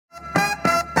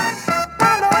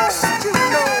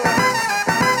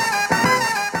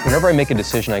whenever I make a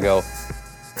decision, I go,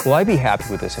 will I be happy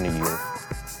with this in a year?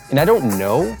 And I don't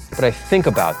know, but I think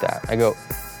about that. I go,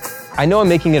 I know I'm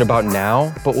making it about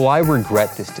now, but will I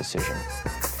regret this decision?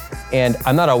 And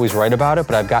I'm not always right about it,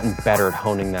 but I've gotten better at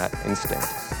honing that instinct.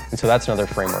 And so that's another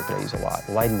framework that I use a lot.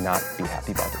 Will I not be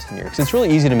happy about this in a year? Because it's really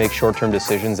easy to make short-term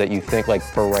decisions that you think like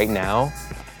for right now,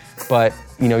 but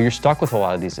you're stuck with a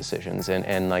lot of these decisions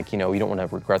and like, you don't want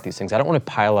to regret these things. I don't want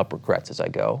to pile up regrets as I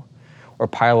go or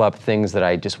pile up things that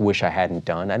I just wish I hadn't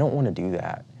done. I don't want to do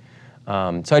that.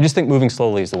 So I just think moving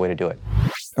slowly is the way to do it.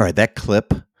 All right,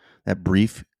 that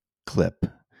brief clip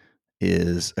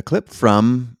is a clip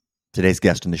from today's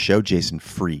guest on the show, Jason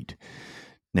Fried.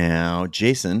 Now,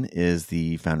 Jason is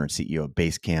the founder and CEO of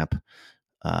Basecamp,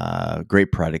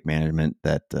 great product management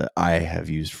that I have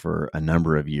used for a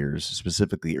number of years,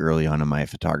 specifically early on in my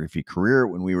photography career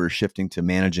when we were shifting to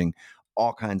managing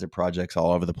all kinds of projects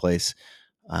all over the place.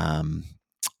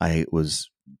 I was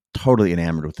totally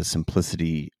enamored with the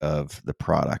simplicity of the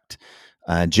product.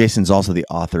 Jason's also the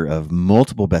author of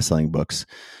multiple best-selling books,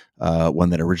 one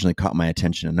that originally caught my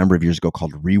attention a number of years ago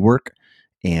called Rework,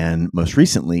 and most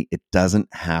recently, It Doesn't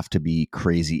Have to Be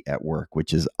Crazy at Work,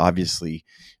 which is obviously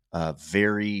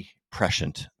very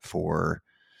prescient for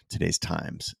today's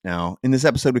times. Now, in this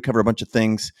episode, we cover a bunch of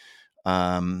things.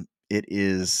 It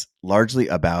is largely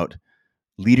about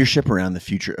leadership around the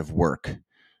future of work.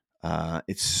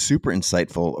 It's super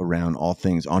insightful around all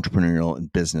things entrepreneurial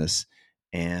and business.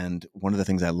 And one of the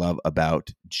things I love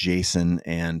about Jason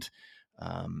and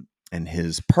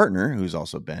his partner, who's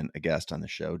also been a guest on the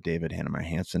show, David Hannemeyer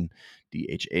Hansen,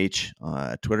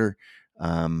 DHH, Twitter.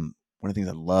 One of the things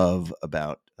I love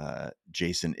about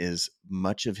Jason is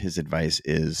much of his advice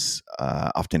is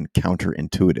often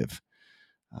counterintuitive,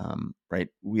 right?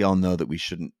 We all know that we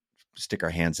shouldn't stick our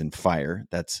hands in fire.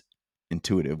 That's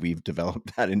intuitive. We've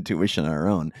developed that intuition on our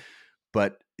own,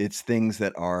 but it's things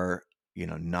that are,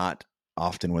 not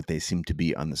often what they seem to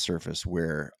be on the surface,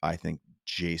 where I think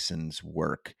Jason's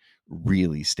work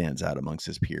really stands out amongst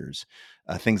his peers.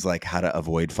 Things like how to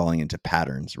avoid falling into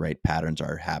patterns, right? Patterns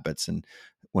are habits. And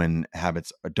when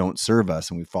habits don't serve us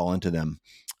and we fall into them,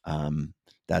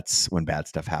 that's when bad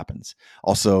stuff happens.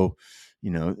 Also,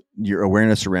 your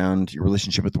awareness around your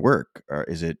relationship with work, or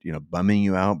is it, bumming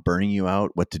you out, burning you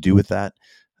out, what to do with that?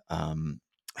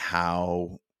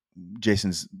 How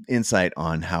Jason's insight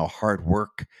on how hard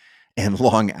work and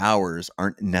long hours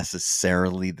aren't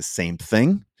necessarily the same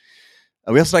thing.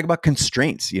 We also talk about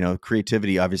constraints.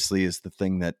 Creativity obviously is the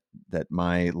thing that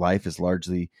my life is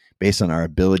largely based on, our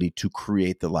ability to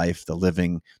create the life, the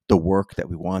living, the work that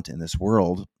we want in this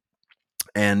world.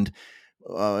 And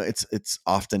it's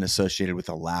often associated with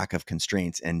a lack of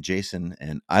constraints. And Jason,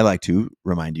 and I like to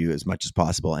remind you as much as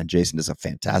possible, and Jason does a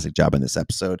fantastic job in this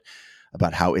episode,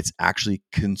 about how it's actually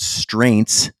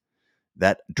constraints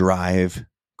that drive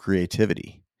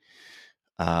creativity.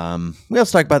 We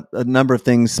also talk about a number of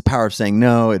things, power of saying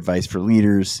no, advice for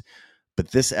leaders,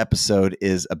 but this episode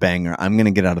is a banger. I'm going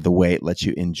to get out of the way, let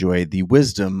you enjoy the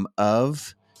wisdom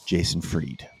of Jason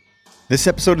Fried. This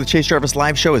episode of the Chase Jarvis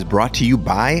Live Show is brought to you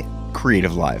by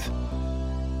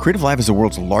CreativeLive. CreativeLive is the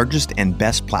world's largest and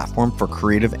best platform for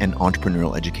creative and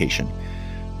entrepreneurial education.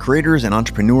 Creators and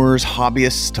entrepreneurs,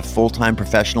 hobbyists to full-time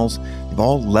professionals, they've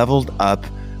all leveled up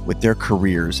with their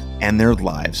careers and their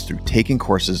lives through taking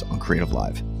courses on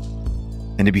CreativeLive.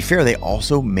 And to be fair, they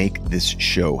also make this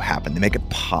show happen. They make it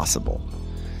possible.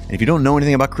 And if you don't know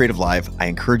anything about CreativeLive, I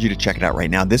encourage you to check it out right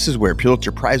now. This is where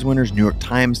Pulitzer Prize winners, New York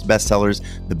Times bestsellers,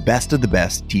 the best of the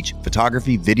best teach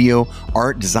photography, video,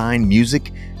 art, design,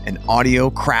 music, and audio,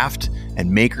 craft,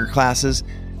 and maker classes,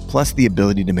 plus the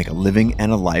ability to make a living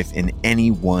and a life in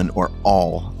any one or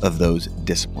all of those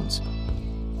disciplines.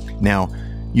 Now,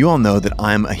 you all know that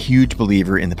I'm a huge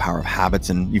believer in the power of habits,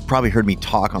 and you've probably heard me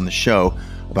talk on the show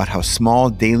about how small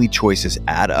daily choices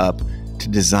add up to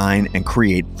design and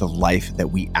create the life that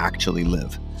we actually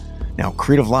live. Now,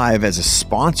 CreativeLive, as a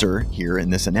sponsor here in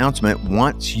this announcement,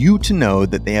 wants you to know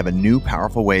that they have a new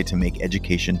powerful way to make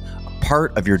education a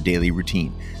part of your daily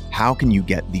routine. How can you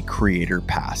get the Creator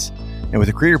Pass? And with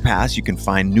the Creator Pass, you can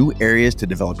find new areas to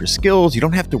develop your skills. You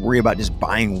don't have to worry about just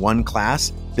buying one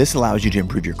class. This allows you to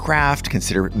improve your craft,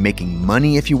 consider making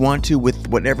money if you want to with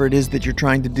whatever it is that you're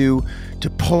trying to do, to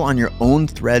pull on your own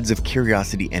threads of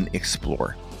curiosity and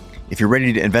explore. If you're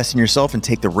ready to invest in yourself and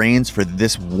take the reins for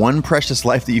this one precious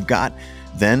life that you've got,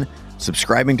 then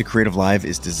subscribing to CreativeLive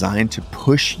is designed to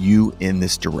push you in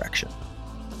this direction.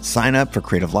 Sign up for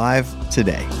CreativeLive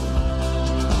today.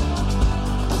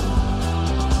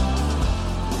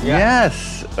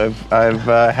 Yes. I've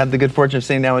had the good fortune of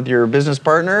sitting down with your business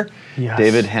partner, Yes.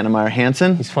 David Hannemeyer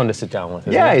Hansen. He's fun to sit down with.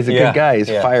 Yeah, he's a good guy. He's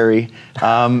fiery.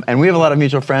 And we have a lot of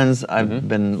mutual friends. I've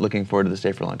been looking forward to this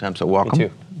day for a long time, so welcome. Me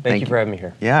too. Thank you for having me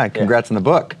here. Yeah, congrats on the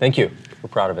book. Thank you. We're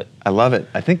proud of it. I love it.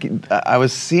 I think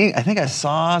I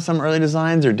saw some early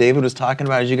designs, or David was talking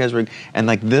about it as you guys were, and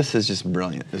like this is just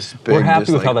brilliant. This big, We're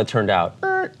happy with how that turned out.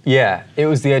 Yeah,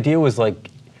 the idea was like,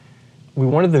 we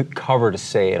wanted the cover to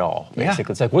say it all, basically.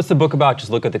 Yeah. It's like, what's the book about?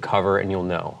 Just look at the cover and you'll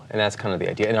know. And that's kind of the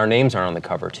idea. And our names aren't on the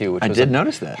cover too, which was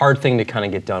notice that. Hard thing to kind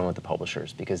of get done with the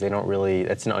publishers because they don't really,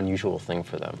 that's an unusual thing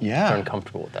for them. Yeah. They're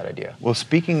uncomfortable with that idea. Well,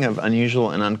 speaking of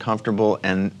unusual and uncomfortable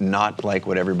and not like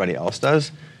what everybody else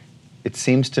does, it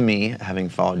seems to me, having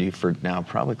followed you for now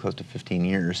probably close to 15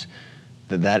 years,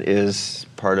 that is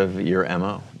part of your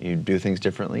MO. You do things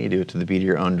differently. You do it to the beat of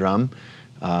your own drum.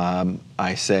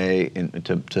 I say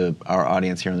to our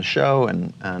audience here on the show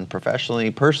and professionally,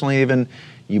 personally even,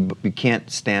 you can't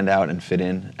stand out and fit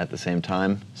in at the same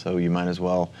time, so you might as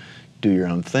well do your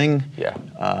own thing.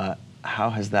 Yeah. How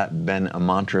has that been a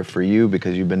mantra for you?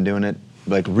 Because you've been doing it,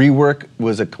 like rework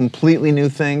was a completely new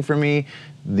thing for me.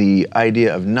 The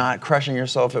idea of not crushing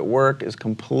yourself at work is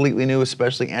completely new,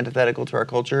 especially antithetical to our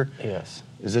culture. Yes.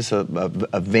 Is this a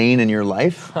vein in your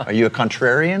life? Are you a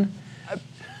contrarian?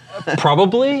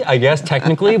 Probably, I guess,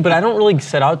 technically, but I don't really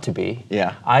set out to be.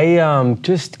 Yeah. I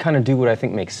just kind of do what I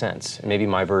think makes sense. And maybe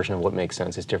my version of what makes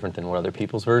sense is different than what other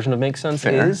people's version of makes sense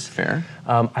is. Fair.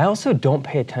 I also don't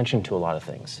pay attention to a lot of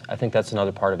things. I think that's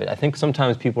another part of it. I think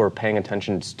sometimes people are paying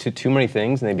attention to too many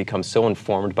things and they become so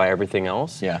informed by everything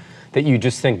else that you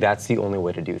just think that's the only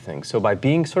way to do things. So by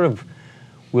being sort of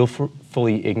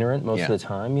willfully ignorant most of the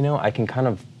time, I can kind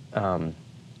of,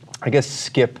 I guess,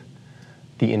 skip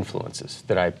the influences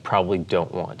that I probably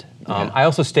don't want. I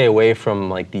also stay away from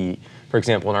for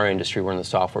example, in our industry, we're in the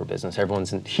software business.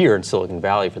 Everyone's here in Silicon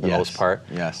Valley for the most part.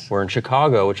 Yes. We're in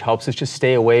Chicago, which helps us just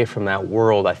stay away from that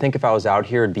world. I think if I was out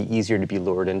here, it'd be easier to be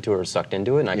lured into it or sucked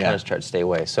into it, and I kind of try to stay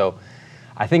away. So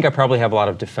I think I probably have a lot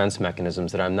of defense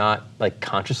mechanisms that I'm not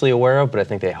consciously aware of, but I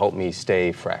think they help me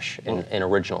stay fresh and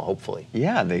original, hopefully.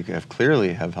 Yeah, they have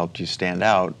clearly helped you stand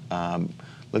out.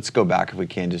 Let's go back, if we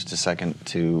can, just a second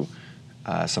to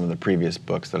some of the previous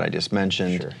books that I just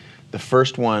mentioned. Sure. The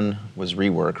first one was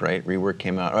Rework, right? Rework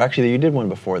came out. Or actually, you did one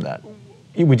before that.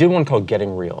 We did one called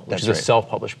Getting Real, which is right. a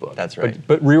self-published book. That's right.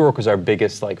 But Rework was our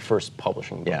biggest first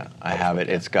publishing book. Yeah, I have it.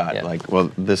 It's got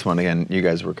this one again. You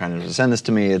guys were kind of to send this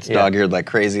to me. It's dog-eared like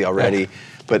crazy already,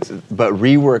 but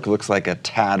Rework looks like a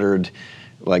tattered,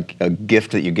 like a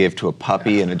gift that you gave to a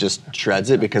puppy, and it just shreds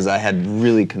it because I had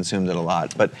really consumed it a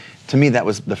lot. But to me, that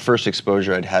was the first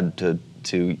exposure I'd had to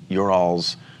your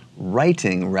all's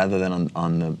writing rather than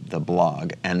on the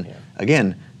blog. And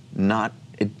again,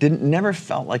 never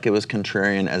felt like it was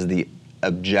contrarian as the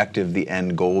objective, the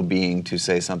end goal being to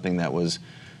say something that was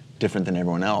different than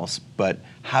everyone else. But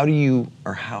how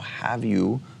have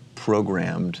you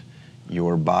programmed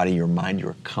your body, your mind,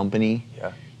 your company,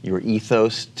 your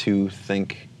ethos to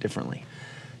think differently?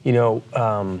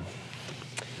 I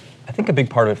think a big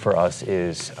part of it for us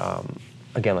is,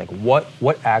 again,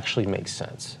 what actually makes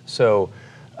sense. So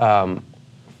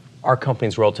our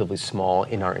company's relatively small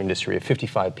in our industry. We have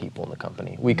 55 people in the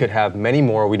company. We could have many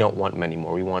more. We don't want many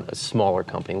more. We want a smaller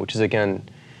company, which is, again,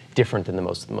 different than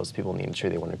most people in the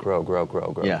industry. They want to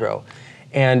grow.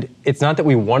 And it's not that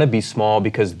we want to be small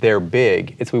because they're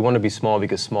big. It's we want to be small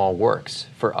because small works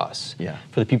for us,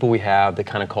 for the people we have, the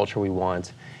kind of culture we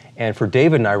want. And for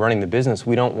David and I running the business,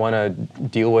 we don't want to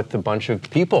deal with a bunch of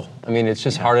people. I mean, it's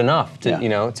just hard enough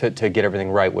to get everything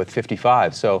right with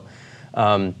 55. So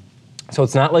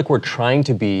it's not like we're trying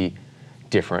to be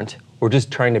different. We're just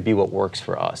trying to be what works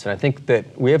for us. And I think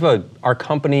that we have our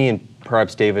company, and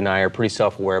perhaps David and I are pretty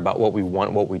self-aware about what we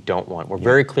want, what we don't want. We're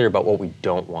very clear about what we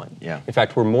don't want. Yeah. In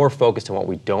fact, we're more focused on what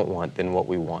we don't want than what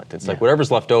we want. It's like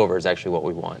whatever's left over is actually what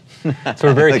we want. So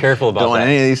we're very careful about that. Don't want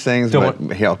any of these things, but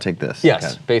here, I'll take this.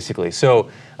 Yes, basically. So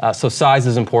size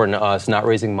is important to us. Not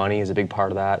raising money is a big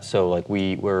part of that. So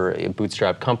we're a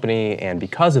bootstrap company, and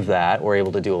because of that, we're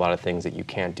able to do a lot of things that you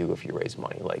can't do if you raise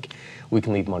money. Like we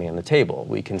can leave money on the table.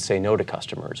 We can say no to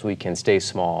customers. We can stay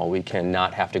small. We can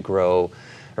not have to grow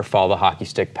or follow the hockey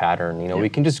stick pattern. We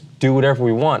can just do whatever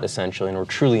we want, essentially, and we're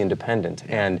truly independent.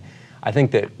 And I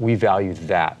think that we value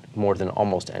that more than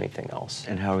almost anything else.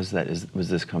 And how is that? Was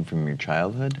this come from your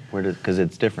childhood? Because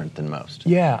it's different than most.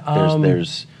 Yeah.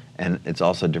 And it's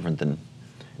also different than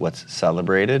what's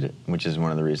celebrated, which is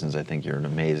one of the reasons I think you're an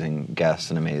amazing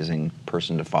guest, an amazing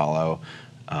person to follow.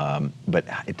 But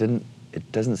it didn't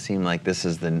it doesn't seem like this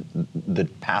is the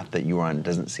path that you are on. It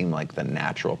doesn't seem like the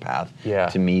natural path. Yeah.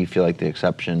 To me, you feel like the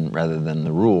exception rather than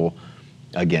the rule,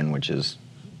 again, which is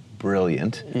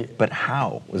brilliant. Yeah. But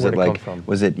how? Was Where'd it it like, come from?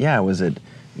 was it,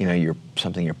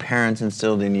 something your parents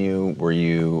instilled in you? Were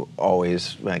you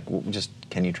always like,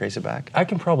 can you trace it back? I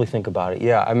can probably think about it,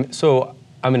 yeah.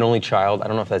 I'm an only child. I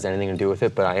don't know if that has anything to do with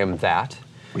it, but I am that.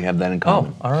 We have that in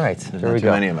common. Oh, all right. There's there not we too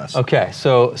go. many of us. Okay,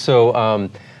 so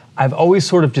I've always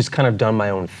sort of just kind of done my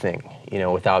own thing,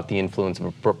 without the influence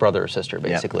of a brother or sister,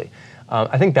 basically. Yep.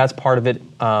 I think that's part of it.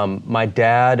 My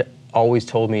dad always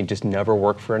told me just never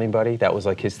work for anybody. That was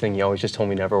like his thing. He always just told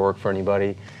me never work for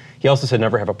anybody. He also said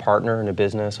never have a partner in a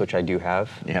business, which I do have,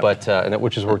 Yep.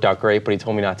 which has worked out great. But he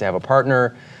told me not to have a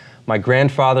partner. My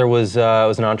grandfather was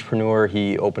an entrepreneur.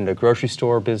 He opened a grocery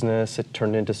store business. It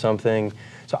turned into something.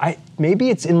 So maybe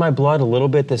it's in my blood a little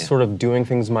bit, this sort of doing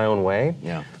things my own way.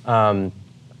 Yeah.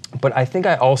 But I think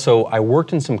I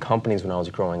worked in some companies when I was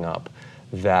growing up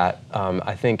that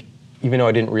I think, even though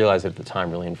I didn't realize it at the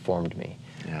time, really informed me.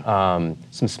 Yeah.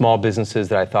 Some small businesses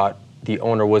that I thought the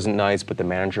owner wasn't nice, but the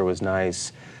manager was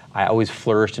nice. I always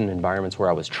flourished in environments where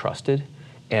I was trusted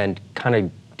and kind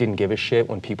of didn't give a shit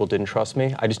when people didn't trust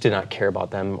me. I just did not care about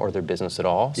them or their business at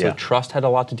all. So trust had a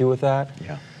lot to do with that.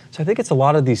 Yeah. So I think it's a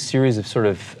lot of these series of sort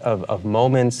of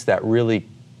moments that really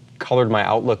colored my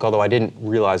outlook, although I didn't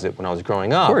realize it when I was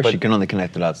growing up. Of course, but you can only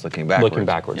connect the dots looking backwards. Looking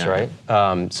backwards, Yeah.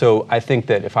 right? So I think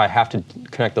that if I have to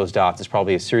connect those dots, it's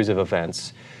probably a series of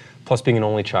events, plus being an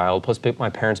only child, plus my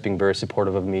parents being very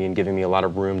supportive of me and giving me a lot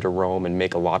of room to roam and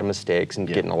make a lot of mistakes and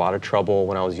get in a lot of trouble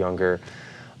when I was younger,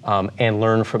 and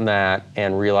learn from that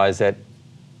and realize that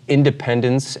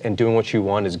independence and doing what you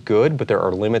want is good, but there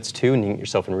are limits too, and you get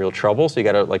yourself in real trouble. So you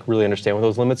got to really understand what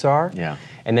those limits are. Yeah.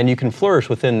 And then you can flourish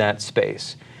within that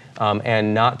space,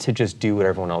 and not to just do what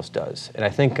everyone else does. And I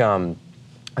think I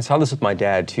saw this with my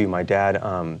dad too. My dad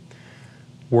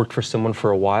worked for someone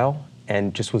for a while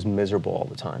and just was miserable all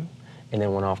the time, and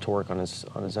then went off to work on his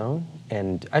own.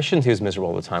 And I shouldn't say he was miserable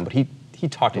all the time, but he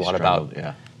talked a lot about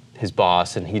his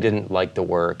boss, and he didn't like the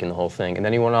work and the whole thing. And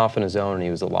then he went off on his own, and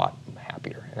he was a lot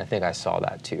happier. And I think I saw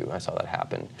that too. I saw that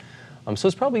happen. So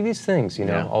it's probably these things,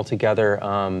 all together.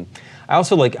 I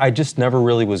also I just never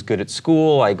really was good at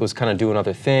school. I was kind of doing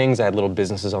other things. I had little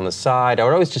businesses on the side. I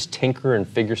would always just tinker and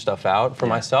figure stuff out for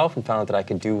myself, and found out that I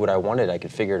could do what I wanted. I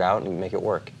could figure it out and make it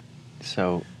work.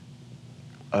 So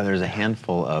there's a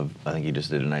handful of, I think you just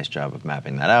did a nice job of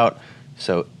mapping that out.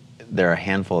 So there are a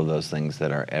handful of those things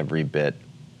that are every bit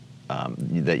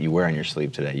that you wear on your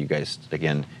sleeve today. You guys,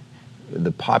 again,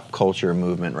 the pop culture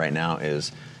movement right now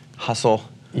is hustle.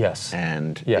 Yes.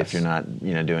 And yes. if you're not,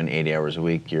 doing 80 hours a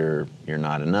week, you're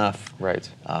not enough. Right.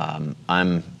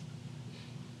 I'm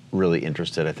really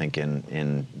interested, I think,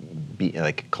 in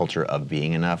culture of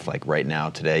being enough. Like right now,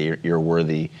 today, you're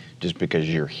worthy just because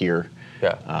you're here.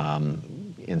 Yeah.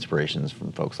 Inspirations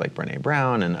from folks like Brené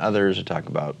Brown and others who talk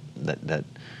about that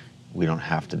we don't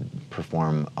have to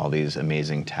perform all these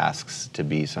amazing tasks to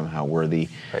be somehow worthy.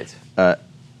 Right.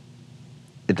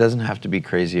 It doesn't have to be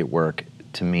crazy at work.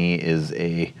 To me,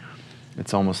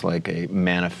 it's almost like a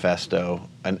manifesto,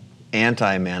 an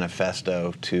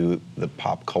anti-manifesto to the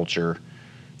pop culture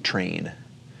train.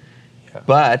 Yeah.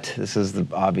 But this is the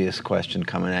obvious question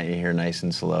coming at you here, nice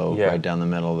and slow, right down the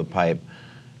middle of the pipe.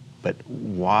 But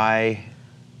why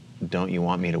don't you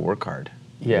want me to work hard?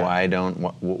 Yeah.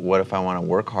 What if I want to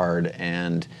work hard,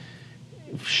 and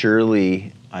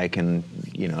surely I can,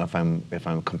 if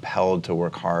I'm compelled to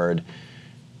work hard,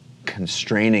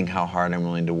 constraining how hard I'm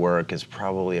willing to work is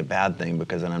probably a bad thing,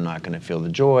 because then I'm not going to feel the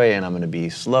joy, and I'm going to be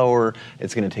slower.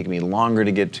 It's going to take me longer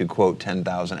to get to, quote,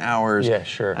 10,000 hours. Yeah,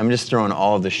 sure. I'm just throwing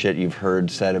all of the shit you've heard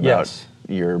said about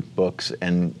your books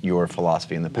and your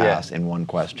philosophy in the past in one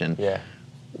question. Yeah.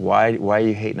 Why are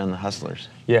you hating on the hustlers?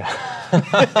 Yeah.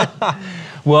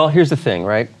 Well, here's the thing,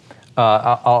 right?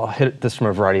 I'll hit this from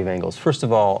a variety of angles. First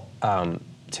of all,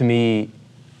 to me,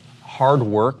 hard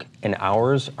work and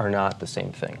hours are not the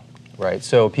same thing, right?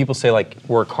 So people say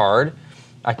work hard.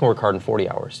 I can work hard in 40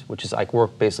 hours, which is I can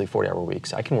work basically 40-hour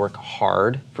weeks. I can work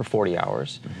hard for 40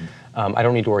 hours. Mm-hmm. I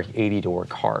don't need to work 80 to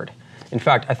work hard. In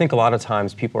fact, I think a lot of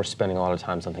times people are spending a lot of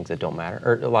time on things that don't matter,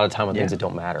 or a lot of time on things that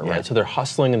don't matter, right? So they're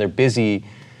hustling and they're busy,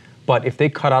 but if they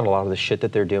cut out a lot of the shit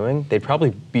that they're doing, they'd probably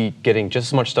be getting just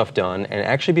as much stuff done and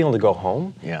actually being able to go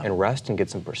home and rest and get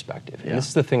some perspective. And this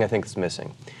is the thing I think is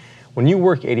missing. When you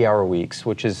work 80-hour weeks,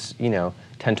 which is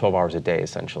 10, 12 hours a day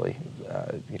essentially,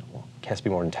 it has to be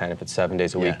more than 10 if it's 7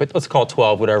 days a week, but let's call it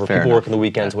 12, whatever. People work on the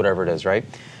weekends, whatever it is, right?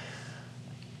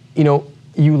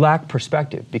 you lack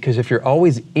perspective, because if you're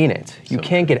always in it, you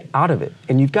can't get out of it.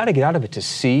 And you've got to get out of it to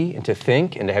see and to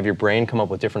think and to have your brain come up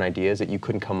with different ideas that you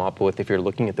couldn't come up with if you're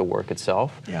looking at the work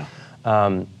itself. Yeah.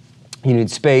 You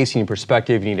need space, you need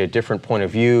perspective, you need a different point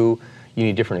of view, you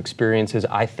need different experiences,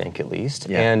 I think at least.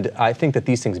 Yeah. And I think that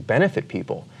these things benefit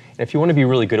people. And if you want to be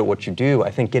really good at what you do, I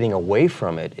think getting away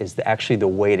from it is actually the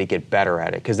way to get better at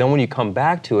it. Because then when you come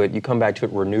back to it, you come back to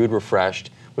it renewed, refreshed,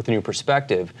 with a new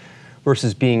perspective,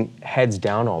 versus being heads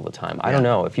down all the time. I don't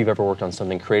know if you've ever worked on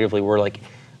something creatively where like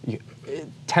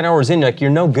 10 hours in, like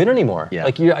you're no good anymore. Yeah.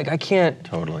 Like I can't.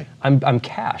 Totally. I'm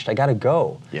cashed. I gotta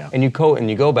go. Yeah. And you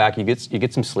go back. You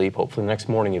get some sleep. Hopefully the next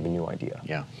morning you have a new idea.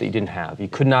 Yeah. That you didn't have. You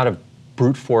could not have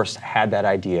brute force had that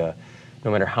idea,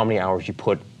 no matter how many hours you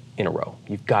put in a row.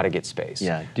 You've got to get space.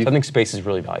 Yeah. So I think space is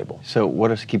really valuable. So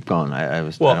what is, keep going. The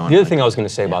other thing I was going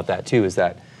to say about that too is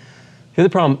that the other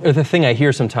problem, or the thing I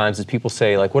hear sometimes is people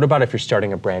say, like, what about if you're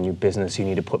starting a brand new business, you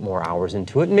need to put more hours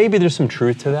into it? And maybe there's some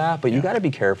truth to that, but you got to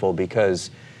be careful, because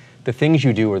the things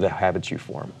you do are the habits you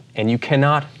form. And you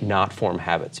cannot not form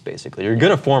habits, basically. You're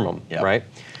going to form them, right?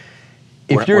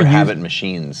 We're habit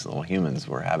machines. Well, humans,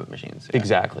 we're habit machines. Yeah.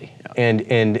 Exactly. Yeah.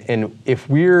 And if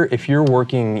you're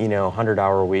working,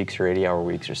 100-hour weeks or 80-hour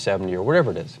weeks or 70 or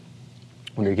whatever it is,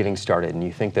 when you're getting started and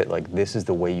you think that like this is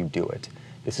the way you do it,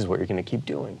 this is what you're going to keep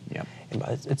doing. Yep. And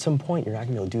at some point, you're not going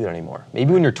to be able to do that anymore.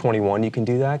 Maybe when you're 21, you can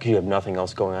do that because you have nothing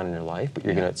else going on in your life, but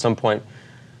you're going to, at some point,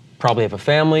 probably have a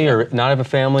family or not have a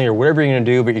family or whatever you're going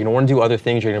to do, but you're going to want to do other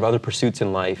things, you're going to have other pursuits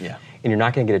in life, and you're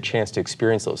not going to get a chance to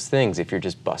experience those things if you're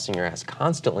just busting your ass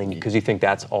constantly because you think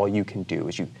that's all you can do.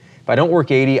 If I don't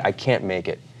work 80, I can't make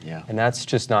it. Yeah. And that's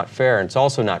just not fair. And it's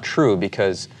also not true,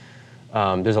 because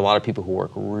there's a lot of people who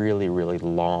work really, really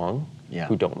long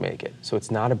who don't make it. So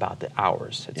it's not about the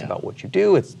hours. It's about what you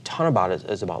do. It's a ton about it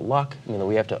is about luck. I mean,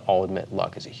 we have to all admit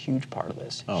luck is a huge part of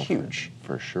this. Oh, huge.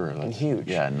 For sure. And huge.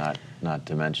 Yeah, not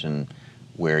to mention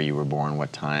where you were born,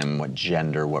 what time, what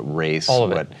gender, what race, all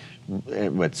of it.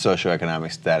 What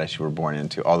socioeconomic status you were born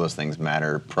into. All those things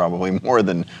matter probably more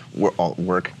than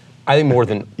work. I think more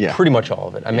than pretty much all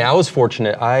of it. I mean, I was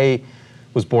fortunate. I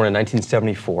was born in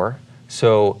 1974.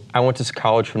 So I went to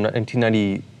college from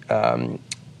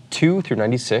 1992 through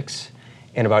 96,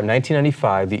 and about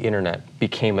 1995, the internet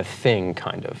became a thing,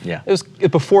 kind of. Yeah. It was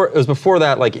before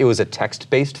that, like it was a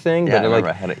text-based thing. Yeah, but I remember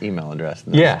like, I had an email address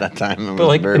at that time. It but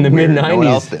like very in the weird. mid-90s, no one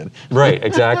else did. Right?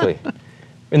 Exactly.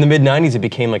 In the mid-90s, it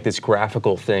became like this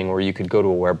graphical thing where you could go to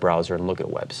a web browser and look at a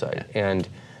website, and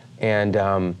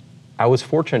I was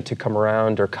fortunate to come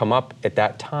up at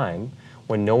that time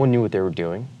when no one knew what they were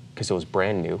doing because it was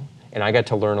brand new. And I got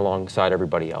to learn alongside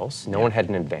everybody else. No one had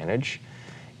an advantage.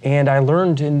 And I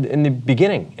learned in the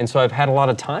beginning. And so I've had a lot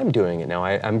of time doing it now.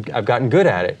 I've gotten good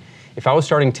at it. If I was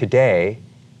starting today,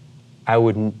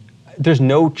 there's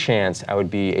no chance I would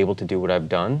be able to do what I've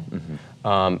done,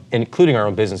 including our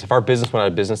own business. If our business went out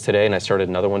of business today and I started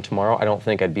another one tomorrow, I don't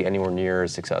think I'd be anywhere near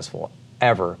as successful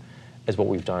ever as what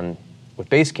we've done with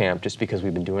Basecamp, just because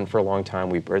we've been doing it for a long time.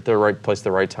 We were at the right place at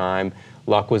the right time.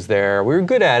 Luck was there. We were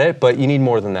good at it, but you need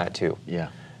more than that too. Yeah.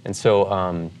 And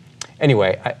so,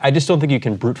 anyway, I just don't think you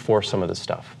can brute force some of this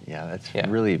stuff. Yeah, that's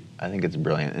really, I think it's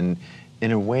brilliant. And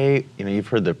in a way,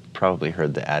 you've probably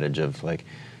heard the adage of like,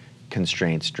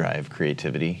 constraints drive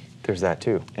creativity. There's that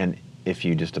too. And if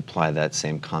you just apply that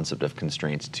same concept of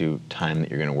constraints to time that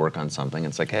you're going to work on something,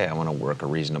 it's like, hey, I want to work a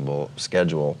reasonable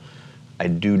schedule. I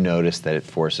do notice that it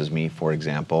forces me, for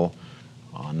example,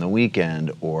 on the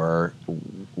weekend or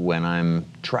when I'm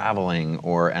traveling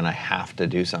and I have to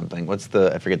do something.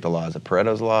 I forget the law, is it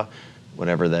Pareto's law?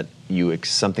 Whatever, that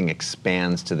something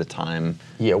expands to the time.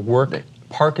 Yeah,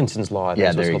 Parkinson's law, I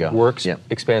think there you go. Works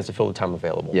expands to fill the time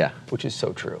available. Yeah. Which is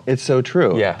so true. It's so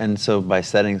true. Yeah. And so by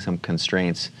setting some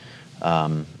constraints,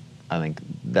 I think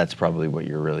that's probably what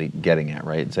you're really getting at,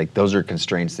 right? It's like those are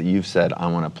constraints that you've said I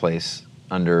want to place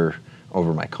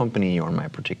over my company or my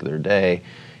particular day.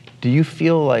 Do you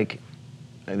feel like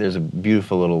there's a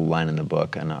beautiful little line in the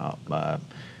book and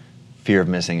fear of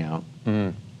missing out?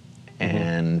 Mm-hmm.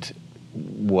 And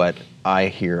what I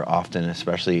hear often,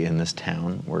 especially in this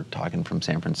town, we're talking from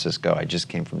San Francisco, I just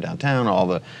came from downtown, all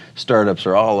the startups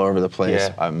are all over the place.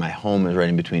 Yeah. My home is right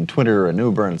in between Twitter and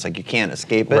Uber, and it's like you can't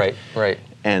escape it. Right.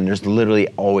 And there's literally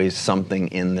always something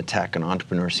in the tech and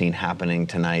entrepreneur scene happening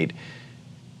tonight.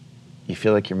 You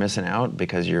feel like you're missing out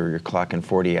because you're clocking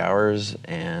 40 hours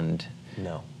and...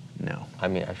 No. I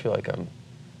mean, I feel like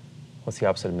what's the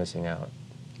opposite of missing out?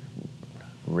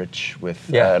 Rich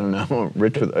with, I don't know,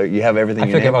 rich with, you have everything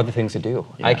I have other things to do.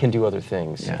 Yeah. I can do other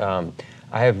things. Yeah.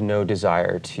 I have no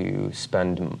desire to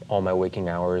spend all my waking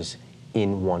hours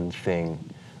in one thing.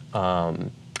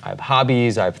 I have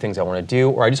hobbies, I have things I want to do,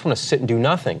 or I just want to sit and do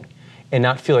nothing and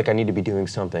not feel like I need to be doing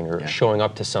something or showing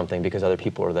up to something because other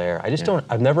people are there. I just don't,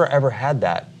 I've never ever had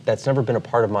that. That's never been a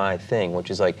part of my thing,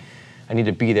 which is like, I need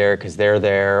to be there because they're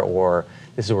there, or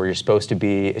this is where you're supposed to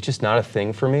be. It's just not a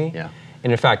thing for me. Yeah.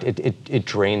 And in fact, it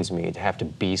drains me to have to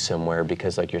be somewhere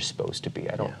because like you're supposed to be.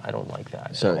 I don't like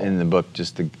that. So in the book,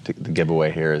 just the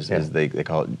giveaway here is they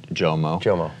call it JOMO.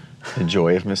 JOMO. The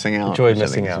joy of missing out. The joy of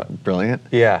missing out. Brilliant.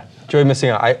 Yeah, joy of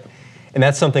missing out. And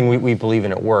that's something we believe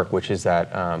in at work, which is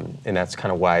that, and that's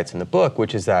kind of why it's in the book,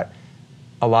 which is that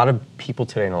a lot of people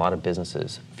today and a lot of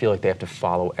businesses feel like they have to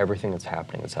follow everything that's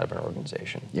happening inside of an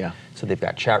organization. Yeah. So they've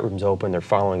got chat rooms open, they're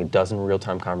following a dozen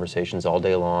real-time conversations all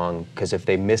day long, because if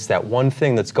they miss that one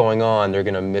thing that's going on, they're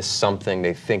gonna miss something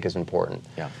they think is important.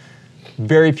 Yeah.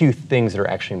 Very few things that are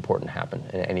actually important happen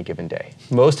in any given day.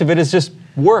 Most of it is just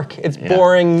work. It's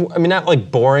boring. I mean, not like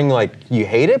boring like you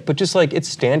hate it, but just like it's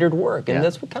standard work. And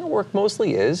that's what kind of work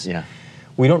mostly is. Yeah.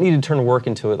 We don't need to turn work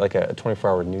into like a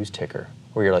 24-hour news ticker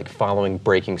where you're like following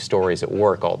breaking stories at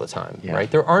work all the time, right?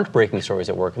 There aren't breaking stories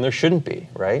at work, and there shouldn't be,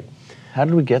 right? How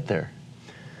did we get there?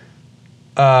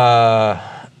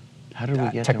 How did we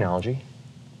get technology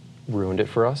ruined it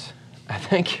for us, I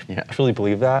think. Yeah. I truly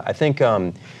believe that. I think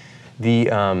the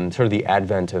sort of the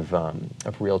advent of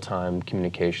real-time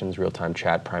communications, real-time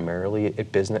chat primarily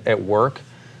at work,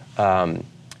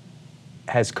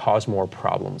 has caused more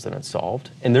problems than it's solved.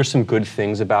 And there's some good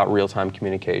things about real-time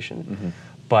communication,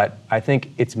 but I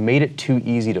think it's made it too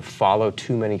easy to follow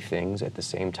too many things at the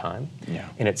same time. Yeah.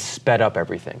 And it's sped up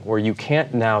everything, where you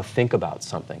can't now think about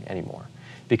something anymore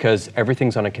because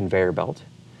everything's on a conveyor belt.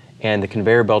 And the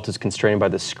conveyor belt is constrained by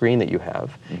the screen that you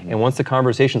have. And once the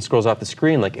conversation scrolls off the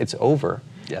screen, like it's over.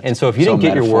 Yeah, and so if you didn't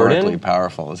get your word in,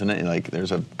 powerful, isn't it? Like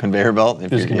there's a conveyor belt.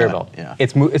 There's a conveyor belt. Yeah.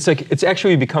 It's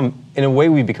actually become, in a way,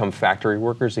 we become factory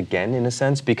workers again, in a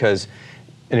sense, because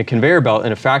in a conveyor belt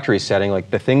in a factory setting, like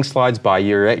the thing slides by,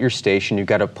 you're at your station, you've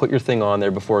got to put your thing on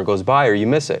there before it goes by, or you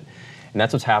miss it. And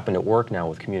that's what's happened at work now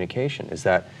with communication. Is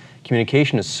that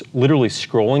communication is literally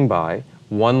scrolling by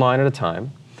one line at a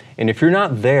time. And if you're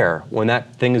not there when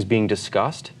that thing is being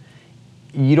discussed,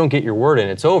 you don't get your word in,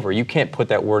 it's over. You can't put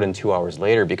that word in 2 hours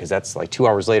later, because that's like 2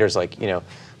 hours later is like,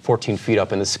 14 feet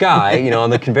up in the sky, on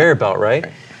the conveyor belt,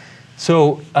 right?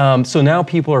 So, so now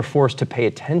people are forced to pay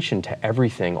attention to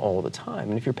everything all the time.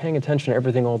 And if you're paying attention to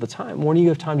everything all the time, when do you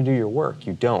have time to do your work?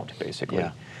 You don't, basically.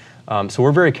 Yeah. So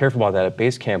we're very careful about that at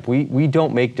Basecamp. We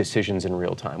don't make decisions in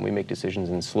real time. We make decisions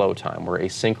in slow time. We're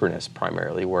asynchronous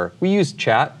primarily, where we use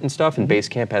chat and stuff, and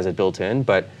Basecamp has it built in,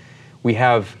 but we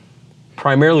have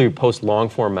primarily we post long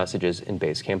form messages in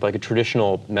Basecamp, like a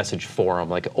traditional message forum,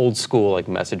 like an old school like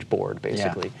message board,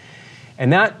 basically. Yeah.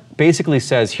 And that basically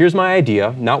says, here's my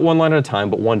idea, not one line at a time,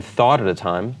 but one thought at a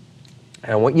time,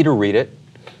 and I want you to read it,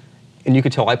 and you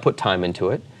can tell I put time into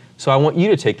it. So I want you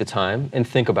to take the time and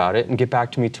think about it and get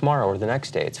back to me tomorrow or the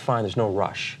next day. It's fine, there's no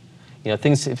rush.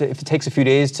 Things, if it takes a few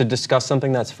days to discuss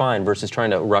something, that's fine, versus trying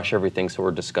to rush everything so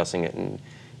we're discussing it in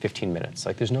 15 minutes.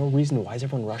 Like, there's no reason. Why is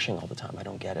everyone rushing all the time? I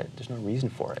don't get it. There's no reason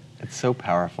for it. It's so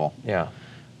powerful. Yeah.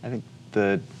 I think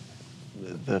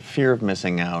the fear of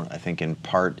missing out, I think in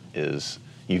part is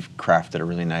you've crafted a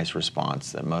really nice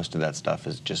response that most of that stuff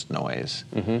is just noise.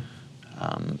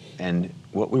 And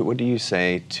what do you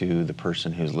say to the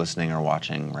person who's listening or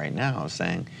watching right now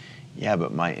saying, yeah,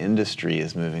 but my industry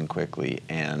is moving quickly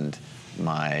and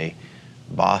my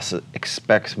boss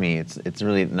expects me. It's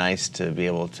really nice to be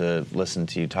able to listen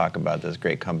to you talk about this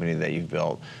great company that you've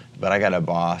built, but I got a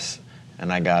boss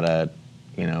and I got a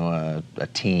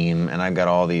team and I've got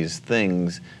all these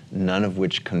things, none of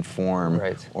which conform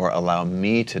or allow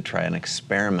me to try and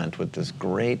experiment with this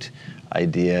great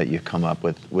idea you've come up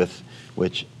with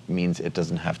which means it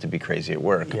doesn't have to be crazy at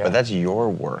work, but that's your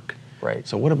work. Right.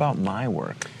 So what about my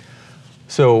work?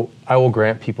 So I will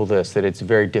grant people this, that it's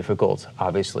very difficult,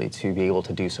 obviously, to be able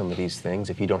to do some of these things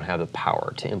if you don't have the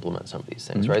power to implement some of these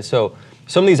things, right? So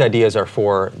some of these ideas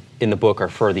in the book are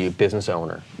for the business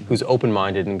owner who's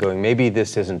open-minded and going, maybe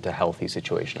this isn't a healthy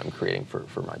situation I'm creating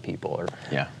for my people, or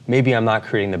maybe I'm not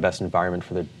creating the best environment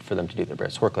for them to do their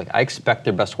best work. Like, I expect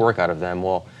their best work out of them.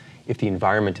 Well, if the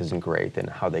environment isn't great, then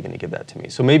how are they going to give that to me?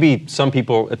 So maybe some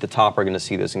people at the top are going to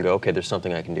see this and go, okay, there's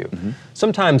something I can do.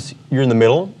 Sometimes you're in the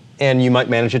middle, and you might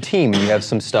manage a team, and you have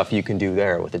some stuff you can do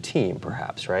there with a team,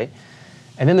 perhaps, right?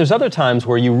 And then there's other times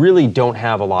where you really don't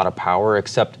have a lot of power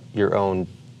except your own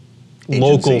agency,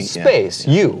 local space,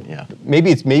 you. Yeah.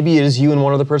 Maybe it is you and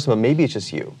one other person, but maybe it's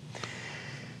just you.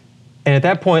 And at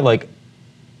that point, like,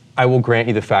 I will grant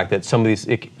you the fact that some of these,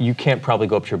 you can't probably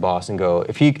go up to your boss and go,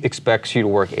 if he expects you to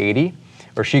work 80,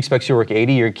 or she expects you to work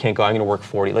 80, you can't go, I'm going to work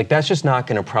 40. Like, that's just not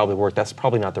going to probably work. That's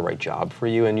probably not the right job for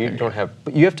you, and you don't have,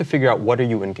 but you have to figure out what are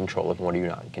you in control of and what are you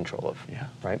not in control of,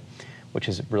 right? Which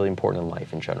is really important in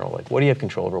life in general. Like, what do you have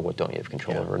control over, what don't you have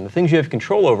control over? And the things you have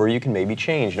control over, you can maybe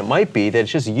change. And it might be that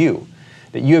it's just you,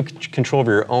 that you have control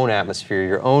over your own atmosphere,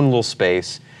 your own little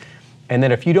space, and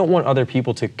that if you don't want other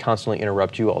people to constantly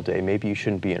interrupt you all day, maybe you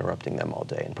shouldn't be interrupting them all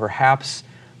day. And perhaps,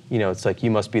 you know, it's like, you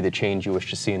must be the change you wish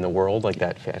to see in the world, like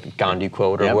that Gandhi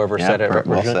quote or whoever said it.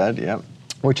 Well said, yep.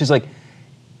 Which is like,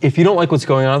 if you don't like what's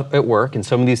going on at work, and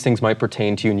some of these things might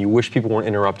pertain to you, and you wish people weren't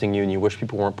interrupting you, and you wish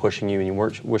people weren't pushing you, and you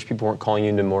wish people weren't calling you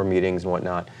into more meetings and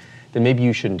whatnot, then maybe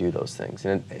you shouldn't do those things.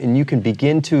 And you can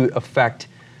begin to affect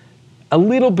a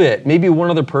little bit, maybe one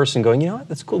other person going, you know what,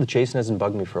 that's cool that Jason hasn't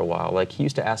bugged me for a while. Like, he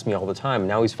used to ask me all the time,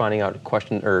 now he's finding out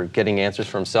questions or getting answers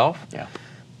for himself. Yeah.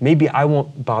 Maybe I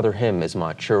won't bother him as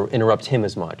much or interrupt him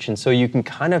as much. And so you can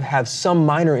kind of have some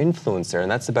minor influence there, and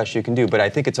that's the best you can do. But I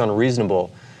think it's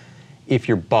unreasonable if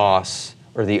your boss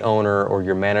or the owner or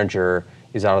your manager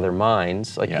is out of their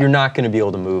minds. Like, you're not going to be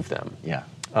able to move them. Yeah.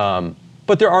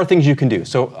 But there are things you can do.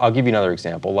 So I'll give you another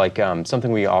example, like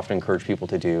something we often encourage people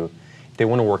to do. If they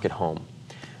want to work at home.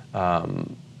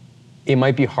 It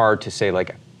might be hard to say,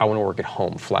 like, I want to work at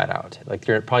home flat out. Like,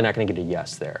 you're probably not going to get a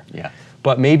yes there. Yeah.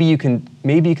 But maybe you can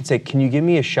say, can you give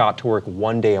me a shot to work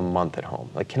 1 day a month at home?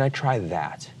 Like, can I try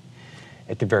that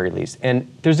at the very least?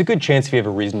 And there's a good chance if you have a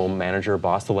reasonable manager or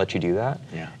boss to let you do that.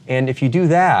 Yeah. And if you do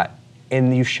that,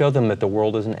 and you show them that the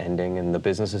world isn't ending and the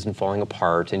business isn't falling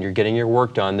apart and you're getting your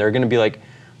work done, they're going to be like,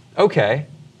 okay,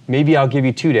 maybe I'll give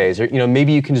you 2 days, or, you know,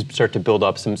 maybe you can just start to build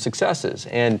up some successes.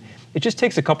 And it just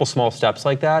takes a couple small steps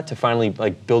like that to finally,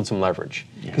 like, build some leverage.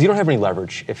 Because you don't have any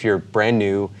leverage if you're brand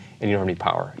new and you don't have any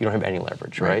power. You don't have any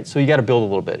leverage, right? So you got to build a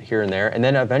little bit here and there, and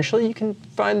then eventually you can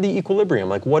find the equilibrium.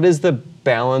 Like, what is the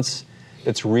balance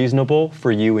that's reasonable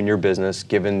for you and your business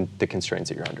given the constraints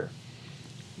that you're under?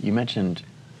 You mentioned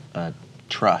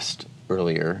trust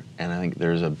earlier, and I think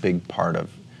there's a big part of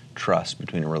trust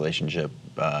between a relationship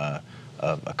of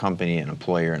a company, an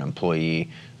employer, an employee,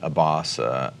 a boss,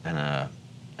 and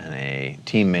a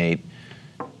teammate.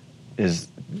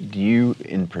 Do you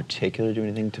in particular do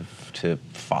anything to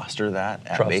foster that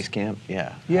at Trust. Basecamp?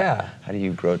 Yeah. Yeah. How do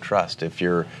you grow trust if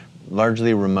you're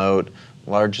largely remote,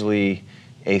 largely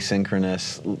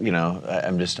asynchronous? You know,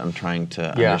 I'm trying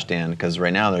to understand, because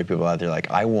right now there are people out there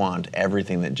like, I want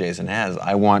everything that Jason has.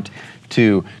 I want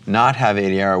to not have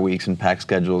 80-hour weeks and packed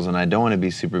schedules, and I don't want to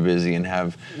be super busy and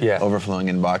have overflowing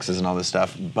inboxes and all this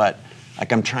stuff. But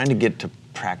like, I'm trying to get to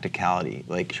practicality.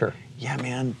 Like, yeah,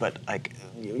 man, but like,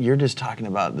 you're just talking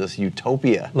about this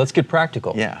utopia. Let's get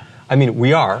practical. Yeah. I mean,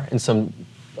 we are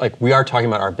talking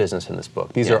about our business in this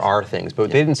book. These are our things,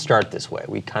 but they didn't start this way.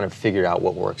 We kind of figured out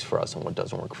what works for us and what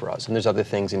doesn't work for us. And there's other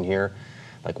things in here,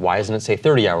 like, why isn't it, say,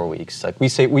 30-hour weeks? Like, we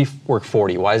say we work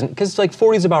 40. Why isn't, because like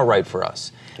 40 is about right for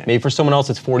us. Okay. Maybe for someone else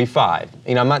it's 45.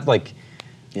 You know, I'm not like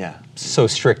so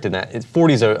strict in that.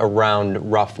 40 is a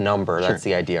round, rough number. That's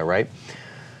the idea, right?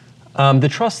 The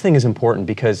trust thing is important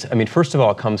because, I mean, first of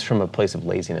all, it comes from a place of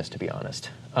laziness, to be honest.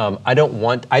 I don't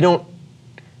want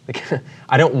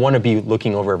to be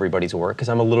looking over everybody's work because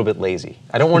I'm a little bit lazy.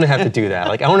 I don't want to have to do that.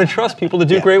 Like, I want to trust people to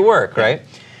do great work, right?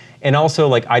 And also,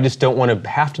 like, I just don't want to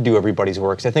have to do everybody's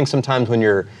work. Because I think sometimes when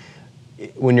you're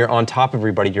on top of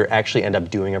everybody, you actually end up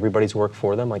doing everybody's work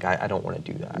for them. Like, I don't want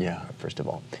to do that, first of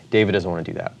all. David doesn't want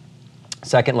to do that.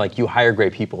 Second, like, you hire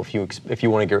great people. If you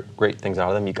want to get great things out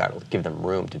of them, you got to give them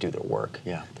room to do their work.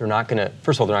 Yeah. They're not going to,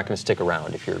 first of all, they're not going to stick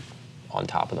around if you're on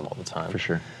top of them all the time. For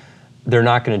sure. They're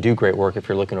not going to do great work if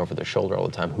you're looking over their shoulder all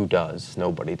the time. Who does?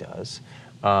 Nobody does.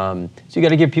 So you got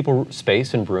to give people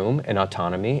space and room and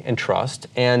autonomy and trust.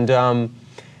 And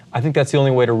I think that's the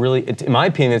only way to really, in my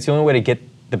opinion, it's the only way to get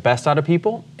the best out of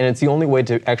people, and it's the only way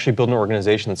to actually build an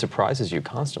organization that surprises you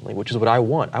constantly, which is what I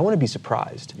want. I want to be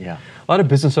surprised. Yeah. A lot of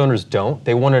business owners don't.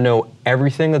 They want to know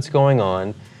everything that's going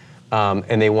on,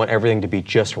 and they want everything to be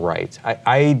just right.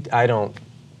 I don't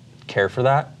care for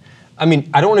that. I mean,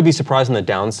 I don't want to be surprised on the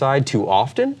downside too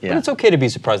often, but it's okay to be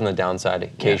surprised on the downside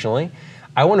occasionally. Yeah.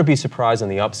 I want to be surprised on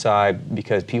the upside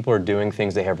because people are doing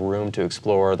things, they have room to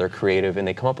explore, they're creative, and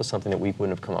they come up with something that we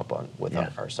wouldn't have come up with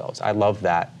ourselves. I love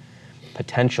that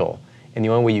potential, and the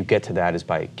only way you get to that is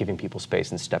by giving people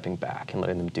space and stepping back and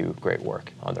letting them do great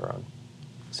work on their own.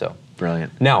 So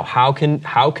brilliant. Now, how can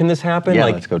this happen? Yeah,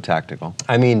 let's go tactical.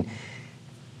 I mean,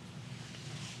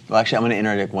 well, actually, I'm going to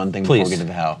interject one thing before we get to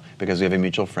the how, because we have a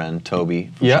mutual friend, Toby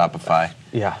from Shopify.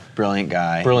 Yeah. Brilliant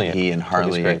guy. Brilliant. He and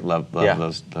Harley love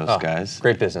those guys.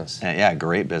 Great business. Yeah,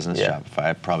 great business,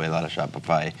 Shopify. Probably a lot of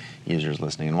Shopify users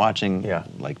listening and watching,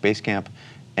 like Basecamp.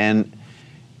 And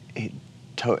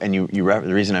And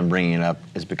the reason I'm bringing it up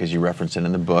is because you reference it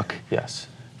in the book. Yes.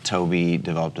 Toby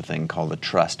developed a thing called the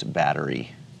trust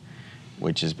battery,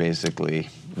 which is basically,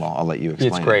 well, I'll let you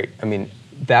explain. It's great. I mean,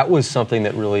 that was something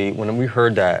that really, when we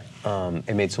heard that,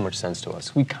 it made so much sense to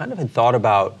us. We kind of had thought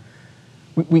about,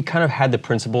 we kind of had the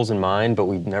principles in mind, but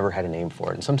we never had a name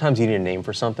for it. And sometimes you need a name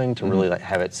for something to really like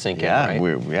have it sink in,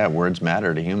 right? Words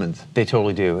matter to humans. They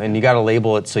totally do. And you got to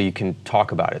label it so you can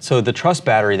talk about it. So the trust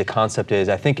battery, the concept is,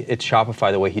 I think it's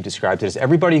Shopify, the way he described it, is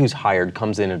everybody who's hired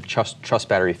comes in a trust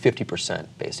battery 50%,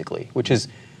 basically, which is,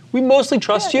 we mostly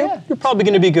trust you. You're probably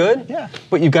going to be good. Yeah.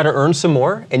 But you've got to earn some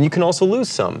more, and you can also lose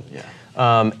some.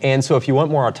 Yeah. And so if you want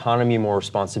more autonomy, more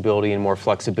responsibility, and more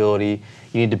flexibility,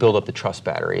 you need to build up the trust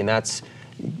battery. And that's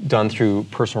done through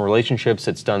personal relationships.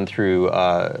 It's done through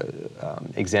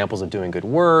examples of doing good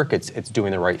work. It's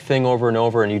doing the right thing over and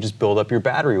over, and you just build up your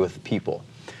battery with people.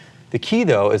 The key,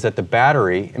 though, is that the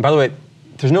battery, and by the way,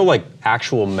 there's no like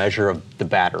actual measure of the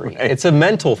battery. Right. It's a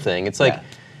mental thing. It's like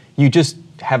you just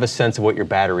have a sense of what your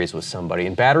battery is with somebody,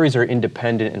 and batteries are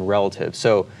independent and relative.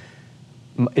 So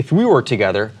if we work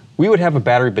together, we would have a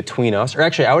battery between us, or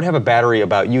actually I would have a battery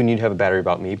about you and you'd have a battery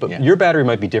about me, but your battery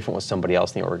might be different with somebody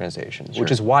else in the organization, which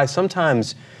is why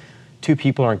sometimes two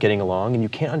people aren't getting along and you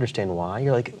can't understand why.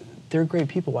 You're like, they're great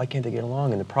people, why can't they get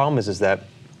along? And the problem is that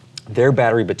their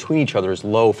battery between each other is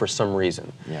low for some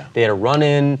reason. Yeah. They had a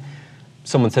run-in,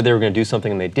 someone said they were gonna do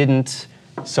something and they didn't,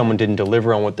 someone didn't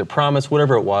deliver on what they promised,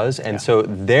 whatever it was, and so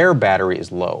their battery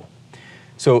is low.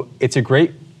 So it's a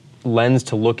great lens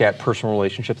to look at personal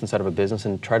relationships inside of a business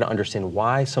and try to understand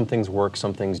why some things work,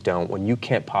 some things don't, when you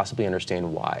can't possibly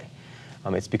understand why.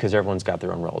 It's because everyone's got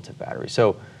their own relative battery.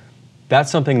 So that's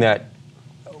something that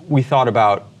we thought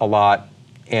about a lot,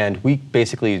 and we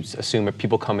basically assume that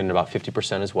people come in about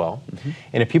 50% as well.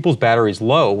 And if people's battery is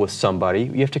low with somebody,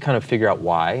 you have to kind of figure out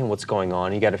why and what's going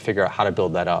on. You got to figure out how to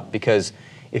build that up, because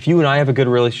if you and I have a good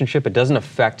relationship, it doesn't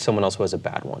affect someone else who has a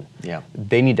bad one. Yeah.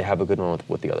 They need to have a good one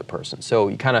with the other person. So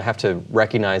you kind of have to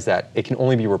recognize that it can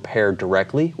only be repaired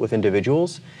directly with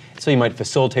individuals. So you might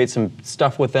facilitate some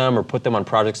stuff with them or put them on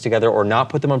projects together, or not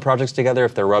put them on projects together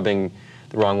if they're rubbing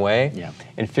the wrong way,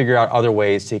 and figure out other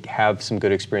ways to have some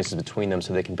good experiences between them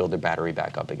so they can build their battery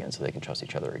back up again so they can trust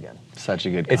each other again. Such a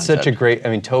good concept. It's such a great, I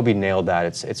mean, Toby nailed that.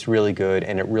 It's really good,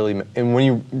 and and when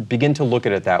you begin to look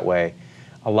at it that way,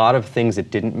 a lot of things that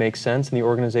didn't make sense in the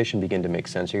organization begin to make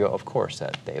sense. You go, of course,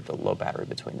 that they have a low battery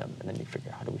between them, and then you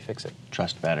figure out, how do we fix it?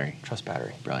 Trust battery. Trust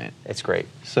battery. Brilliant. It's great.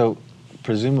 So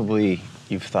presumably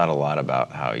you've thought a lot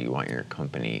about how you want your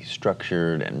company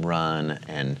structured and run,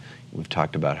 and we've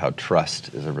talked about how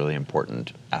trust is a really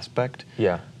important aspect.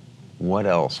 Yeah. What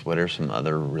else? What are some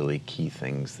other really key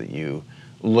things that you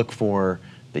look for,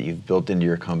 that you've built into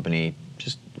your company?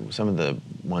 Just some of the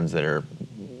ones that are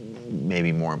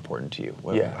maybe more important to you.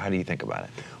 How do you think about it?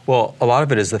 Well, a lot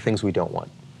of it is the things we don't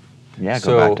want. Yeah,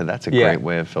 go back to that's a great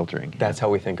way of filtering. That's how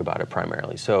we think about it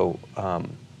primarily. So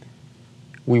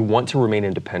we want to remain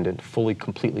independent, fully,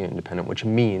 completely independent, which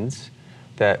means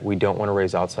that we don't want to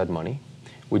raise outside money.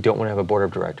 We don't want to have a board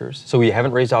of directors. So we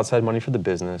haven't raised outside money for the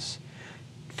business.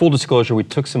 Full disclosure, we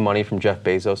took some money from Jeff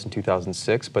Bezos in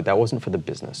 2006, but that wasn't for the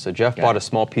business. So Jeff bought a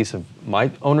small piece of my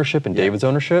ownership and David's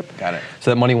ownership. Got it. So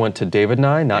that money went to David and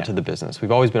I, not to the business.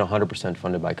 We've always been 100%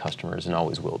 funded by customers and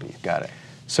always will be. Got it.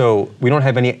 So we don't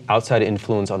have any outside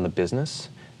influence on the business.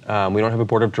 We don't have a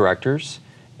board of directors.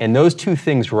 And those two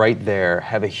things right there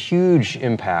have a huge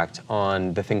impact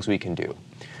on the things we can do.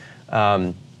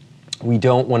 We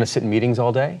don't want to sit in meetings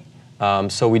all day.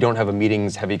 So we don't have a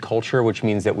meetings-heavy culture, which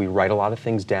means that we write a lot of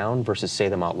things down versus say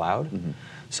them out loud.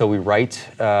 So we write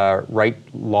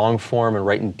long form and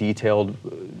write in detailed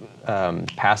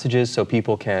passages so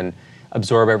people can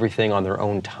absorb everything on their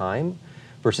own time,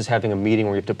 versus having a meeting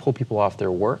where you have to pull people off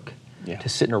their work to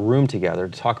sit in a room together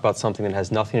to talk about something that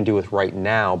has nothing to do with right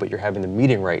now, but you're having the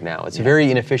meeting right now. It's a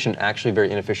very inefficient, actually very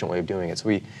inefficient way of doing it.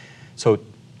 So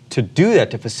to do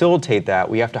that, to facilitate that,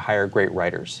 we have to hire great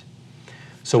writers.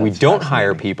 So we don't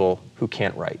hire people who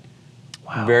can't write.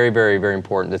 Wow. Very, very, very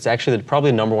important. It's actually probably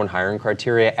the number one hiring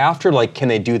criteria. After, like, can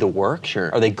they do the work?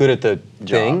 Sure. Are they good at the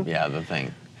thing? Yeah, the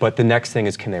thing. But the next thing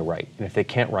is, can they write? And if they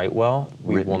can't write well,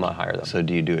 we will not hire them. So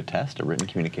do you do a test, a written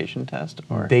communication test?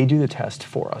 Or? They do the test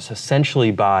for us,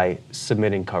 essentially by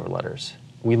submitting cover letters.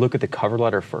 We look at the cover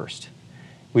letter first.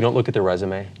 We don't look at the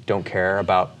resume, don't care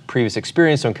about previous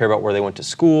experience, don't care about where they went to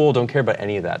school, don't care about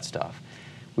any of that stuff.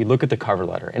 We look at the cover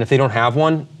letter, and if they don't have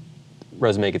one,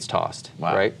 resume gets tossed,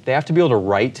 right? They have to be able to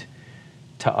write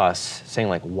to us saying,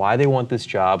 like, why they want this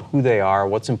job, who they are,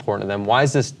 what's important to them, why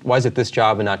is it this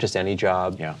job and not just any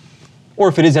job? Yeah. Or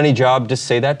if it is any job, just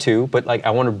say that too. But like, I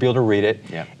want to be able to read it.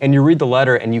 Yeah. And you read the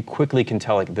letter, and you quickly can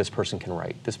tell like this person can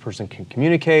write, this person can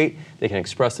communicate, they can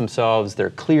express themselves,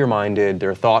 they're clear-minded,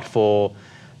 they're thoughtful,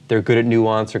 they're good at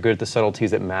nuance, they're good at the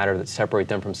subtleties that matter, that separate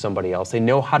them from somebody else. They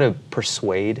know how to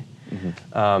persuade.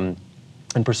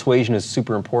 And persuasion is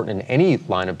super important in any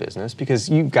line of business because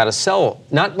you've got to sell,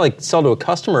 not like sell to a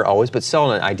customer always, but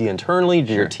sell an idea internally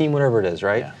to your team, whatever it is,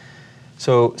 right? Yeah.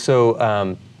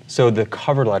 So the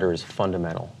cover letter is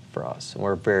fundamental for us, and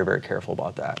we're very, very careful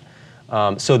about that.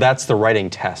 So that's the writing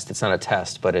test. It's not a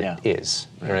test, but it is.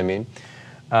 You know what I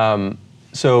mean?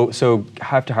 So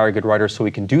have to hire good writers so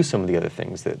we can do some of the other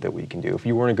things that we can do. If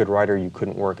you weren't a good writer, you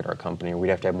couldn't work at our company, or we'd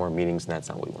have to have more meetings, and that's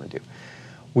not what we want to do.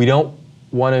 We don't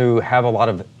want to have a lot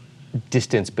of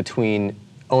distance between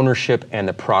ownership and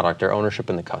the product, or ownership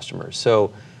and the customers.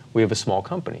 So we have a small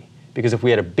company, because if we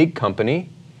had a big company,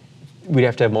 we'd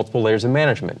have to have multiple layers of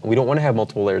management. We don't want to have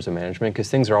multiple layers of management because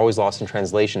things are always lost in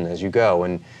translation as you go,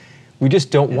 and we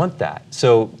just don't want that.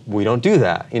 So we don't do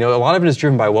that. You know, a lot of it is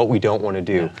driven by what we don't want to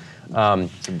do.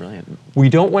 It's brilliant. We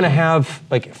don't want to have,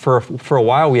 like, for a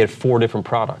while we had 4 different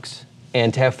products.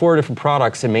 And to have 4 different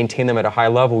products and maintain them at a high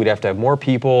level, we'd have to have more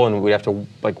people and we'd have to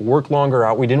like work longer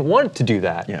out. We didn't want to do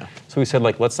that. Yeah. So we said,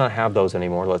 like, let's not have those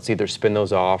anymore. Let's either spin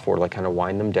those off or like kind of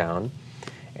wind them down,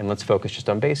 and let's focus just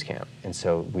on Basecamp. And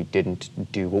so we didn't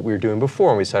do what we were doing before,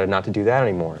 and we decided not to do that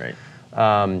anymore.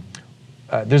 Right.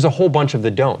 There's a whole bunch of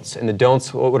the don'ts, and the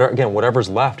don'ts, again, whatever's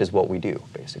left is what we do,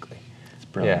 basically. It's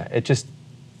brilliant. Yeah, it just,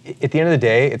 at the end of the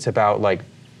day, it's about like,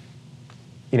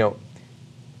 you know,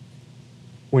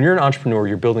 when you're an entrepreneur,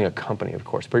 you're building a company, of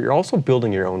course, but you're also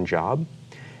building your own job.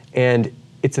 And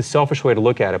it's a selfish way to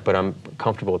look at it, but I'm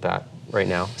comfortable with that right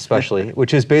now, especially,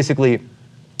 which is basically,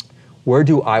 where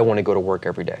do I want to go to work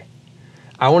every day?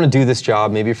 I want to do this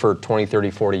job maybe for 20,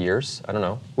 30, 40 years. I don't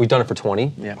know. We've done it for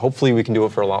 20. Yeah. Hopefully we can do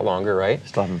it for a lot longer, right?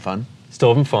 Still having fun? Still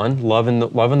having fun, loving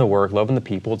the work, loving the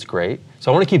people. It's great.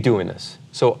 So I want to keep doing this.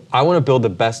 So I want to build the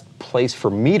best place for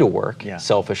me to work,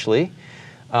 selfishly.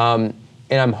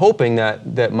 And I'm hoping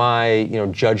that my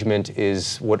judgment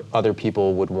is what other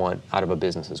people would want out of a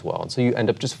business as well. And so you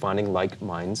end up just finding like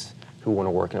minds who want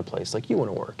to work in a place like you want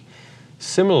to work.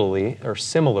 Similarly,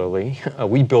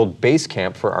 we build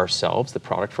Basecamp for ourselves, the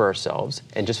product for ourselves,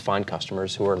 and just find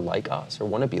customers who are like us or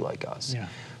want to be like us. Yeah.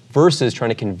 Versus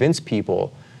trying to convince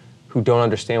people who don't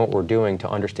understand what we're doing to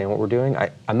understand what we're doing.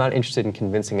 I'm not interested in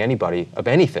convincing anybody of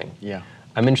anything. Yeah.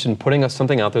 I'm interested in putting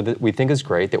something out there that we think is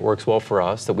great, that works well for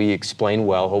us, that we explain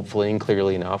well, hopefully, and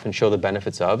clearly enough, and show the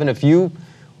benefits of. And if you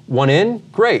want in,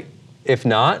 great. If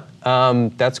not,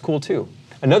 that's cool too.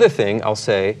 Another thing I'll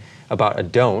say about a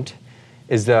don't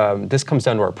is this comes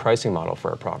down to our pricing model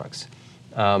for our products.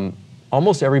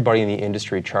 Almost everybody in the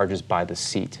industry charges by the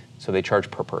seat, so they charge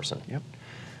per person. Yep.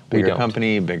 Bigger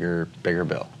company, bigger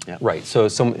bill. Yep. Right. So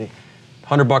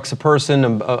 $100 a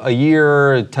person a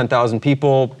year, 10,000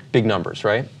 people, big numbers,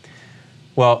 right?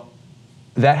 Well,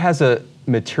 that has a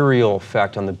material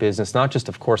effect on the business, not just,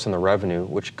 of course, on the revenue,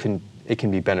 which can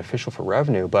be beneficial for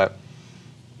revenue, but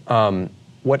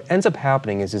what ends up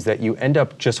happening is that you end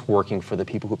up just working for the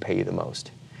people who pay you the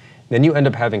most. Then you end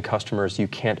up having customers you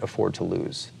can't afford to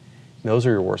lose. And those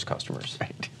are your worst customers,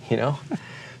 right? You know?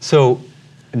 So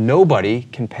nobody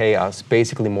can pay us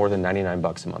basically more than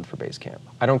 $99 a month for Basecamp.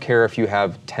 I don't care if you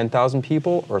have 10,000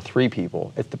 people or 3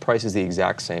 people. If the price is the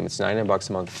exact same, it's $99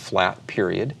 a month flat,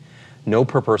 period. No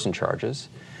per person charges.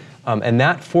 And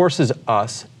that forces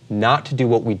us not to do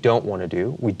what we don't want to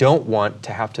do. We don't want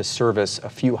to have to service a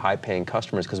few high-paying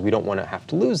customers because we don't want to have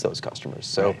to lose those customers.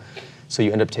 So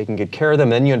you end up taking good care of them,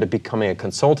 then you end up becoming a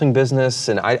consulting business,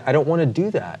 and I don't want to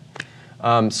do that.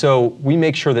 So we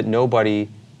make sure that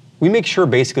we make sure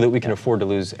basically that we can afford to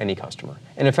lose any customer.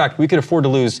 And in fact, we could afford to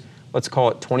lose, let's call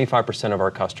it 25% of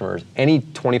our customers, any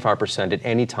 25% at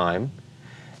any time,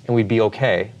 and we'd be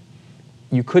okay.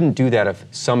 You couldn't do that if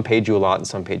some paid you a lot and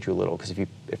some paid you a little, because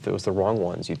if it was the wrong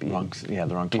ones, you'd be the wrong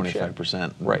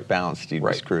 25% right. balanced, you'd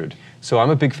be screwed. So I'm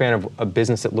a big fan of a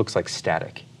business that looks like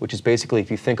static, which is basically,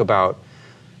 if you think about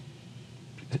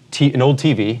an old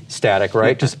TV, static,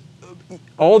 right? Just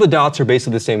all the dots are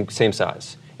basically the same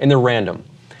size, and they're random.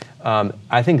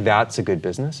 I think that's a good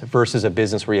business versus a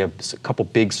business where you have a couple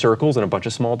big circles and a bunch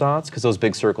of small dots, because those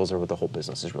big circles are what the whole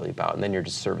business is really about, and then you're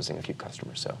just servicing a few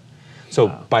customers. So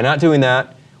by not doing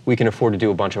that, we can afford to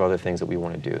do a bunch of other things that we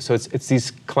want to do. So it's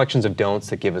these collections of don'ts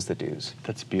that give us the do's.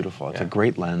 That's beautiful. It's a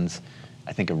great lens.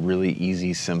 I think a really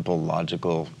easy, simple,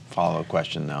 logical follow-up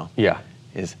question, though,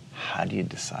 is how do you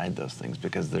decide those things?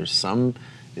 Because there's some,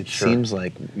 it seems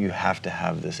like you have to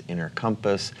have this inner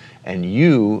compass, and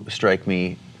you strike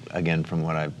me again, from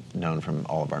what I've known from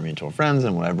all of our mutual friends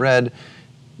and what I've read,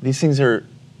 these things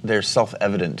they're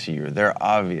self-evident to you. They're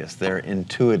obvious. They're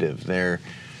intuitive.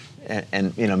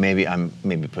 And maybe I'm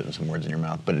putting some words in your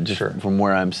mouth, but it just from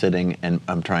where I'm sitting and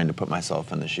I'm trying to put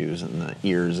myself in the shoes and the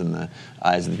ears and the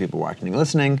eyes of the people watching and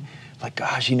listening, like,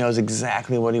 gosh, he knows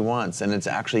exactly what he wants. And it's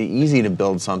actually easy to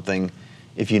build something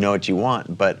if you know what you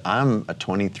want. But I'm a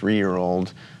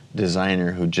 23-year-old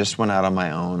designer who just went out on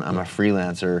my own. I'm a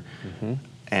freelancer. Mm-hmm.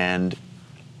 And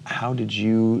how did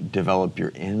you develop your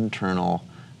internal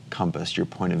compass, your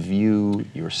point of view,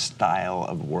 your style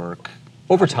of work?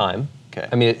 Over time. Okay.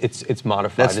 I mean, it's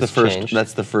modified. Changed.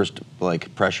 That's the first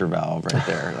like pressure valve right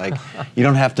there. Like, you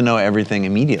don't have to know everything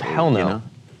immediately. Hell no. You know?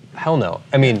 Hell no.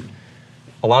 I mean,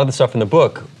 a lot of the stuff in the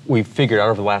book we've figured out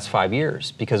over the last 5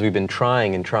 years because we've been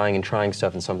trying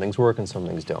stuff, and some things work and some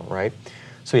things don't, right?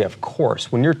 So yeah, of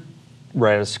course, when you're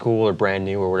right out of school or brand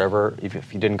new or whatever,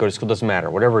 if you didn't go to school, doesn't matter,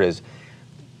 whatever it is,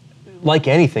 like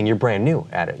anything, you're brand new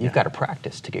at it. You've got to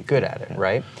practice to get good at it,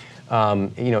 right?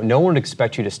 No one would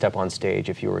expect you to step on stage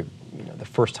if you were, the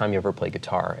first time you ever play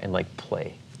guitar and like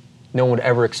play. No one would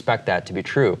ever expect that to be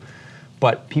true.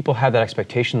 But people have that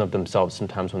expectation of themselves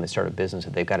sometimes when they start a business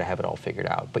that they've got to have it all figured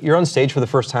out. But you're on stage for the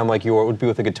first time like you would be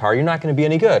with a guitar, you're not going to be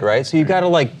any good, right? So you've got to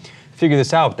like figure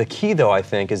this out. The key though, I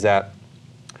think, is that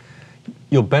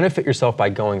you'll benefit yourself by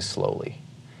going slowly.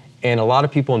 And a lot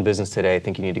of people in business today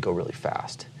think you need to go really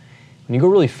fast. When you go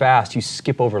really fast, you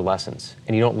skip over lessons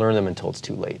and you don't learn them until it's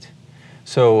too late.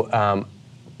 So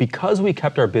because we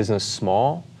kept our business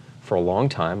small for a long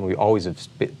time, we always have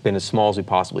been as small as we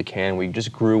possibly can, we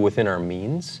just grew within our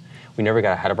means, we never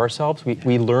got ahead of ourselves,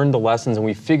 we learned the lessons and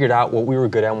we figured out what we were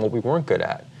good at and what we weren't good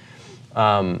at.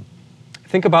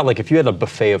 Think about like if you had a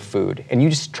buffet of food and you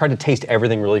just tried to taste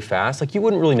everything really fast, like you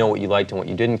wouldn't really know what you liked and what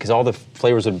you didn't because all the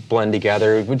flavors would blend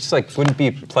together, it would just like wouldn't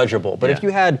be pleasurable. But if you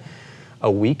had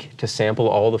a week to sample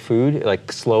all the food,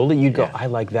 like slowly, you'd go, I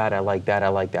like that, I like that, I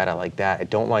like that, I like that, I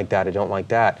don't like that, I don't like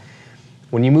that.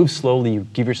 When you move slowly, you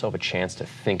give yourself a chance to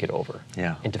think it over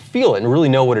and to feel it and really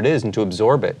know what it is and to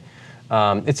absorb it.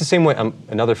 It's the same way,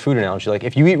 another food analogy, like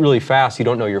if you eat really fast, you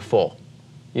don't know you're full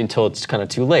until it's kind of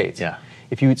too late. Yeah.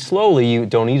 If you eat slowly, you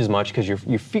don't eat as much because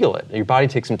you feel it. Your body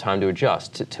takes some time to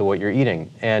adjust to what you're eating.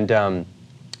 And I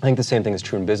think the same thing is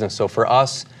true in business. So for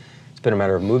us, it's been a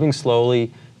matter of moving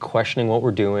slowly, questioning what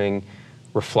we're doing,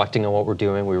 reflecting on what we're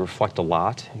doing. We reflect a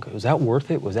lot. And go, was that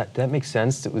worth it? Did that make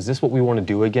sense? Was this what we want to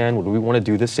do again? Would we want to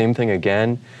do the same thing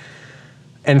again?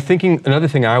 And thinking, another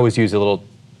thing I always use a little,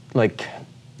 like,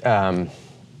 a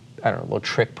little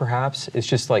trick perhaps, is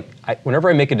just like, whenever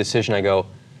I make a decision, I go,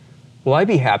 will I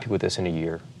be happy with this in a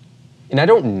year? And I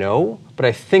don't know, but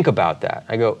I think about that.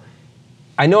 I go,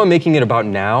 I know I'm making it about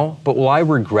now, but will I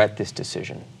regret this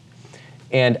decision?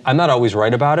 And I'm not always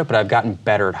right about it, but I've gotten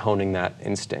better at honing that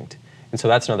instinct. And so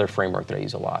that's another framework that I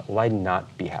use a lot. Will I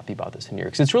not be happy about this in a year?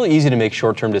 Because it's really easy to make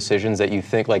short-term decisions that you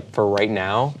think like for right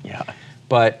now. Yeah.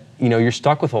 But you're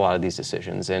stuck with a lot of these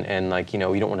decisions, and like you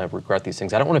don't want to regret these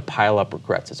things. I don't want to pile up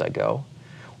regrets as I go,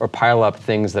 or pile up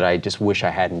things that I just wish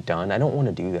I hadn't done. I don't want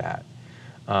to do that.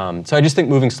 So I just think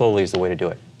moving slowly is the way to do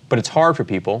it. But it's hard for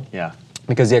people. Yeah.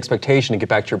 Because the expectation, to get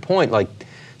back to your point, like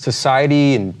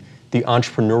society and the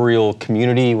entrepreneurial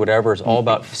community, whatever, is all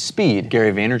about speed.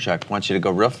 Gary Vaynerchuk wants you to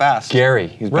go real fast. Gary,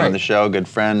 he's been on the show, good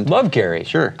friend. Love Gary.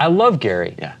 Sure. I love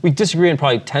Gary. Yeah. We disagree on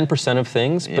probably 10% of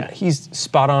things, but he's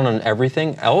spot on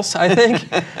everything else, I think.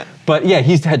 But yeah,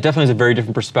 definitely has a very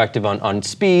different perspective on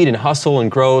speed and hustle and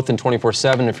growth and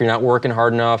 24/7. If you're not working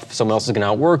hard enough, someone else is going to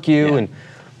outwork you. Yeah. And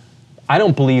I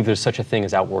don't believe there's such a thing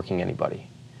as outworking anybody,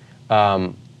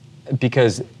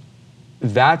 because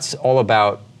that's all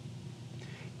about.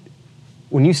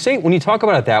 When you talk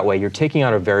about it that way, you're taking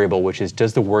out a variable, which is,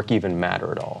 does the work even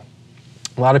matter at all?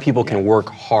 A lot of people can work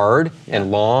hard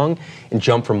and long and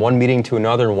jump from one meeting to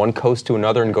another and one coast to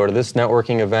another and go to this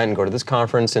networking event and go to this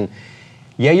conference. And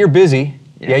you're busy.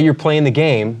 Yeah, you're playing the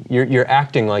game. You're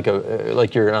acting like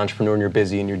you're an entrepreneur and you're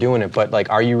busy and you're doing it. But like,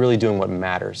 are you really doing what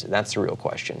matters? That's the real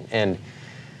question. And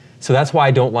so that's why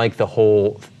I don't like the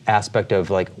whole aspect of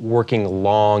like working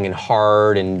long and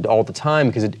hard and all the time,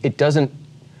 because it doesn't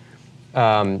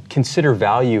consider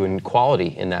value and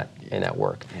quality in that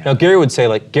work. Yeah. Now Gary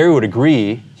would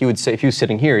agree, he would say, if he was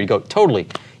sitting here, he'd go, totally,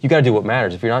 you gotta do what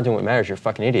matters. If you're not doing what matters, you're a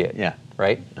fucking idiot. Yeah.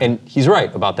 Right? And he's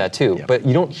right about that too. Yeah. But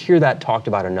you don't hear that talked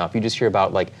about enough. You just hear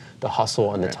about like the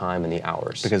hustle and the time and the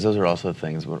hours. Because those are also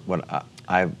things, what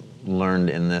I've learned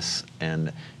in this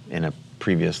and in a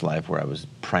previous life where I was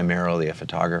primarily a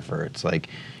photographer, it's like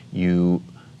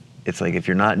if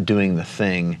you're not doing the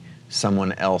thing,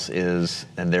 someone else is,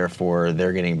 and therefore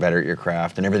they're getting better at your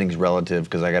craft, and everything's relative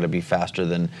because I got to be faster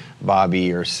than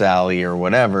Bobby or Sally or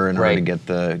whatever in order to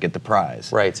get the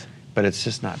prize. Right. But it's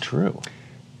just not true.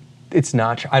 It's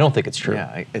not true. I don't think it's true.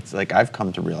 Yeah, it's like I've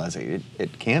come to realize it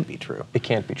can't be true. It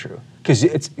can't be true.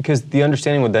 Because the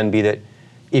understanding would then be that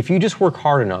if you just work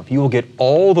hard enough, you will get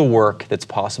all the work that's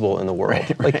possible in the world.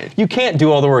 Right, like right. you can't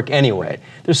do all the work anyway.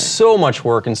 There's so much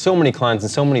work and so many clients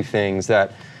and so many things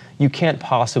that you can't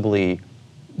possibly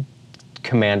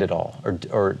command it all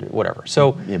or whatever.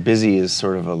 So yeah, busy is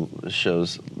sort of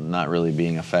shows not really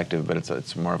being effective, but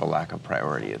it's more of a lack of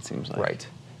priority, it seems like. Right.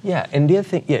 Yeah, and the other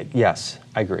thing, yes,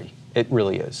 I agree. It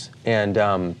really is. And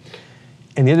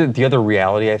the other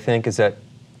reality I think is that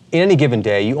in any given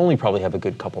day, you only probably have a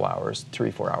good couple hours,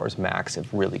 3-4 hours max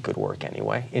of really good work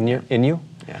anyway in you.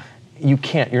 Yeah.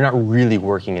 You're not really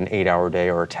working an 8-hour day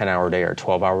or a 10-hour day or a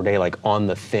 12-hour day like on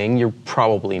the thing. You're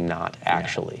probably not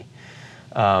actually.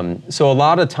 Yeah. So a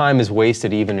lot of time is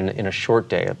wasted even in a short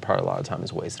day. Probably a lot of time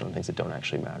is wasted on things that don't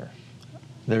actually matter.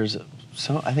 There's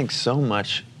I think so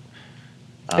much.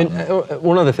 And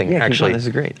one other thing, actually. This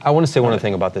is great. I want to say one other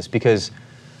thing about this because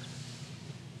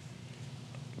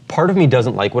part of me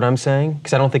doesn't like what I'm saying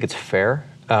because I don't think it's fair,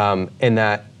 in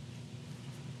that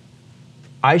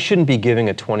I shouldn't be giving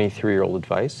a 23-year-old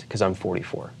advice because I'm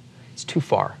 44. It's too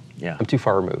far. Yeah. I'm too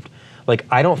far removed. Like,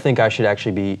 I don't think I should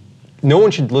actually be, no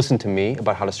one should listen to me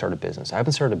about how to start a business. I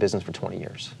haven't started a business for 20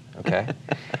 years, okay?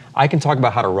 I can talk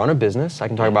about how to run a business. I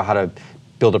can talk about how to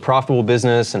build a profitable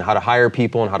business and how to hire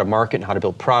people and how to market and how to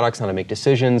build products and how to make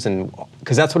decisions, and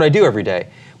because that's what I do every day.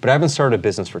 But I haven't started a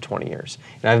business for 20 years.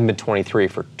 And I haven't been 23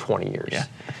 for 20 years.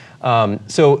 Yeah.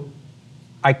 So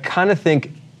I kind of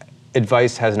think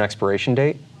advice has an expiration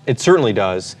date. It certainly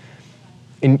does.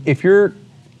 And if you're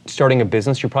starting a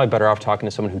business, you're probably better off talking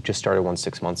to someone who just started one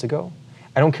 6 months ago.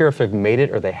 I don't care if they've made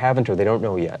it or they haven't or they don't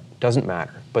know yet. Doesn't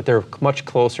matter. But they're much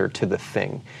closer to the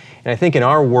thing. And I think in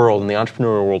our world, in the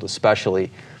entrepreneurial world especially,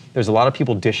 there's a lot of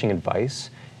people dishing advice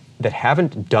that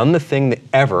haven't done the thing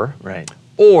ever, Right.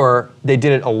 or they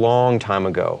did it a long time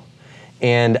ago.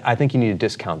 And I think you need to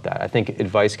discount that. I think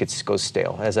advice goes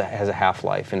stale, has a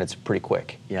half-life, and it's pretty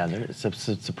quick. Yeah, it's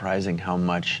surprising how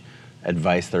much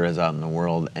advice there is out in the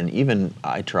world, and even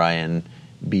I try and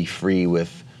be free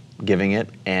with giving it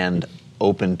and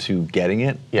open to getting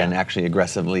it and actually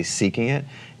aggressively seeking it.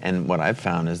 And what I've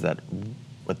found is that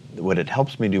what it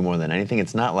helps me do more than anything,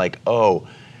 it's not like, oh,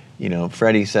 you know,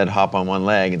 Freddie said hop on one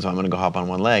leg, and so I'm going to go hop on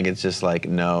one leg. It's just like,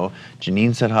 no,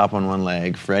 Janine said hop on one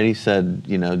leg. Freddie said,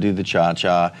 you know, do the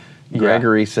cha-cha.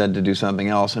 Gregory said to do something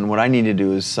else. And what I need to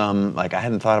do is I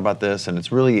hadn't thought about this, and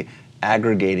it's really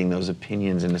aggregating those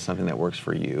opinions into something that works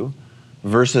for you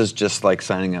versus just like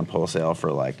signing up wholesale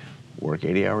for like work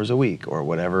 80 hours a week or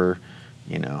whatever,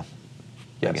 you know,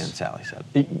 again, Sally said.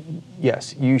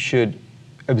 Yes, you should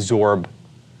absorb,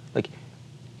 like,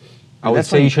 I would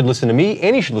say you should listen to me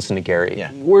and you should listen to Gary.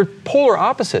 Yeah. We're polar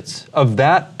opposites of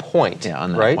that point. Yeah,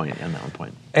 on that right? point, on that one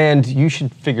point. And you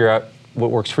should figure out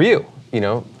what works for you. You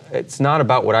know, it's not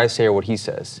about what I say or what he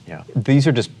says. Yeah. These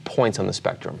are just points on the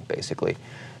spectrum, basically.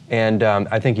 And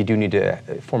I think you do need to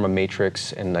form a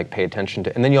matrix and like pay attention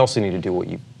to, and then you also need to do what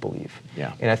you believe.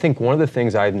 Yeah. And I think one of the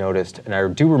things I've noticed, and I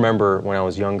do remember when I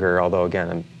was younger, although again,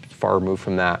 I'm far removed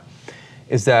from that,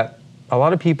 is that a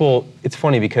lot of people, it's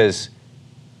funny because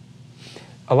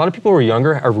a lot of people who are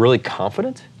younger are really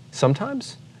confident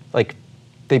sometimes. Like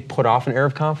they put off an air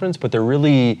of confidence, but they're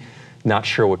really not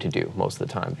sure what to do most of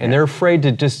the time. And they're afraid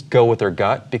to just go with their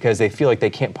gut because they feel like they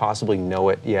can't possibly know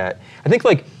it yet. I think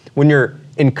like when you're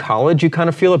in college, you kind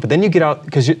of feel it, but then you get out,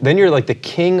 because then you're like the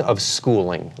king of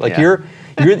schooling. Like you're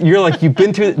like, you've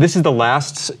been through, this is the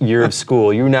last year of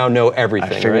school. You now know everything,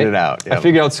 I figured it out. I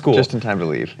figured out school. Just in time to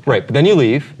leave. Right, but then you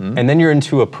leave, and then you're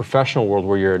into a professional world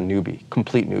where you're a newbie,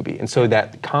 complete newbie. And so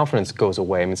that confidence goes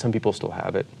away. I mean, some people still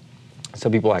have it.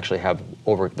 Some people actually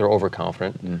they're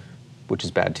overconfident, which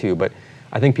is bad too. But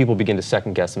I think people begin to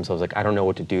second guess themselves, like, I don't know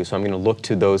what to do, so I'm gonna look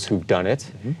to those who've done it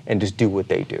and just do what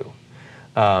they do.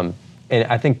 And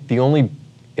I think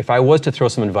if I was to throw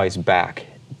some advice back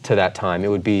to that time, it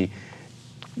would be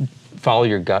follow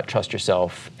your gut, trust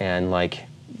yourself, and like,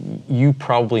 you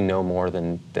probably know more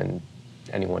than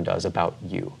anyone does about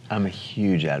you. I'm a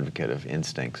huge advocate of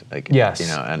instincts. Like, yes. You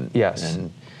know, and yes.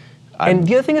 And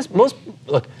the other thing is,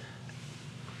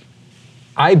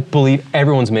 I believe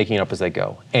everyone's making it up as they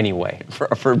go anyway.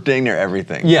 For dang near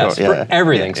everything. Yes, so, for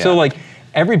everything. Yeah. So like,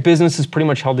 every business is pretty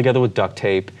much held together with duct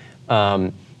tape.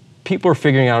 People are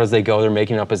figuring out as they go, they're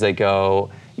making it up as they go.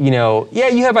 You know, yeah,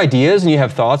 you have ideas and you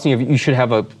have thoughts and you should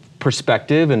have a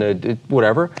perspective and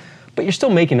whatever, but but you're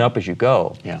still making up as you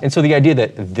go. Yeah. And so the idea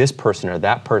that this person or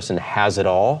that person has it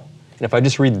all, and if I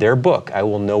just read their book, I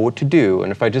will know what to do.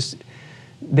 And if I just,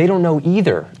 they don't know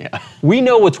either. Yeah. We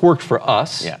know what's worked for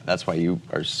us. Yeah, that's why you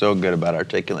are so good about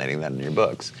articulating that in your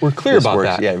books. We're clear This about works,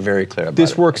 that. Yeah, very clear about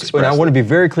This it. works, and I Expressly. want to be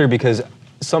very clear because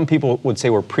some people would say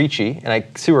we're preachy, and I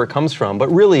see where it comes from, but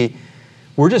really,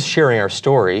 we're just sharing our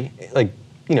story, like,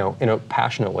 you know, in a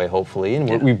passionate way, hopefully,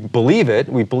 and we believe it,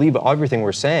 we believe everything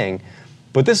we're saying,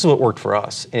 but this is what worked for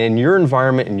us. And in your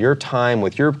environment, in your time,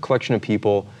 with your collection of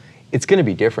people, it's going to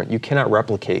be different. You cannot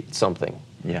replicate something.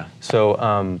 Yeah.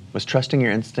 So, Was trusting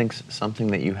your instincts something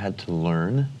that you had to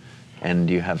learn? And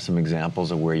do you have some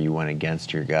examples of where you went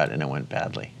against your gut and it went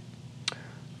badly?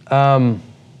 I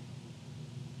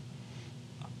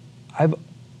think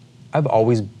I've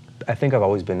always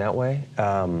been that way.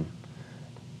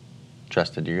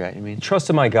 Trusted your gut, you mean?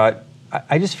 Trusted my gut.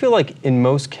 I just feel like in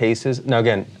most cases, now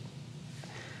again,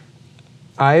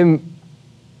 I'm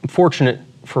fortunate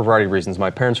for a variety of reasons. My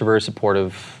parents are very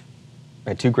supportive. I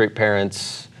had 2 great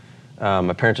parents.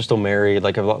 My parents are still married.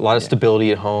 Like, I have a lot of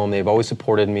stability at home. They've always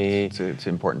supported me. It's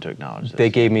important to acknowledge this. They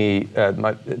gave me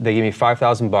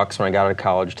 $5,000 when I got out of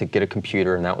college to get a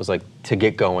computer, and that was like to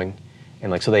get going,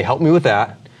 and like so they helped me with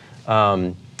that.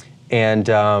 You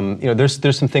know,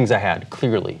 there's some things I had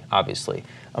clearly, obviously.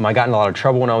 I got in a lot of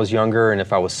trouble when I was younger, and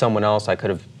if I was someone else, I could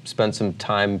have spent some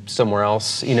time somewhere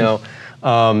else. You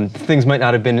know, things might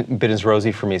not have been as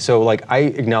rosy for me. So like I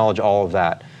acknowledge all of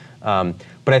that,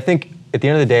 but I think at the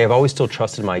end of the day, I've always still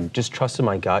trusted my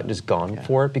gut, just gone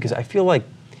for it, because I feel like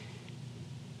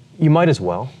you might as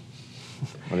well.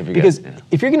 What have you Because got? Yeah.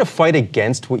 if you're going to fight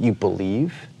against what you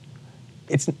believe,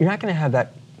 you're not going to have a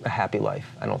happy life,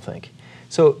 I don't think.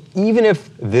 So even if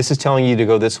this is telling you to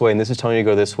go this way and this is telling you to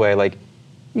go this way, like,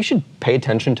 you should pay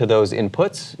attention to those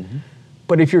inputs. Mm-hmm.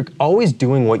 But if you're always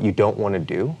doing what you don't want to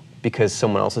do because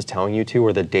someone else is telling you to,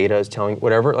 or the data is telling you,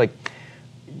 whatever, like,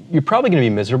 you're probably going to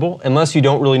be miserable unless you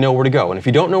don't really know where to go. And if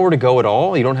you don't know where to go at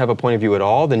all, you don't have a point of view at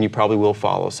all, then you probably will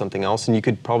follow something else, and you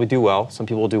could probably do well. Some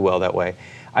people will do well that way.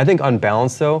 I think on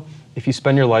balance, though, if you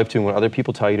spend your life doing what other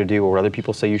people tell you to do or what other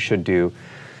people say you should do,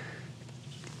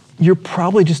 you're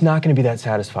probably just not going to be that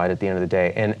satisfied at the end of the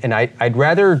day. And I'd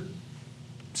rather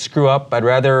screw up. I'd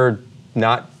rather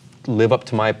not live up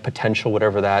to my potential,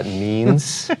 whatever that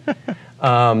means,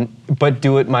 but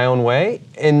do it my own way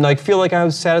and like feel like I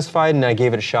was satisfied and I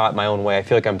gave it a shot my own way. I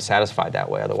feel like I'm satisfied that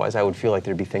way. Otherwise, I would feel like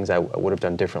there'd be things I would have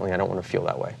done differently. I don't want to feel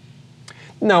that way.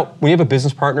 Now, when you have a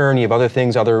business partner and you have other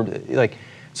things, like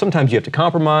sometimes you have to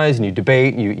compromise and you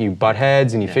debate and you butt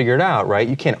heads and you figure it out, right?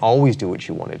 You can't always do what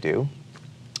you want to do.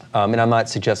 And I'm not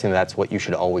suggesting that's what you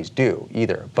should always do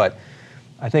either. But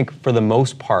I think for the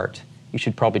most part, you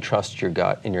should probably trust your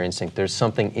gut and your instinct. There's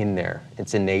something in there.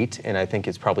 It's innate, and I think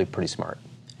it's probably pretty smart.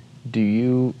 Do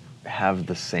you have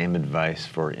the same advice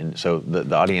so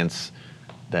the audience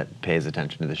that pays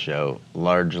attention to the show,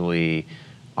 largely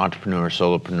entrepreneurs,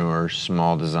 solopreneurs,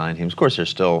 small design teams? Of course, there's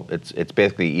still, it's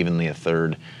basically evenly a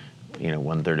third,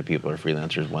 1/3 of people are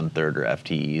freelancers, 1/3 are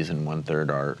FTEs, and 1/3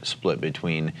 are split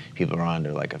between people who are on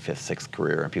to like a 5th, 6th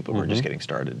career and people who are just getting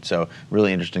started. So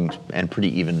really interesting and pretty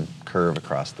even curve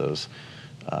across those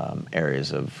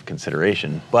areas of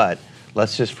consideration. But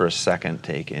let's just for a second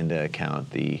take into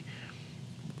account the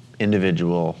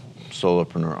individual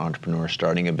solopreneur, entrepreneur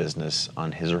starting a business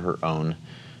on his or her own.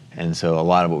 And so a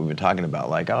lot of what we've been talking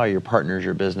about, like, your partner's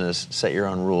your business, set your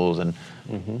own rules, and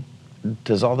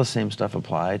does all the same stuff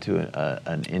apply to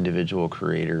an individual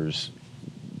creator's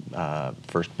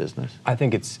first business? I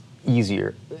think it's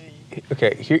easier.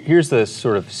 Okay, here's the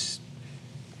sort of, it's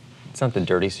not the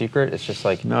dirty secret, it's just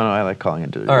like... No, I like calling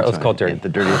it dirty. All right, let's call it dirty. The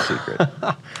dirtiest secret.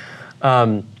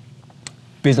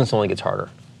 Business only gets harder.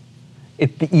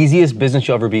 The easiest business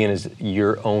you'll ever be in is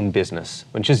your own business,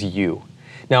 which is you.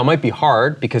 Now, it might be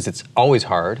hard because it's always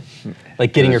hard.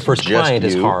 Like getting your first client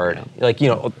is hard. Yeah. Like,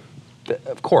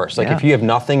 of course, like if you have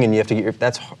nothing and you have to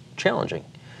that's challenging.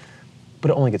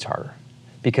 But it only gets harder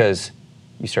because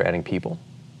you start adding people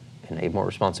and they have more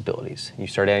responsibilities. You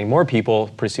start adding more people,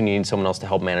 pretty soon you need someone else to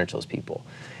help manage those people.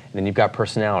 And then you've got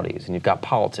personalities and you've got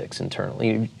politics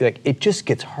internally. Like, it just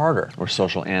gets harder. We're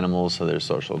social animals, so there's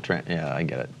social yeah, I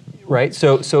get it. Right,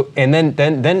 so and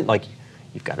then like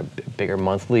you've got a bigger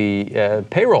monthly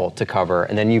payroll to cover,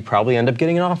 and then you probably end up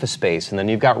getting an office space, and then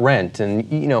you've got rent, and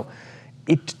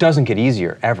it doesn't get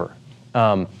easier ever.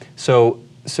 So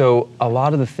a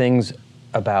lot of the things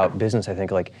about business, I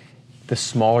think, like the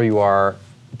smaller you are,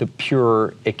 the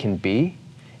purer it can be,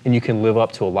 and you can live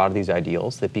up to a lot of these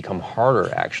ideals that become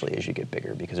harder actually as you get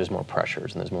bigger because there's more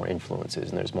pressures and there's more influences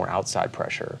and there's more outside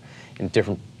pressure and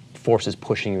different forces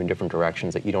pushing you in different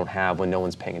directions that you don't have when no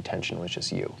one's paying attention, when it's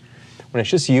just you. When it's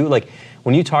just you, like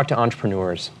when you talk to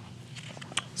entrepreneurs,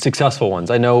 successful ones,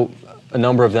 I know a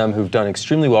number of them who've done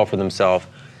extremely well for themselves,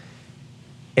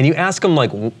 and you ask them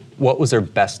like, what was their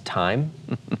best time?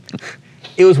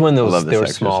 It was when they were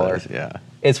smaller. Yeah.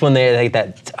 It's when they like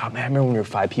that. Oh man, I remember when we were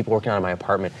 5 people working out of my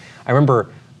apartment. I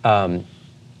remember.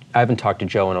 I haven't talked to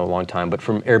Joe in a long time, but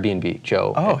from Airbnb,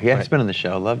 Joe. Oh yeah, he's been on the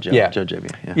show. Love Joe. Joe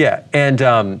JB. Yeah,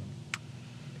 and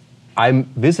I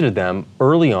visited them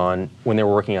early on when they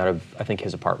were working out of, I think,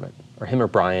 his apartment, or him or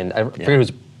Brian. I forget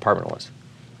whose apartment it was.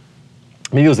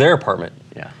 Maybe it was their apartment.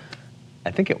 Yeah,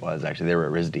 I think it was actually. They were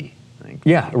at RISD, I think.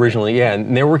 Yeah, originally, yeah,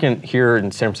 and they were working here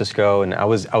in San Francisco, and I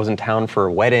was in town for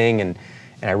a wedding, and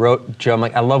I wrote Joe, I'm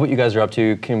like, I love what you guys are up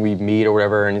to. Can we meet or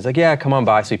whatever? And he's like, yeah, come on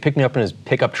by. So he picked me up in his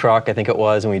pickup truck, I think it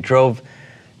was, and we drove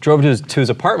to his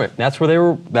apartment. And that's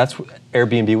where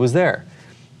Airbnb was there.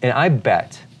 And I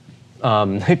bet,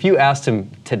 if you asked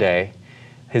him today,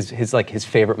 his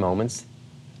favorite moments,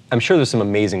 I'm sure there's some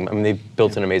amazing, they've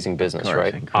built an amazing business,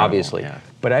 right? Obviously. Yeah.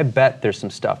 But I bet there's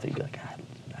some stuff that you'd be like,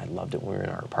 I loved it when we were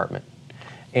in our apartment.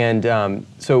 And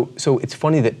so it's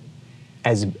funny that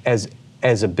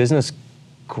as a business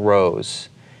grows,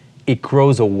 it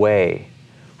grows away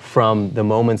from the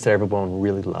moments that everyone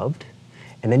really loved,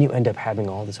 and then you end up having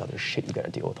all this other shit you got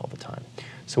to deal with all the time.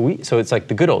 So it's like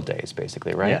the good old days,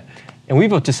 basically, right? Yeah. And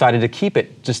we've decided to keep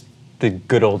it just the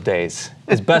good old days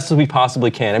as best as we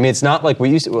possibly can. It's not like we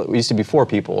used to be 4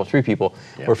 people or 3 people.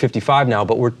 Yeah. We're 55 now,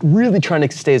 but we're really trying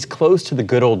to stay as close to the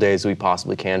good old days as we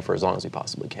possibly can for as long as we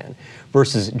possibly can,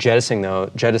 versus jettisoning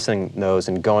those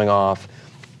and going off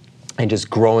and just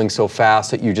growing so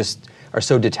fast that you just are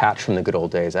so detached from the good old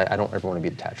days. I don't ever want to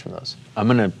be detached from those. I'm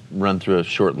going to run through a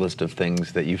short list of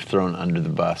things that you've thrown under the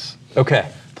bus. Okay,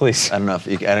 please. I don't know if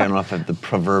the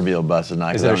provill bus is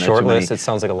not. Is it a short list? It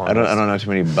sounds like a long list. I don't know too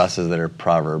many buses that are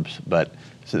proverbs, but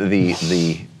so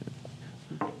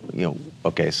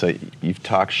okay, so you've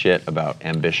talked shit about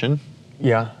ambition.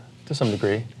 Yeah, to some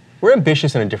degree. We're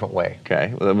ambitious in a different way.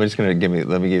 Okay, well, let me give you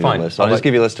a list. I'll just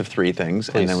give you a list of 3 things,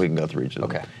 and then we can go through each of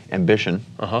them. Okay. Ambition.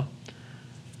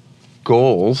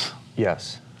 Goals.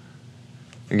 Yes.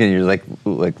 Again, you're like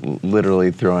literally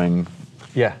throwing.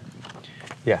 Yeah.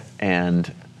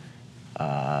 And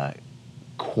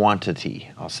quantity,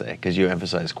 I'll say, because you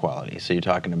emphasize quality. So you're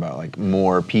talking about like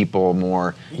more people,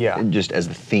 more. Yeah. Just as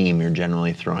the theme, you're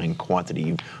generally throwing quantity.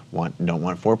 You don't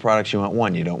want 4 products, you want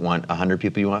 1. You don't want 100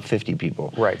 people, you want 50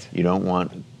 people. Right. You don't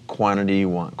want quantity, you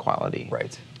want quality.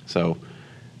 Right. So,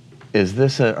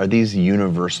 are these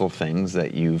universal things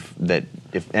that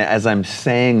if as I'm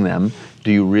saying them,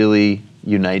 do you really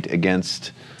unite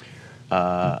against?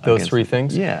 Those 3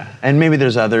 things? Yeah, and maybe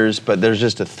there's others, but there's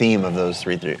just a theme of those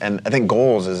three. And I think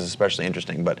goals is especially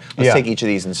interesting, but let's take each of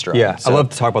these in stride. Yeah, I love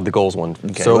to talk about the goals one.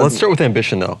 Okay, so let's start with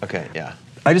ambition, though. Okay, yeah.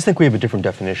 I just think we have a different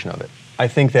definition of it. I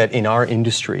think that in our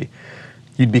industry,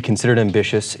 you'd be considered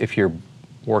ambitious if you're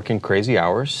working crazy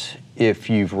hours, if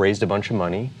you've raised a bunch of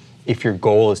money, if your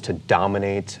goal is to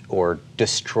dominate or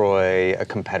destroy a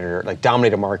competitor, like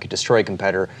dominate a market, destroy a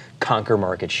competitor, conquer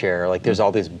market share, like there's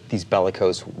all these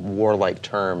bellicose, warlike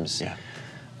terms.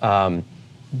 Yeah.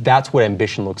 That's what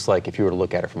ambition looks like if you were to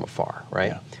look at it from afar,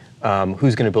 right? Yeah.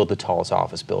 Who's going to build the tallest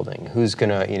office building? Who's going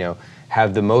to,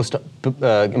 have the most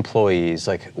employees?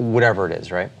 Like whatever it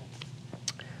is, right?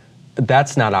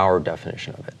 That's not our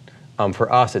definition of it.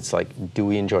 For us, it's like, do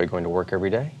we enjoy going to work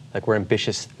every day? Like we're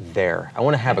ambitious there. I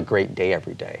want to have a great day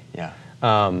every day. Yeah.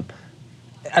 I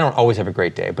don't always have a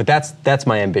great day, but that's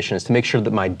my ambition, is to make sure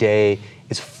that my day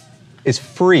is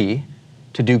free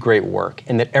to do great work,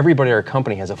 and that everybody at our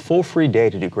company has a full free day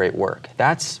to do great work.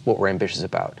 That's what we're ambitious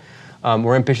about.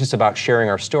 We're ambitious about sharing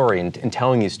our story and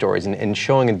telling these stories and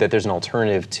showing that there's an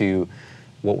alternative to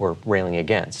what we're railing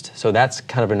against. So that's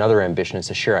kind of another ambition, is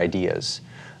to share ideas.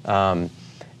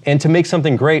 And to make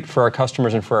something great for our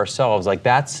customers and for ourselves. Like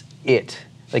that's it.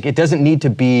 Like it doesn't need to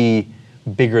be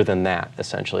bigger than that,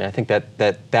 essentially. I think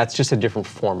that's just a different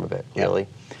form of it, really.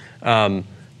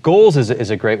 Goals is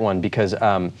a great one, because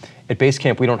at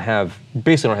Basecamp we don't have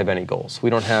any goals. We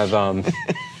don't have, I'm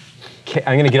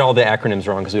going to get all the acronyms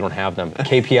wrong because we don't have them.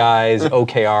 KPIs,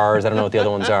 OKRs, I don't know what the other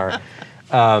ones are.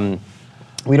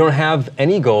 We don't have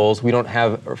any goals. We don't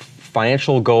have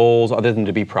financial goals other than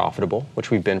to be profitable,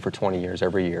 which we've been for 20 years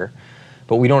every year.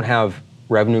 But we don't have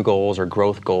revenue goals or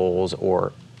growth goals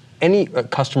or any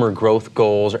customer growth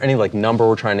goals or any like number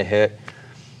we're trying to hit.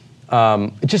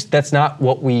 That's not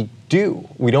what we do.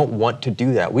 We don't want to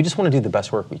do that. We just want to do the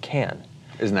best work we can.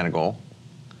 Isn't that a goal?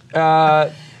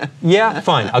 Yeah,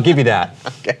 fine. I'll give you that.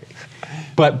 Okay.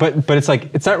 but it's like,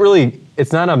 it's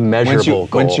not a measurable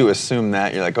goal. Once you assume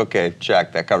that, you're like, okay,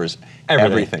 check, that covers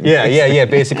everything. Yeah,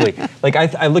 basically. Like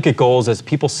I look at goals as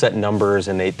people set numbers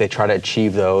and they try to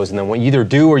achieve those, and then when you either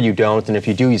do or you don't, and if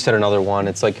you do, you set another one.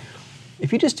 It's like,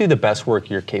 if you just do the best work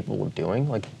you're capable of doing,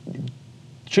 like,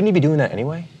 shouldn't you be doing that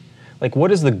anyway? Like, what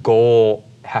does the goal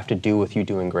have to do with you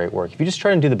doing great work? If you just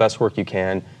try and do the best work you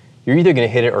can, you're either going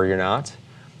to hit it or you're not.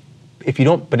 If you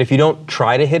don't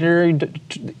try to hit it, or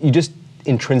you just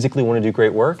intrinsically want to do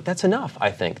great work, that's enough,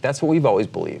 I think. That's what we've always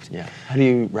believed. Yeah. How do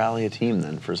you rally a team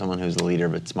then for someone who's the leader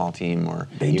of a small team or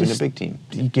even a big team?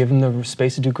 You give them the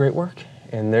space to do great work.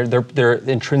 And they're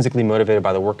intrinsically motivated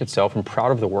by the work itself and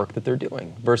proud of the work that they're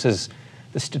doing versus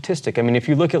the statistic. I mean, if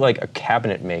you look at like a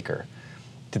cabinet maker,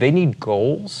 do they need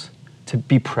goals to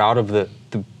be proud of the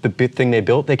big thing they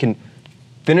built? They can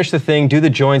finish the thing, do the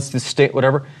joints, the state,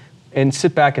 whatever, and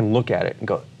sit back and look at it and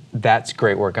go, that's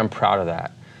great work, I'm proud of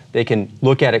that. They can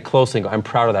look at it closely and go, I'm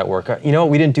proud of that work. You know,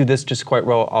 we didn't do this just quite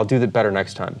well, I'll do that better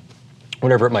next time,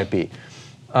 whatever it might be.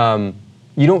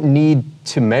 You don't need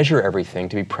to measure everything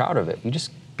to be proud of it. You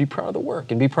just be proud of the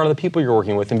work and be proud of the people you're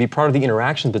working with and be proud of the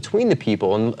interactions between the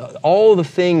people and all the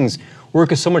things.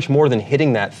 Work is so much more than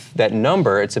hitting that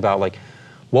number. It's about like,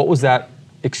 what was that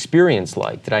experience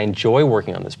like? Did I enjoy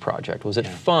working on this project? Was it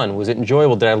fun? Was it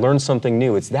enjoyable? Did I learn something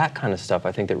new? It's that kind of stuff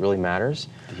I think that really matters.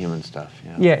 The human stuff,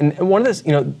 yeah. Yeah, and one of this,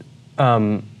 you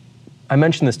know, I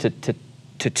mentioned this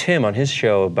to Tim on his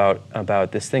show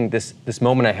about this thing, this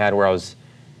moment I had where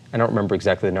I don't remember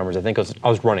exactly the numbers. I think I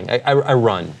was running. I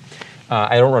run.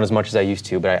 I don't run as much as I used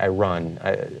to, but I run,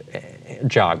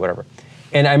 jog, whatever.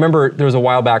 And I remember there was a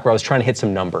while back where I was trying to hit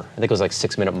some number. I think it was like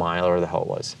 6 minute mile or whatever the hell it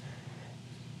was.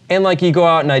 And like you go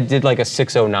out and I did like a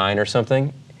 6:09 or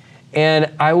something.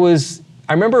 And I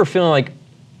remember feeling like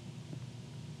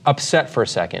upset for a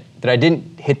second that I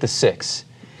didn't hit the 6.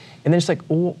 And then it's like,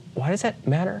 well, why does that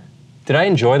matter? Did I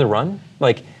enjoy the run?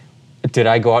 Like, did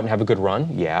I go out and have a good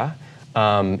run? Yeah.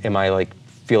 Am I like,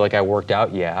 feel like I worked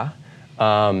out? Yeah.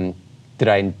 Did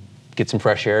I get some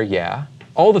fresh air? Yeah.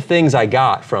 All the things I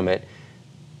got from it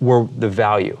were the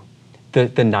value.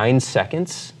 The 9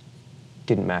 seconds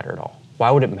didn't matter at all. Why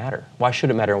would it matter? Why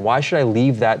should it matter? Why should I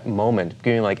leave that moment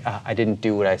feeling like I didn't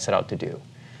do what I set out to do?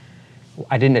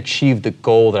 I didn't achieve the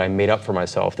goal that I made up for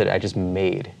myself that I just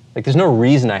made. Like, there's no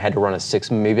reason I had to run a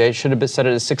 6. Maybe I should have set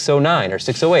it as 6:09 or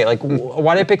 6:08. Like,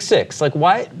 why did I pick 6? Like,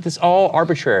 why? This is all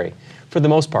arbitrary for the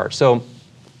most part. So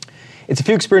it's a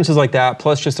few experiences like that,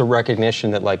 plus just a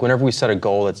recognition that like whenever we set a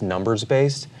goal that's numbers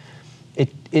based,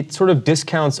 it sort of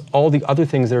discounts all the other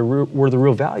things that are where the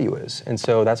real value is. And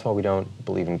so that's why we don't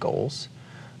believe in goals.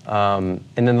 And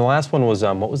then the last one was,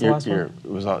 what was the last one?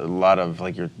 It was a lot of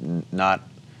like you're not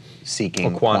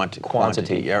seeking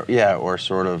quantity. Yeah, or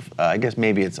sort of, I guess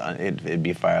maybe it'd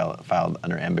be filed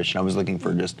under ambition. I was looking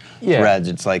for just threads.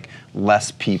 It's like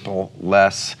less people,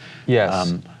 less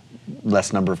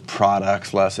less number of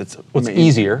products, less. It's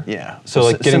easier. Yeah. So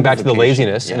like getting back to the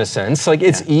laziness in a sense, like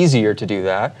it's easier to do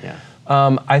that. Yeah.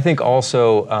 I think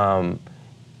also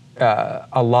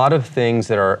a lot of things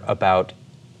that are about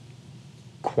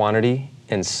quantity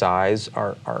and size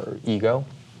are ego.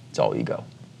 It's all ego.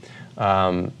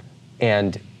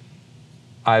 And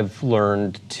I've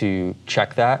learned to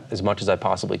check that as much as I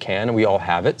possibly can, and we all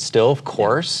have it still, of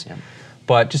course. Yeah.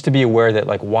 But just to be aware that,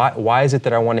 like, why is it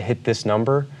that I want to hit this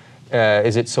number?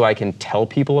 Is it so I can tell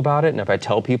people about it? And if I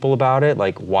tell people about it,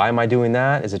 like, why am I doing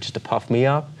that? Is it just to puff me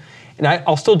up? And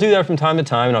I'll still do that from time to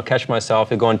time, and I'll catch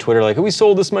myself and go on Twitter like, we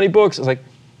sold this many books. I was like,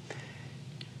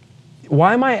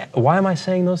 why am I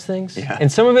saying those things? Yeah.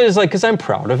 And some of it is like, because I'm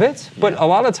proud of it, but a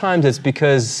lot of times it's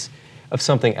because of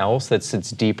something else that's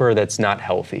deeper, that's not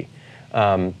healthy.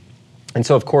 And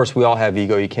so, of course, we all have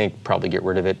ego. You can't probably get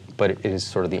rid of it, but it is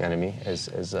sort of the enemy, as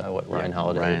what Ryan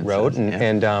Holiday wrote.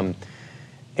 Says,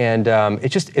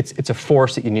 It's a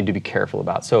force that you need to be careful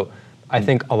about. So I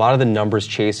think a lot of the numbers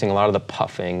chasing, a lot of the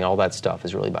puffing, all that stuff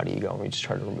is really about ego, and we just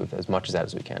try to remove as much of that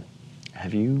as we can.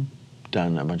 Have you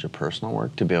done a bunch of personal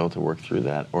work to be able to work through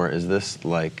that, or is this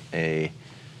like a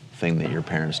thing that your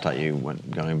parents taught you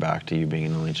going back to you being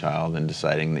an only child and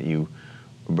deciding that you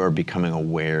or becoming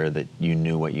aware that you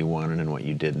knew what you wanted and what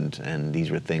you didn't, and these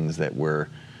were things that were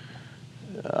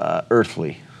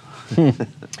earthly?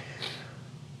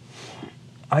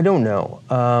 I don't know.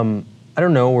 I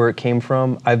don't know where it came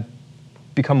from. I've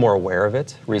become more aware of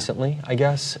it recently, I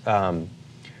guess.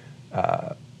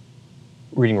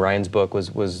 Reading Ryan's book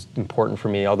was important for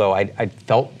me, although I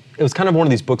felt, it was kind of one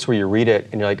of these books where you read it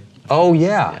and you're like, oh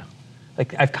yeah.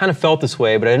 Like, I've kind of felt this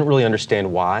way, but I didn't really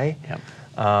understand why. Yep.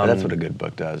 But that's what a good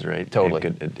book does, right? Totally.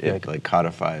 It like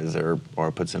codifies or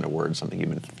puts into words something you've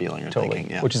been feeling or Totally.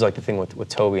 thinking. Yeah. Which is like the thing with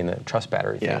Toby and the trust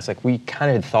battery thing. Yeah. It's like we kind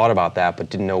of had thought about that, but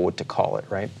didn't know what to call it,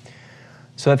 right?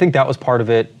 So I think that was part of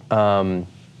it.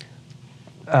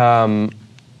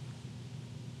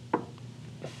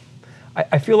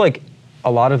 I feel like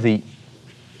a lot of the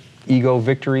ego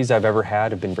victories I've ever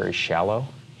had have been very shallow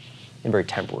and very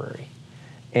temporary.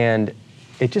 And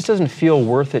it just doesn't feel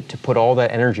worth it to put all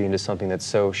that energy into something that's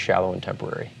so shallow and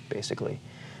temporary, basically.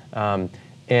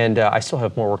 I still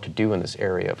have more work to do in this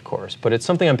area, of course, but it's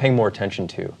something I'm paying more attention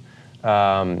to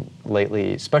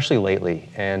lately, especially lately.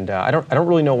 And I don't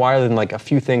really know why, other than like a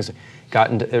few things.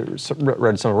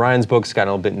 Read some of Ryan's books, gotten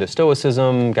a little bit into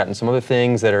Stoicism, gotten some other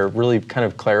things that are really kind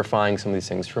of clarifying some of these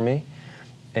things for me.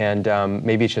 And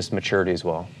maybe it's just maturity as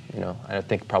well. You know, I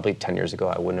think probably 10 years ago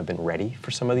I wouldn't have been ready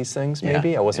for some of these things.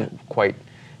 Maybe I wasn't quite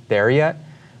there yet.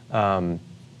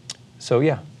 So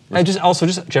yeah, I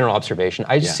just general observation.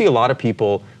 I just see a lot of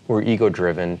people who are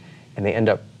ego-driven and they end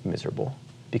up miserable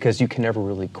because you can never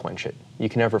really quench it. You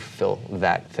can never fill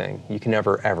that thing. You can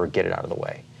never ever get it out of the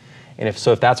way. And if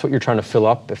that's what you're trying to fill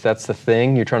up, if that's the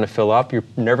thing you're trying to fill up, you're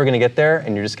never going to get there,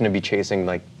 and you're just going to be chasing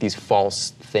like these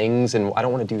false things. And I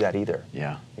don't want to do that either.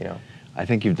 Yeah. You know. I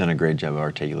think you've done a great job of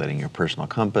articulating your personal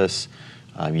compass.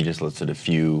 You just listed a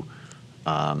few,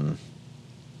 I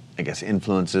guess,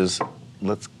 influences.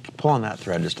 Let's pull on that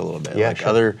thread just a little bit. Yeah, like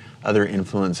sure. other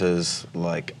influences,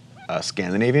 like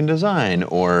Scandinavian design,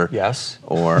 or Yes.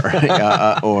 or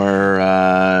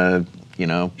you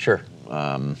know, Sure.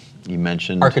 You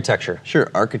mentioned Architecture. Sure,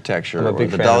 architecture. I'm a or big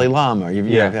the fan. Dalai Lama. You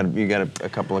Yeah. got a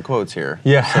couple of quotes here.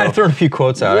 Yeah, I've thrown a few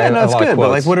quotes out. I Yeah, have no, a that's lot of good. But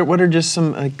like, quotes. what are just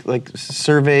some like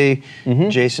survey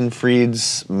Jason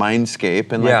Fried's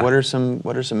mindscape, and like Yeah. what are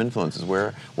some influences?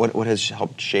 What has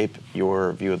helped shape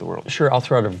your view of the world? Sure, I'll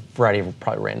throw out a variety of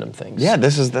probably random things. Yeah,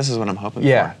 this is what I'm hoping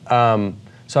Yeah. for.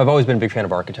 So I've always been a big fan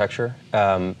of architecture.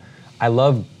 I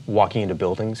love walking into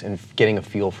buildings and getting a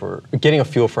feel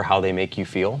for how they make you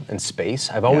feel in space.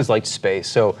 I've always liked space.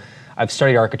 So I've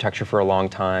studied architecture for a long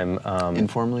time.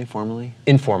 Informally, formally?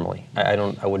 Informally.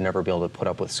 I would never be able to put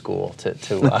up with school to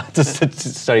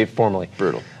study formally.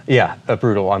 Brutal. Yeah,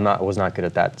 brutal. I was not good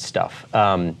at that stuff.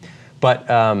 But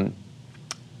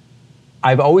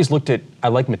I've always I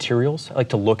like materials. I like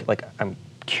to look, like I'm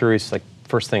curious, like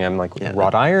first thing I'm like,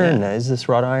 wrought iron, is this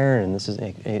wrought iron? And this is,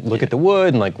 look at the wood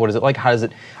and like, what is it like? How does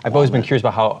it, I've always been curious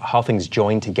about how things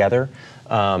join together.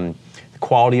 The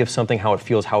quality of something, how it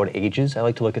feels, how it ages. I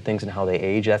like to look at things and how they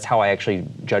age. That's how I actually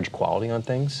judge quality on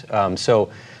things.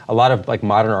 So a lot of like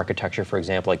modern architecture, for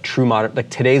example, like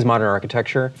today's modern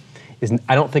architecture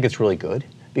I don't think it's really good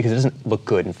because it doesn't look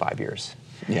good in 5 years.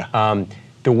 Yeah.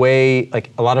 The way, like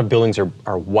a lot of buildings are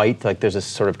white, like there's this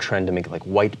sort of trend to make like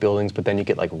white buildings, but then you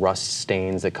get like rust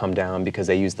stains that come down because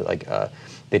they use they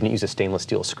didn't use a stainless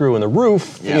steel screw in the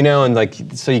roof, you know, and like,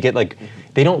 so you get like,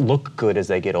 they don't look good as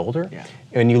they get older. Yeah.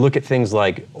 And you look at things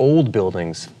like old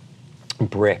buildings,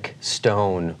 brick,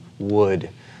 stone, wood,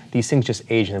 these things just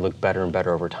age and they look better and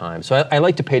better over time. So I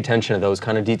like to pay attention to those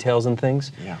kind of details and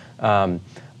things. Yeah.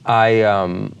 I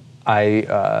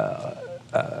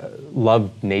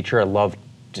love nature. I love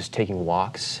just taking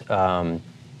walks. I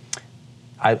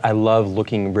love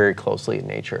looking very closely at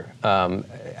nature.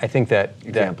 I think that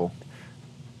Example.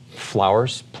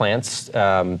 Flowers, plants,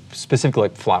 specifically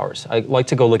like flowers. I like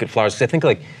to go look at flowers because I think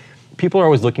like people are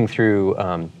always looking through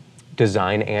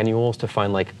design annuals to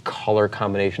find like color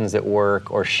combinations that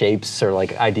work or shapes or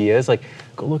like ideas. Like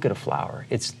go look at a flower.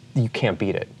 You can't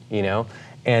beat it, you know?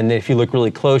 And if you look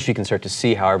really close, you can start to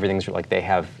see how everything's like they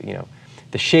have, you know,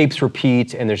 the shapes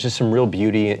repeat, and there's just some real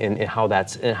beauty in how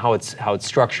it's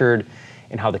structured,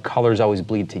 and how the colors always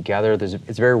bleed together.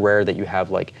 It's very rare that you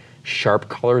have like sharp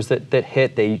colors that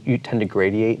hit. You tend to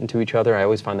gradiate into each other. I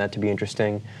always find that to be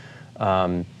interesting,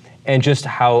 and just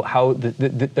how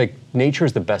like nature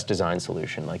is the best design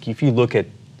solution. Like if you look at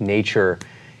nature,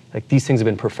 like these things have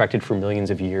been perfected for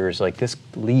millions of years. Like this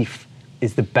leaf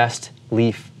is the best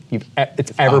leaf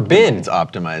it's ever been. It's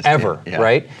optimized. Ever, yeah.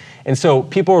 right? And so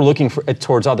people are looking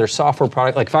towards other software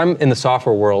products. Like if I'm in the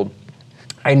software world,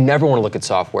 I never want to look at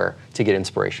software to get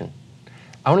inspiration.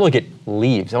 I want to look at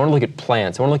leaves. I want to look at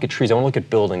plants. I want to look at trees. I want to look at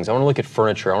buildings. I want to look at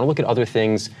furniture. I want to look at other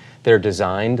things that are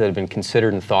designed, that have been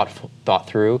considered and thought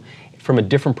through from a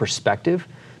different perspective.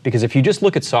 Because if you just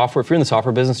look at software, if you're in the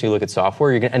software business and you look at software,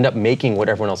 you're going to end up making what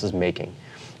everyone else is making.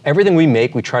 Everything we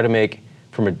make, we try to make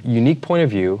from a unique point of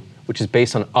view, which is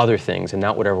based on other things and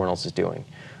not what everyone else is doing.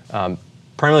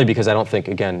 Primarily because I don't think,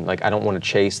 again, like I don't want to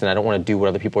chase and I don't want to do what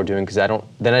other people are doing because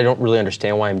then I don't really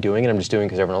understand why I'm doing it. I'm just doing it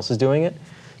because everyone else is doing it.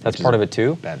 That's part of it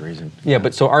too. Bad reason. Yeah,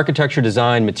 but so architecture,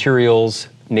 design, materials,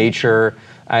 nature.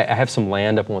 I have some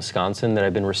land up in Wisconsin that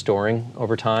I've been restoring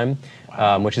over time,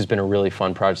 which has been a really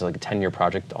fun project, like a 10-year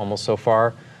project almost so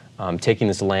far. Taking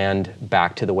this land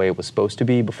back to the way it was supposed to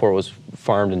be before it was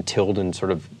farmed and tilled and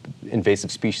sort of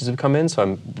invasive species have come in. So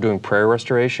I'm doing prairie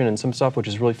restoration and some stuff, which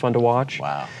is really fun to watch.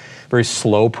 Wow. Very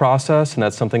slow process, and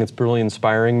that's something that's really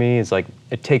inspiring me. Is like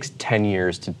it takes 10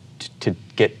 years to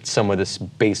get some of this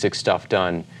basic stuff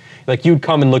done. Like you'd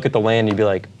come and look at the land and you'd be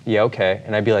like, yeah, okay.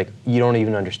 And I'd be like, you don't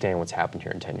even understand what's happened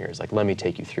here in 10 years. Like, let me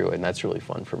take you through it. And that's really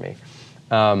fun for me.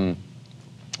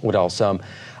 What else? The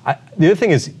other thing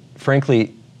is,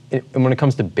 frankly, when it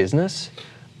comes to business,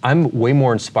 I'm way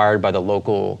more inspired by the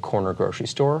local corner grocery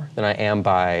store than I am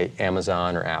by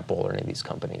Amazon or Apple or any of these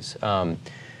companies.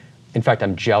 In fact,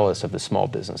 I'm jealous of the small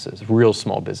businesses, real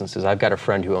small businesses. I've got a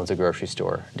friend who owns a grocery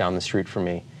store down the street from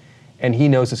me, and he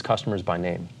knows his customers by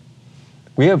name.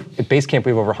 We have, at Basecamp,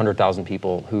 we have over 100,000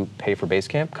 people who pay for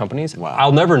Basecamp, companies. Wow.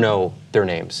 I'll never know their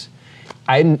names.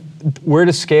 We're at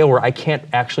a scale where I can't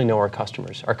actually know our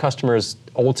customers. Our customers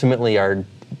ultimately are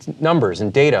numbers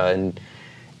and data,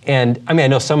 and I mean, I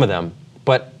know some of them,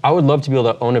 but I would love to be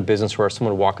able to own a business where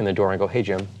someone would walk in the door and go, hey,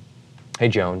 Jim, hey,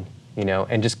 Joan, you know,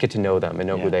 and just get to know them and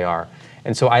know who they are.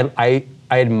 And so I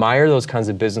admire those kinds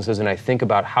of businesses, and I think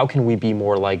about how can we be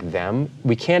more like them.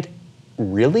 We can't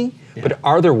really, but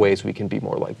are there ways we can be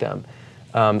more like them?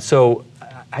 So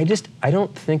I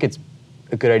don't think it's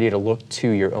a good idea to look to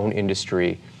your own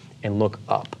industry and look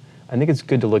up. I think it's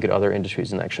good to look at other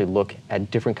industries and actually look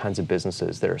at different kinds of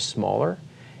businesses that are smaller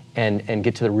and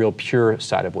get to the real pure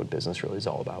side of what business really is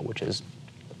all about, which is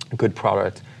a good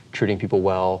product, treating people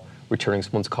well, returning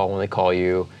someone's call when they call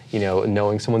you, you know,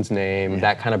 knowing someone's name,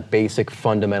 that kind of basic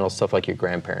fundamental stuff like your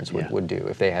grandparents would do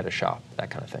if they had a shop, that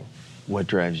kind of thing. What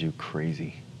drives you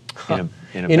crazy in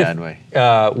a bad way?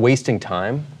 Wasting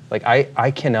time. Like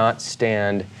I cannot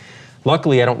stand.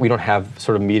 Luckily, we don't have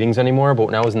sort of meetings anymore. But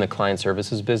when I was in the client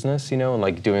services business, you know, and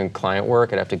like doing client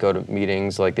work, I'd have to go to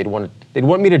meetings. Like they'd want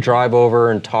me to drive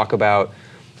over and talk about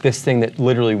this thing that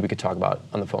literally we could talk about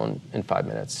on the phone in 5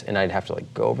 minutes, and I'd have to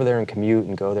like go over there and commute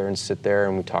and go there and sit there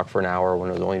and we talk for an hour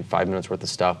when it was only 5 minutes worth of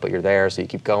stuff. But you're there, so you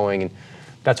keep going, and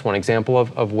that's one example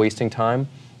of wasting time.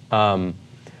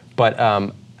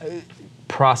 But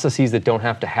processes that don't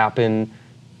have to happen,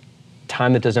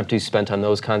 time that doesn't have to be spent on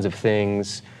those kinds of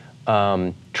things.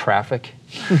 Traffic.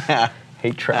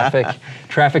 Hate traffic.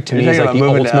 Traffic to me is like the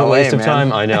ultimate waste of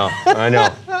time. I know.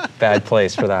 Bad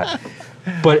place for that.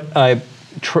 But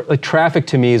traffic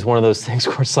to me is one of those things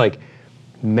where it's like,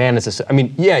 man, I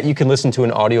mean, yeah, you can listen to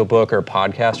an audiobook or a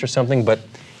podcast or something, but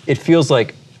it feels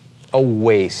like a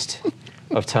waste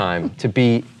of time to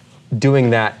be doing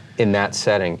that in that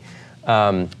setting.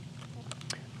 The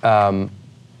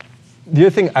other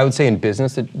thing I would say in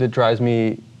business that drives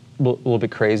me a little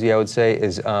bit crazy, I would say,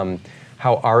 is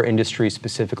how our industry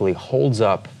specifically holds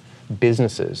up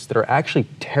businesses that are actually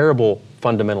terrible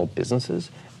fundamental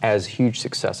businesses as huge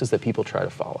successes that people try to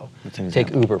follow.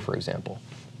 Take Uber, for example.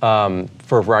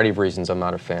 For a variety of reasons, I'm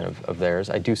not a fan of theirs.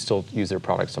 I do still use their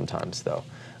products sometimes, though.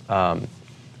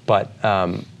 But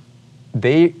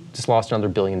they just lost another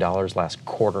 $1 billion last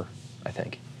quarter, I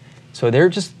think. So they're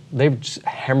just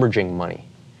hemorrhaging money.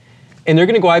 And they're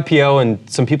going to go IPO, and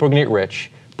some people are going to get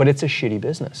rich, but it's a shitty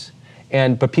business.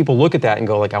 But people look at that and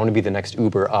go like, I want to be the next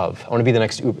Uber of. I want to be the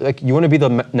next Uber. Like, you want to be the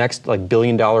next like $1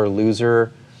 billion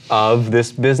loser of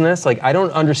this business? Like, I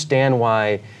don't understand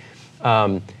why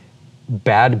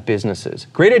bad businesses,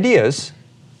 great ideas,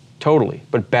 totally,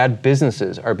 but bad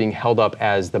businesses are being held up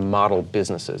as the model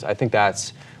businesses. I think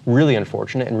that's really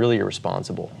unfortunate and really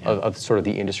irresponsible of sort of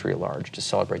the industry at large to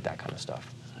celebrate that kind of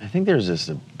stuff. I think there's this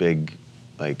big,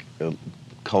 like,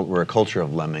 we're a culture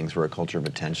of lemmings. We're a culture of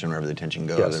attention. Wherever the attention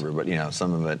goes, everybody, you know,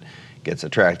 some of it gets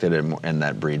attracted, and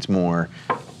that breeds more.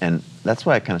 And that's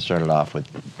why I kind of started off with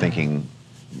thinking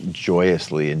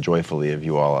joyously and joyfully of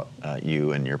you all,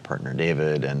 you and your partner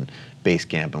David, and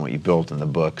Basecamp and what you built in the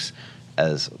books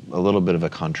as a little bit of a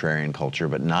contrarian culture,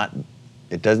 but not.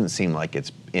 It doesn't seem like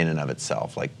it's in and of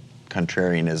itself like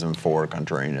contrarianism for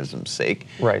contrarianism's sake.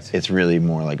 Right. It's really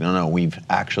more like, no, we've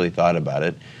actually thought about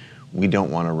it. We don't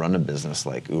want to run a business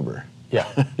like Uber.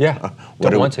 Yeah.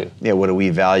 Don't want to. Yeah, what do we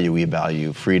value? We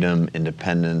value freedom,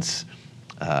 independence,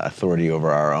 authority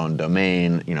over our own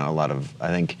domain. You know, I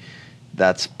think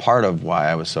that's part of why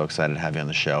I was so excited to have you on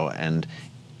the show. And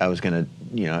I was going to,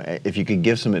 you know, if you could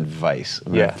give some advice,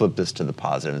 I'm going to flip this to the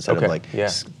positive instead of like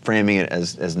framing it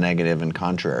as negative and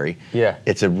contrary. Yeah.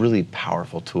 It's a really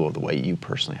powerful tool the way you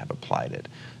personally have applied it.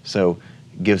 So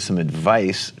give some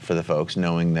advice for the folks,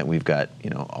 knowing that we've got,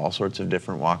 all sorts of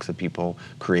different walks of people,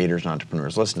 creators and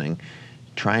entrepreneurs listening.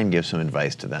 Try and give some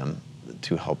advice to them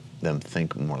to help them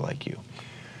think more like you.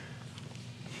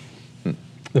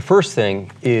 The first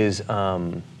thing is,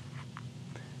 I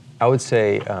would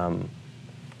say,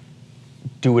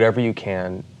 do whatever you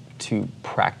can to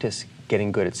practice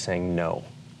getting good at saying no,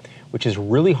 which is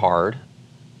really hard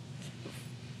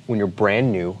when you're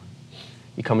brand new.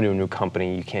 You come into a new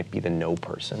company, you can't be the no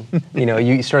person.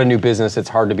 You start a new business, it's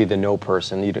hard to be the no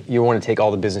person. You want to take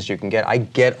all the business you can get. I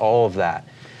get all of that.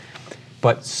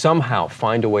 But somehow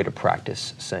find a way to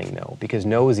practice saying no, because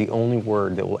no is the only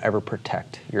word that will ever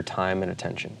protect your time and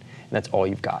attention. And that's all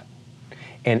you've got.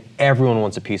 And everyone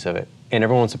wants a piece of it. And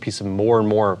everyone wants a piece of more and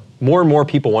more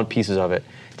people want pieces of it.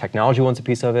 Technology wants a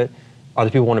piece of it.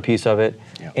 Other people want a piece of it.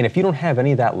 Yep. And if you don't have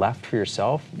any of that left for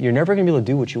yourself, you're never going to be able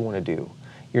to do what you want to do.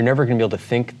 You're never going to be able to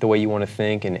think the way you want to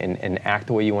think and act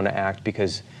the way you want to act,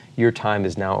 because your time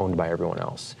is now owned by everyone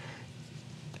else.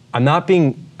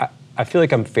 I feel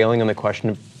like I'm failing on the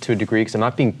question to a degree because I'm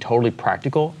not being totally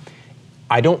practical.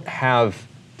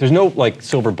 There's no like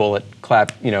silver bullet,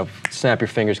 clap, snap your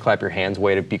fingers, clap your hands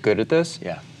way to be good at this.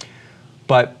 Yeah.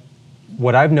 But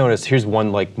what I've noticed, here's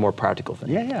one like more practical thing.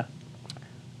 Yeah.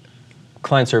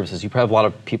 Client services, you probably have a lot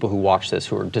of people who watch this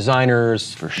who are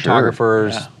designers,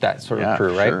 photographers, that sort of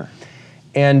crew, right? Sure.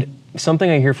 And something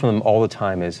I hear from them all the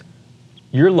time is,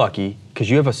 you're lucky because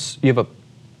you have a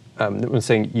when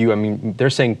saying you, I mean,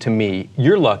 they're saying to me,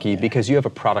 you're lucky because you have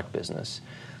a product business.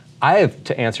 I have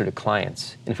to answer to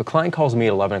clients. And if a client calls me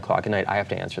at 11 o'clock at night, I have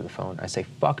to answer the phone. I say,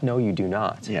 fuck no, you do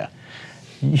not. Yeah.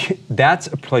 That's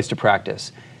a place to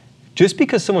practice. Just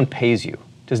because someone pays you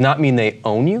does not mean they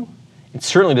own you. It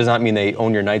certainly does not mean they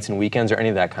own your nights and weekends or any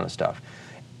of that kind of stuff.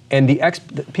 And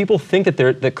people think that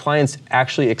the clients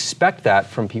actually expect that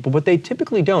from people, but they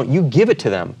typically don't. You give it to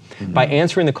them by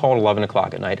answering the call at 11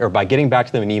 o'clock at night or by getting back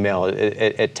to them an email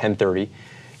at 10:30.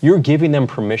 You're giving them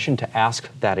permission to ask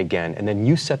that again, and then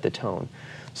you set the tone.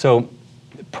 So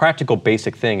practical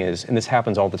basic thing is, and this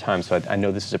happens all the time, so I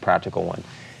know this is a practical one.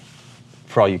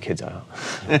 For all you kids, there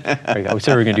you go. We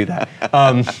said we were going to do that.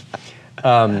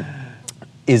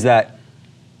 Is that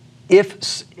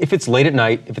if it's late at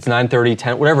night, if it's 9:30,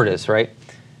 10, whatever it is, right?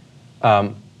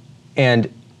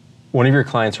 And one of your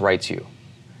clients writes you,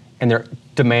 and they're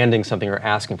demanding something or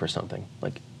asking for something,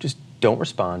 like just don't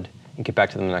respond and get back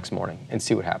to them the next morning and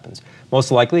see what happens.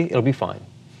 Most likely, it'll be fine.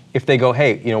 If they go,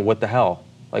 hey, what the hell?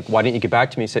 Like, why didn't you get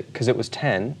back to me? Because it was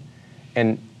 10,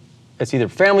 and it's either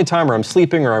family time or I'm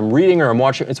sleeping or I'm reading or I'm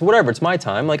watching. It's whatever. It's my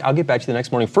time. Like, I'll get back to you the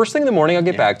next morning. First thing in the morning, I'll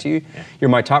get back to you. Yeah. You're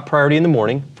my top priority in the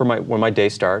morning when my day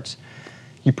starts.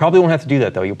 You probably won't have to do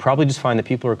that, though. You'll probably just find that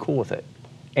people are cool with it.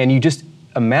 And you just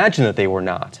imagine that they were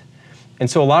not. And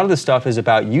so a lot of this stuff is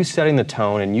about you setting the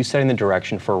tone and you setting the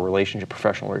direction for a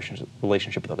professional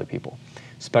relationship with other people,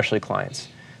 especially clients.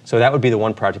 So that would be the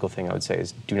one practical thing I would say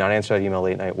is do not answer that email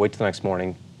late at night. Wait till the next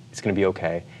morning. It's going to be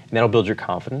okay. And that'll build your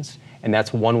confidence. And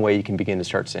that's one way you can begin to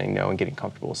start saying no and getting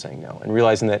comfortable with saying no and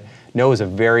realizing that no is a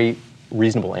very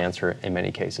reasonable answer in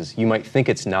many cases. You might think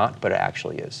it's not, but it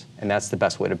actually is. And that's the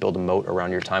best way to build a moat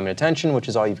around your time and attention, which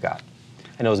is all you've got.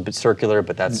 I know it's a bit circular,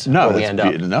 but that's where we end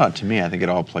up. No, to me, I think it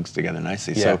all plugs together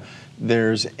nicely. Yeah. So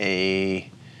there's a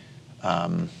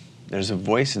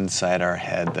voice inside our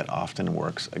head that often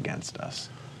works against us.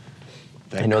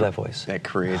 I know that voice. That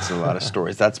creates a lot of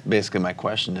stories. That's basically my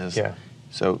question is,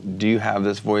 so do you have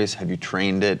this voice? Have you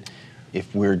trained it?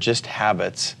 If we're just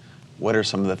habits, what are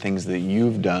some of the things that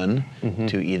you've done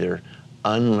to either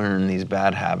unlearn these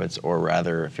bad habits or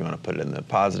rather, if you want to put it in the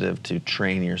positive, to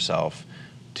train yourself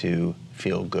to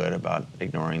feel good about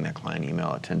ignoring that client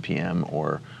email at 10 p.m.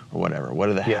 or whatever? What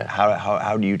are the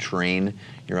how do you train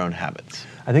your own habits?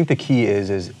 I think the key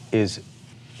is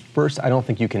first, I don't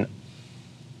think you can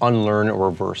unlearn or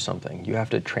reverse something. You have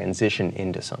to transition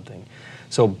into something.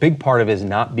 So a big part of it is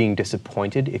not being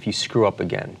disappointed if you screw up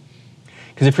again.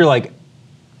 Because if you're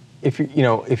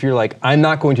like, I'm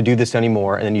not going to do this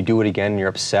anymore, and then you do it again and you're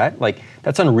upset, like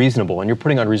that's unreasonable and you're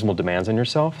putting unreasonable demands on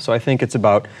yourself. So I think it's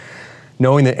about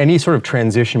knowing that any sort of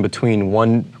transition between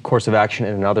one course of action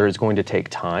and another is going to take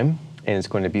time, and it's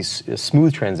going to be a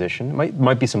smooth transition.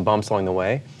 Might be some bumps along the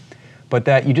way, but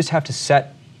that you just have to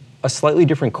set a slightly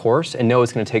different course and know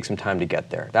it's going to take some time to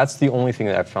get there. That's the only thing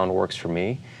that I've found works for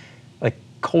me. Like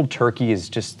cold turkey is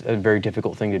just a very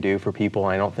difficult thing to do for people,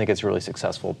 and I don't think it's a really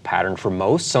successful pattern for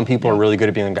most. Some people are really good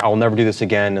at being like, I'll never do this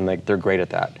again, and like they're great at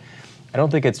that. I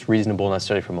don't think it's reasonable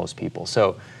necessarily for most people.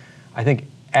 So I think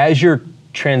as you're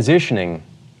transitioning,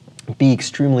 be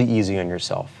extremely easy on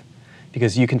yourself.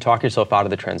 because you can talk yourself out of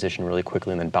the transition really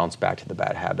quickly and then bounce back to the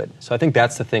bad habit. So I think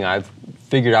that's the thing I've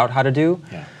figured out how to do.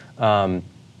 Yeah.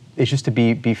 It's just to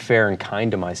be fair and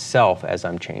kind to myself as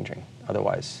I'm changing.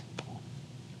 Otherwise,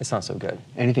 it's not so good.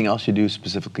 Anything else you do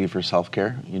specifically for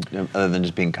self-care, other than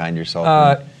just being kind to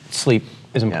yourself? Sleep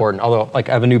is important. Although, like,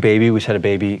 I have a new baby. We just had a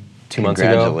baby 2 months ago.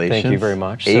 Congratulations. Thank you very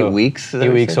much. 8 weeks? 8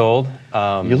 weeks old.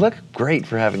 You look great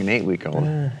for having an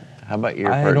 8-week-old. How about your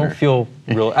partner? I don't feel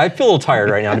I feel a little tired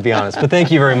right now, to be honest. But thank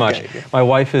you very much. Okay. My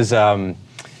wife is,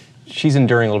 she's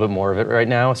enduring a little bit more of it right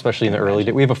now, especially in the early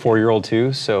days. We have a 4-year-old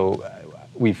too, so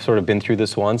we've sort of been through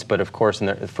this once. But of course, in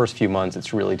the first few months,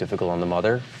 it's really difficult on the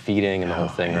mother, feeding and the whole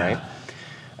thing, yeah.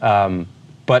 right?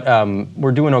 But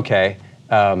we're doing okay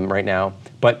right now.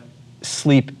 But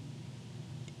sleep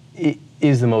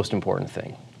is the most important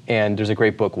thing. And there's a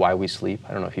great book, Why We Sleep.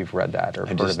 I don't know if you've read that or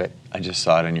heard of it. I just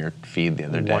saw it in your feed the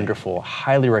other day. Wonderful.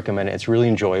 Highly recommend it. It's really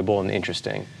enjoyable and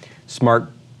interesting. Smart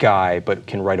guy, but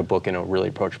can write a book in a really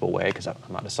approachable way, because I'm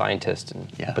not a scientist,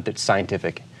 but it's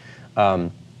scientific.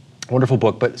 Wonderful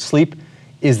book. But sleep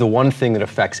is the one thing that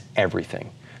affects everything.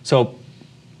 So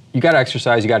you got to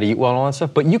exercise, you got to eat well and all that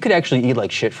stuff, but you could actually eat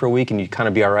like shit for a week and you'd kind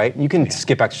of be all right. You can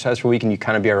skip exercise for a week and you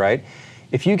kind of be all right.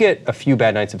 If you get a few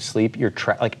bad nights of sleep, you're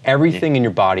like everything in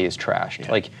your body is trashed.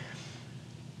 Yeah. Like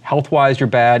health-wise, you're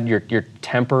bad. Your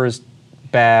temper is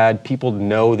bad. People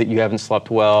know that you haven't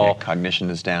slept well. Yeah, cognition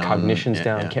is down. Cognition's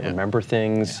down. Can't remember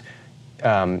things.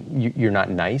 You're not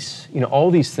nice. You know,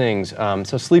 all these things.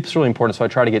 So sleep's really important. So I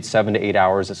try to get 7 to 8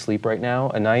 hours of sleep right now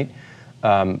a night.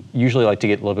 Usually I like to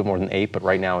get a little bit more than 8, but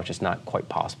right now it's just not quite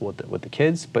possible with the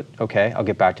kids. But okay, I'll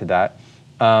get back to that.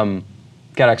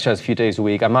 Got to exercise a few days a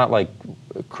week. I'm not like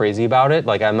crazy about it.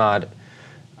 Like I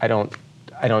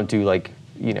don't do like,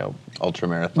 you know. Ultra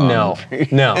marathon.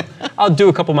 No. I'll do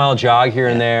a couple mile jog here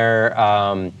and there.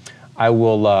 I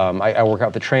will. I work out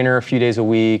with the trainer a few days a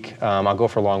week. I'll go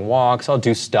for long walks. I'll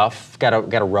do stuff. Got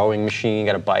a rowing machine.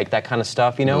 Got a bike. That kind of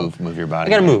stuff. You know. Move your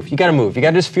body. You got to move. You got to move. You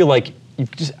got to just feel like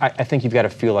I think you've got to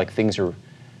feel like things are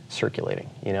circulating.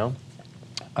 You know.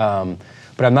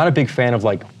 But I'm not a big fan of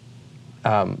like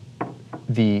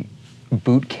the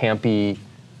boot campy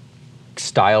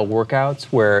style workouts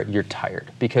where you're tired,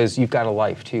 because you've got a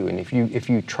life too. And if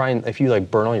you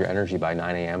like burn all your energy by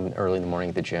 9 a.m. early in the morning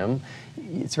at the gym,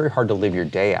 it's very hard to live your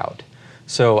day out.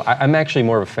 So I'm actually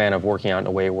more of a fan of working out in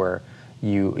a way where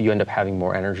you end up having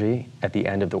more energy at the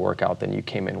end of the workout than you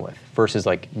came in with, versus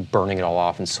like burning it all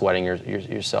off and sweating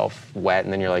yourself wet,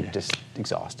 and then you're like just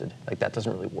exhausted. Like that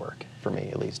doesn't really work for me,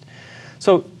 at least.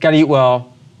 So gotta eat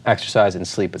well, exercise, and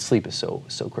sleep. But sleep is so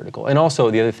critical. And also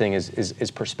the other thing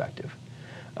is perspective.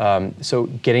 So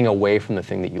getting away from the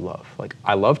thing that you love. Like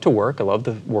I love to work. I love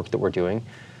the work that we're doing,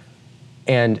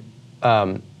 and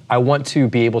I want to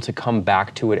be able to come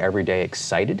back to it every day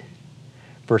excited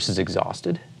versus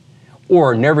exhausted,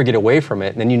 or never get away from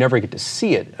it and then you never get to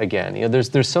see it again. You know,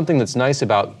 there's something that's nice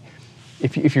about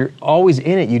if you're always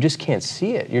in it, you just can't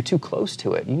see it. You're too close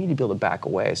to it. You need to be able to back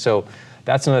away. So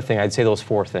that's another thing. I'd say those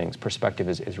 4 things. Perspective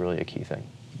is really a key thing.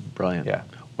 Brilliant. Yeah.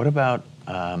 What about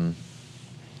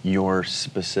your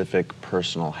specific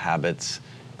personal habits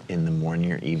in the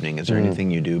morning or evening? Is there anything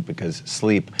you do? Because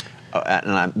sleep,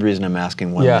 and the reason I'm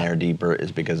asking one layer deeper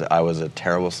is because I was a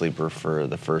terrible sleeper for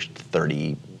the first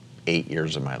 38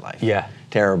 years of my life. Yeah.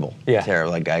 Terrible. Yeah.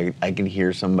 Terrible. Like I could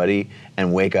hear somebody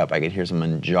and wake up. I could hear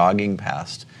someone jogging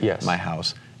past my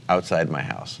house, outside my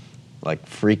house. Like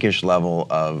freakish level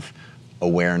of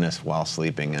awareness while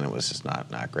sleeping, and it was just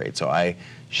not great. So I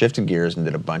shifted gears and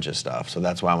did a bunch of stuff. So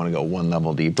that's why I want to go one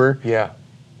level deeper. Yeah.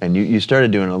 And you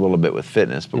started doing a little bit with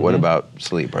fitness, but what about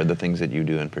sleep? Are there things that you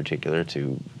do in particular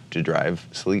to drive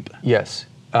sleep? Yes.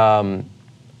 I've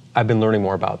been learning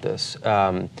more about this.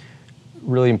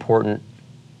 Really important.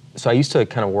 So I used to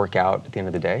kind of work out at the end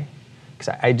of the day,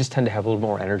 because I just tend to have a little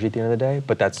more energy at the end of the day,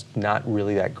 but that's not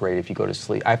really that great if you go to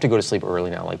sleep. I have to go to sleep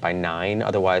early now, like by 9,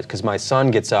 otherwise, because my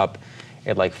son gets up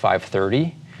at like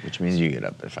 5:30. Which means you get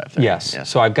up at 5:30. Yes.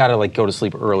 So I've got to like go to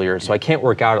sleep earlier. So I can't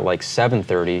work out at like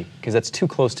 7:30 because that's too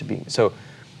close to being. So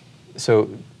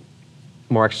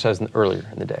more exercise earlier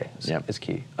in the day is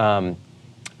key.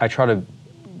 I try to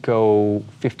go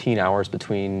 15 hours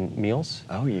between meals.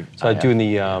 Oh, So I'm doing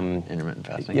the intermittent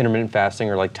fasting. Intermittent fasting,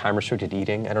 or like time restricted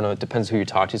eating. I don't know. It depends who you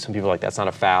talk to. Some people are like, that's not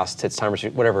a fast. It's time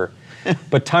restricted. Whatever.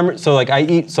 But so like I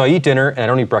eat dinner and I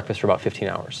don't eat breakfast for about 15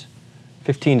 hours.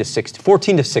 14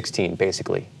 to 16,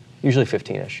 basically, usually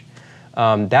 15-ish.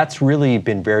 That's really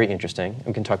been very interesting.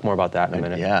 We can talk more about that in a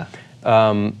minute. Yeah.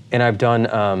 And I've done,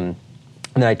 and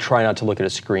then I try not to look at a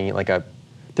screen. Like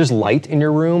there's light in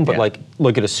your room, but Yeah. like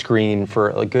look at a screen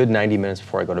for a good 90 minutes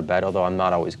before I go to bed, although I'm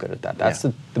not always good at that. That's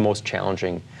the most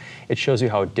challenging. It shows you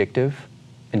how addictive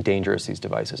and dangerous these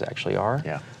devices actually are.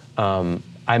 Yeah.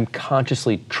 I'm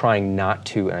consciously trying not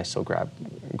to, and I still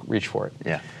reach for it.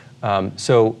 Yeah.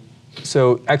 So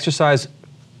exercise,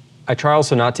 I try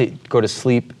also not to go to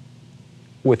sleep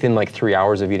within like 3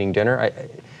 hours of eating dinner. I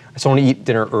so I want to eat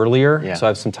dinner earlier, Yeah. so I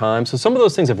have some time. So some of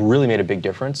those things have really made a big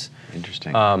difference.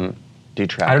 Interesting. Do you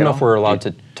track I don't it know all? if we're allowed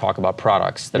to talk about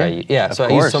products that I eat. Yeah, of so I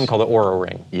use course. something called the Oura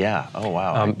Ring. Yeah. Oh,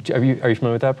 wow. Are you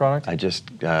familiar with that product? I just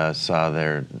saw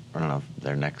their, I don't know,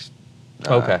 their next.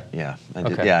 Okay. Yeah.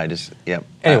 Okay. Yep.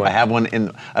 Anyway. I have one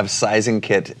I have a sizing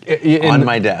kit In on the-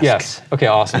 my desk. Yes. Okay,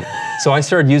 awesome. So I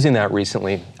started using that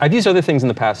recently. I've used other things in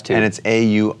the past too. And it's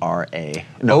AURA.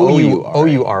 No, OURA.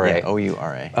 OURA. Yeah,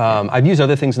 OURA. I've used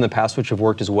other things in the past which have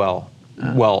worked as well.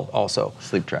 Well, also.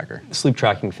 Sleep tracker. Sleep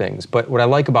tracking things. But what I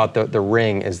like about the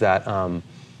Ring is that,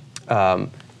 so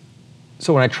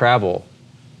when I travel,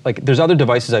 like there's other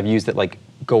devices I've used that like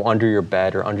go under your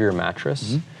bed or under your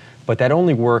mattress, but that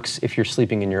only works if you're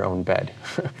sleeping in your own bed.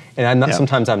 And I'm not. Yeah.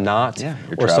 Sometimes I'm not. Yeah,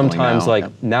 you're or traveling sometimes now. like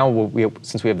Yep. now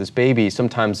since we have this baby,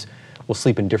 sometimes we'll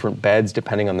sleep in different beds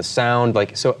depending on the sound.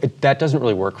 Like so, that doesn't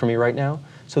really work for me right now.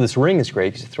 So this Ring is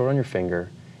great because you throw it on your finger,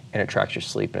 and it tracks your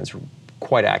sleep, and it's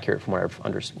quite accurate from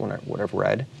what I've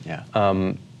read. Yeah.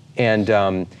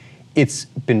 It's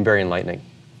been very enlightening.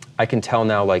 I can tell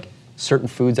now, like certain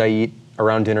foods I eat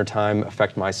around dinner time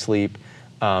affect my sleep.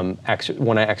 When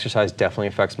I exercise, definitely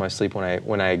affects my sleep.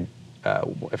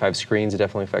 If I have screens, it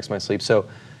definitely affects my sleep. So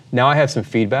now I have some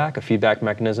feedback, a feedback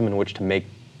mechanism in which to make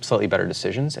slightly better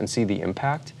decisions and see the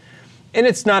impact. And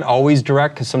it's not always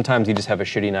direct because sometimes you just have a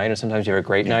shitty night, and sometimes you have a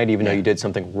great night, even though you did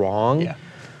something wrong. Yeah.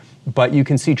 But you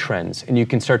can see trends, and you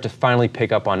can start to finally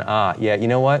pick up on, yeah, you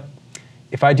know what?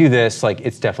 If I do this, like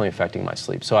it's definitely affecting my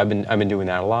sleep. So I've been doing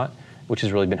that a lot, which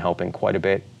has really been helping quite a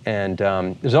bit. And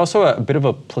there's also a bit of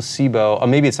a placebo, or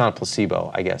maybe it's not a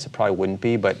placebo, I guess, it probably wouldn't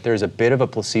be, but there's a bit of a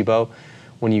placebo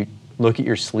when you look at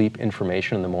your sleep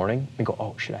information in the morning and go,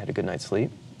 oh shit, I had a good night's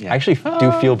sleep. Yeah. I actually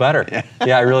do feel better.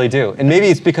 Yeah, I really do. And maybe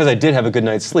it's because I did have a good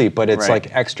night's sleep, but it's Right.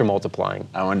 like extra multiplying.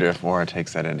 I wonder if Aura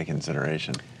takes that into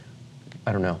consideration.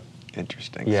 I don't know.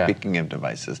 Interesting. Yeah. Speaking of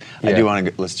devices, Yeah. I do want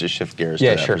to let's just shift gears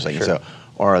Yeah, to that sure, for a second. sure. So,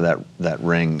 Aura, that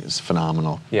ring is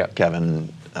phenomenal. Yeah.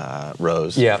 Kevin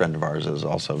Rose, Yeah. a friend of ours, is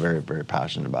also very, very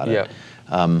passionate about it.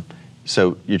 Yeah.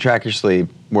 So you track your sleep,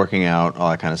 working out, all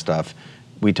that kind of stuff.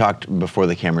 We talked before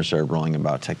the camera started rolling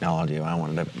about technology, and I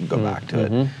wanted to go back to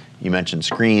it. You mentioned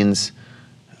screens.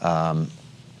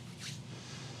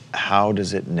 How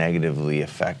does it negatively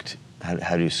affect?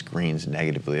 How do screens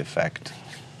negatively affect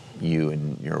you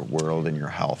and your world and your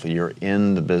health? You're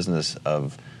in the business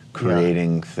of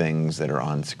creating things that are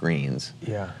on screens.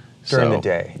 Yeah. During the So-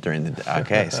 day. During the day.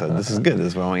 Okay, so this is good. This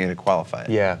is why I want you to qualify it.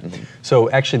 Yeah. So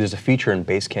actually, there's a feature in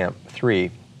Basecamp 3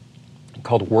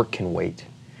 called Work Can Wait,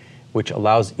 which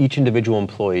allows each individual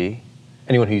employee,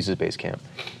 anyone who uses Basecamp,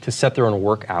 to set their own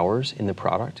work hours in the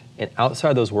product. And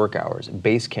outside those work hours,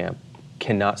 Basecamp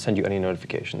cannot send you any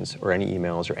notifications or any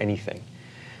emails or anything.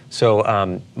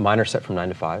 So mine are set from 9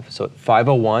 to 5. So at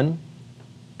 5:01,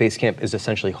 Basecamp is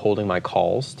essentially holding my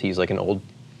calls, to use like an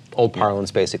old parlance,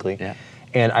 basically. Yeah.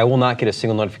 And I will not get a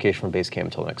single notification from Basecamp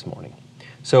until the next morning.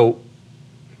 So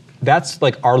that's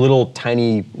like our little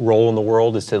tiny role in the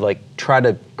world, is to like try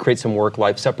to create some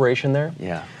work-life separation there.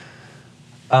 Yeah.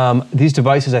 These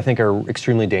devices, I think, are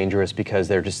extremely dangerous because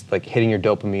they're just like hitting your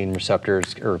dopamine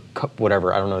receptors or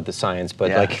whatever. I don't know the science, but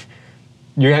Yeah. like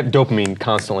you have dopamine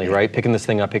constantly, right? Picking this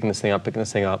thing up, picking this thing up, picking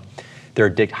this thing up.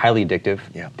 They're highly addictive.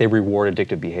 Yeah. They reward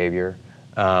addictive behavior.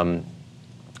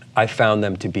 I found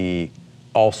them to be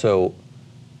also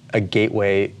a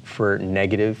gateway for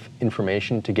negative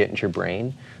information to get into your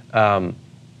brain. I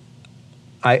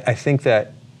think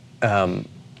that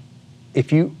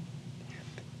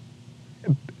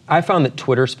I found that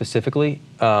Twitter specifically,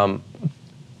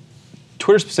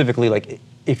 like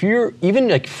if you're, even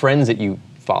like friends that you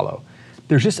follow,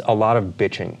 there's just a lot of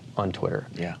bitching on Twitter.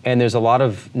 Yeah. And there's a lot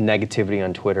of negativity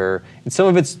on Twitter. And some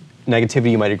of it's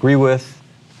negativity you might agree with,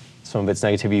 some of it's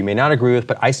negativity you may not agree with,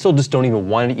 but I still just don't even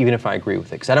want it, even if I agree with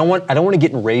it. Because I don't want to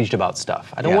get enraged about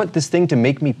stuff. I don't Yeah. want this thing to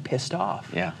make me pissed off.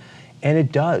 Yeah. And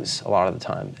it does a lot of the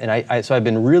time. And so I've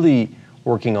been really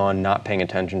working on not paying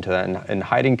attention to that and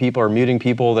hiding people or muting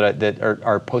people that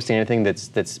are posting anything that's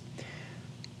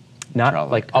not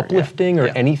Traumatic like or- uplifting or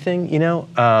yeah. anything, you know?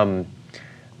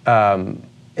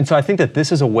 And so I think that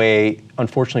this is a way,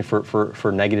 unfortunately,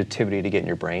 for negativity to get in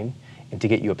your brain and to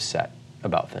get you upset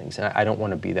about things. And I don't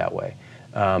want to be that way.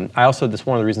 This is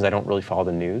one of the reasons I don't really follow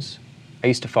the news. I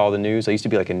used to follow the news. I used to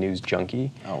be like a news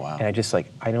junkie. Oh, wow. And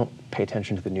I don't pay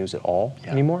attention to the news at all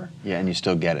anymore. Yeah, and you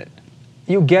still get it.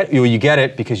 You get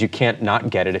it because you can't not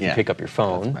get it if you pick up your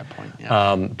phone. That's my point.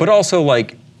 Yeah. But also,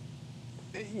 like,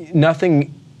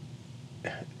 nothing,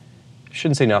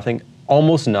 shouldn't say nothing,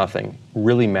 almost nothing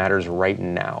really matters right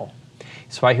now.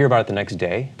 So if I hear about it the next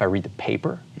day, if I read the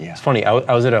paper, it's funny,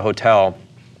 I was at a hotel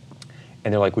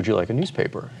and they're like, would you like a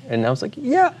newspaper? And I was like,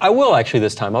 yeah, I will actually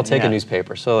this time. I'll take a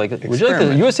newspaper. So like, would you like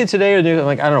the USA Today or I'm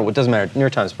like, I don't know, it doesn't matter, New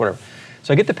York Times, whatever.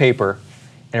 So I get the paper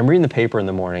and I'm reading the paper in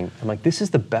the morning. I'm like, this is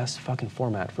the best fucking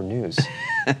format for news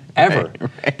ever.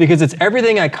 Right. Because it's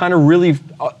everything I kind of really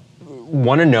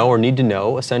want to know or need to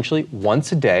know, essentially,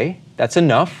 once a day. That's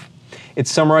enough. It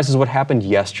summarizes what happened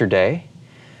yesterday.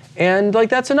 And like,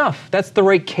 that's enough. That's the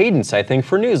right cadence, I think,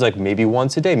 for news. Like maybe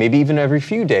once a day, maybe even every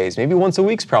few days, maybe once a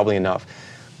week's probably enough.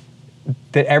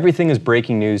 That everything is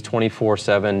breaking news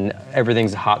 24/7,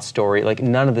 everything's a hot story. Like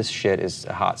none of this shit is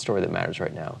a hot story that matters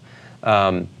right now.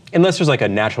 Unless there's like a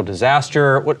natural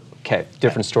disaster,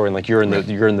 different story. And like you're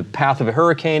in the path of a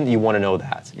hurricane, you want to know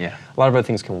that. Yeah. A lot of other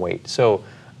things can wait. So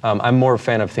I'm more a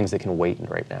fan of things that can wait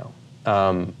right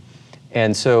now.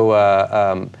 And so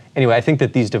anyway, I think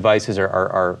that these devices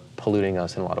are polluting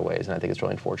us in a lot of ways, and I think it's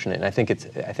really unfortunate. And I think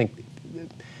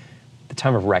the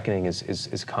time of reckoning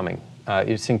is coming.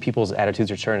 You're seeing people's attitudes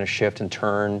are starting to shift and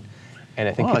turn, and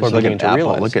I think people are beginning to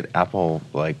realize. Look at Apple,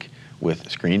 like with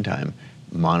screen time,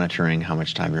 monitoring how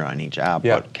much time you're on each app,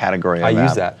 what category of app. I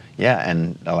use that. Yeah,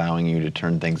 and allowing you to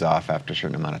turn things off after a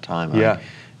certain amount of time. Yeah.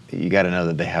 You got to know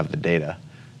that they have the data.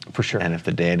 For sure. And if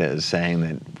the data is saying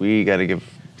that we got to give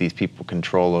these people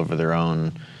control over their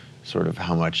own sort of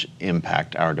how much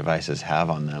impact our devices have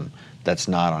on them, that's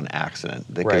not on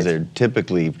accident. Because they're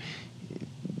typically,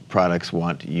 products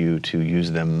want you to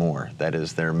use them more. That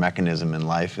is, their mechanism in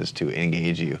life is to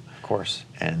engage you. Of course.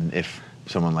 And if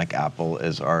someone like Apple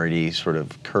is already sort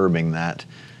of curbing that,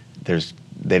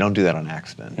 they don't do that on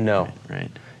accident. No.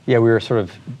 Right? Yeah, we were sort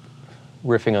of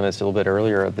riffing on this a little bit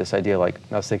earlier of this idea, like,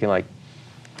 I was thinking like,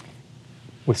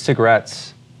 with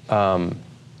cigarettes,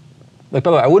 like,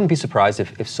 by the way, I wouldn't be surprised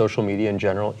if social media in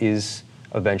general is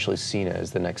eventually seen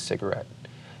as the next cigarette.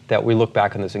 That we look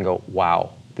back on this and go,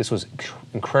 wow, this was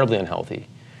incredibly unhealthy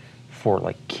for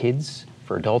like kids,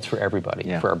 for adults, for everybody,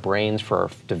 for our brains, for our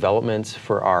developments,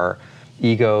 for our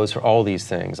egos, for all these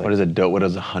things. Like, what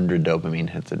does 100 dopamine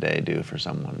hits a day do for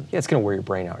someone? Yeah, it's going to wear your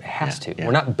brain out. It has to. Yeah.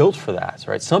 We're not built for that,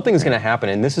 right? Something's going to happen,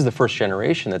 and this is the first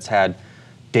generation that's had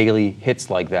daily hits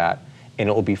like that, and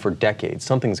it will be for decades.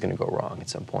 Something's going to go wrong at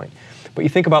some point. But you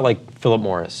think about like Philip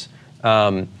Morris.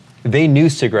 They knew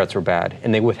cigarettes were bad,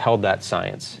 and they withheld that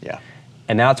science. Yeah.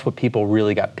 And that's what people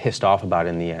really got pissed off about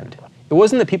in the end. It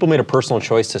wasn't that people made a personal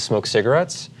choice to smoke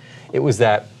cigarettes. It was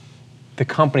that the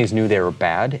companies knew they were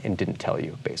bad and didn't tell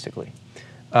you, basically.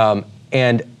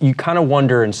 And you kind of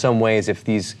wonder in some ways if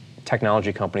these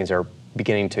technology companies are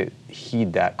beginning to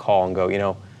heed that call and go, you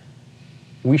know,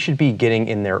 we should be getting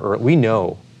in there early. We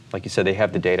know, like you said, they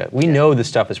have the data. We know this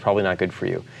stuff is probably not good for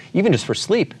you, even just for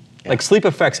sleep. Like sleep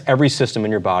affects every system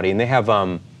in your body, and they have,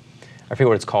 I forget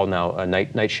what it's called now, a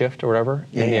night shift or whatever,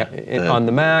 on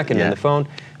the Mac and in the phone.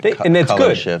 And it's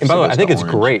good. Shifts, and by the way, I think it's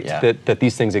orange. great that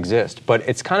these things exist, but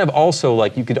it's kind of also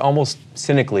like you could almost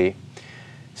cynically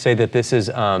say that this is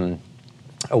a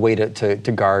way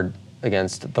to guard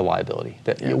against the liability.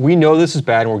 That we know this is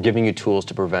bad and we're giving you tools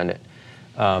to prevent it.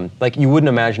 Like you wouldn't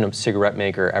imagine a cigarette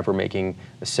maker ever making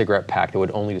a cigarette pack that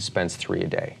would only dispense 3 a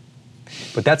day.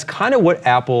 But that's kind of what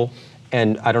Apple,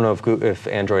 and I don't know if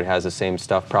Android has the same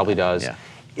stuff, probably does,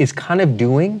 is kind of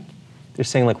doing. They're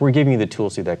saying like, we're giving you the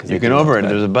tools to do that. Because you can override it.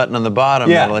 There's a button on the bottom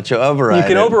that'll let you override it. You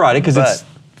can override it because it's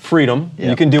freedom.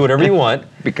 You can do whatever you want.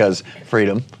 Because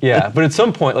freedom. Yeah, but at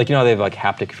some point, like, you know how they have like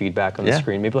haptic feedback on the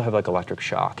screen? Maybe they'll have like electric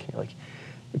shock. You're like,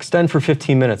 extend for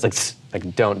 15 minutes.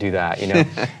 Like don't do that, you know?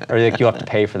 Or like you'll have to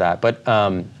pay for that. But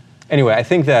anyway, I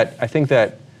think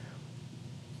that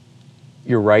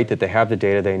you're right that they have the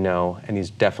data, they know, and these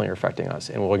definitely are affecting us.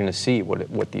 And we're going to see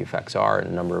what the effects are in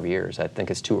a number of years. I think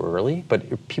it's too early,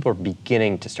 but people are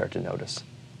beginning to start to notice.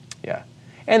 Yeah.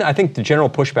 And I think the general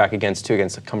pushback against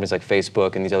companies like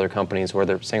Facebook and these other companies where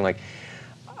they're saying like,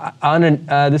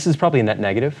 this is probably a net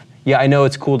negative. Yeah, I know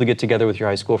it's cool to get together with your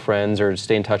high school friends or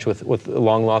stay in touch with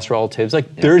long lost relatives.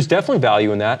 Like there's definitely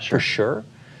value in that, for sure.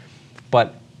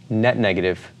 But net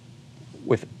negative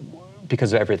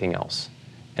because of everything else.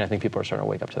 And I think people are starting to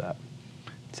wake up to that.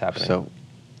 It's happening. So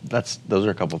those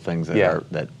are a couple of things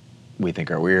that we think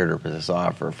are weird or piss us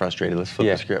off or frustrated. Let's flip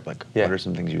the script. Like, what are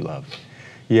some things you love?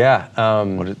 Yeah.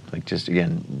 Just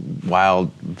again,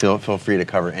 wild. Feel free to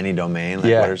cover any domain.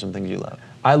 Like, what are some things you love?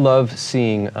 I love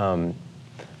seeing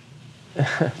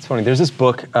It's funny. There's this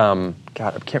book. God,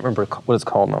 I can't remember what it's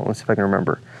called now. Let's see if I can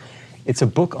remember. It's a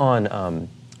book on.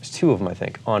 There's two of them, I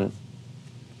think, on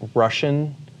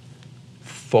Russian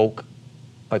folk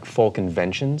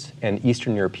inventions and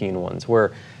Eastern European ones,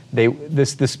 where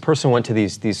this person went to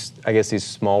these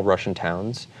small Russian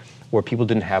towns where people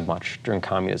didn't have much during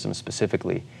communism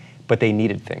specifically, but they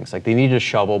needed things. Like they needed a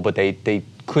shovel, but they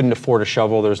couldn't afford a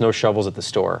shovel. There was no shovels at the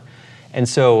store. And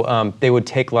so they would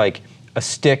take like a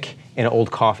stick and an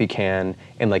old coffee can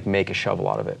and like make a shovel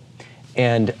out of it.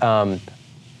 And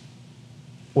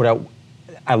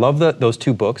I love those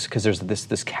two books because there's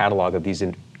this catalog of these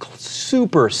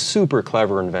super, super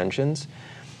clever inventions.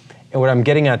 And what I'm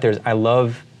getting at there is I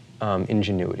love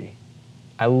ingenuity.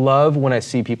 I love when I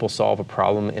see people solve a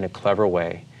problem in a clever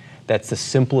way. That's the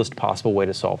simplest possible way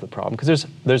to solve the problem. Because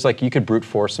there's like, you could brute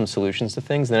force some solutions to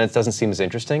things, and then it doesn't seem as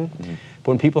interesting. Mm-hmm.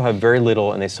 But when people have very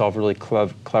little and they solve really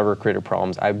clever, creative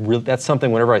problems, that's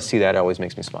something, whenever I see that, it always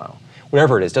makes me smile.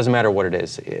 Whatever it is, doesn't matter what it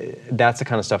is. That's the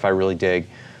kind of stuff I really dig.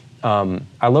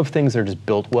 I love things that are just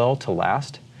built well to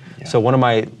last. Yeah. So one of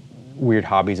my weird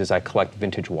hobbies is I collect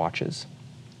vintage watches.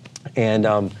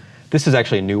 And this is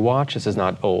actually a new watch. This is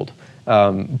not old.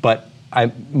 But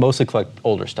I mostly collect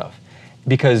older stuff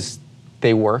because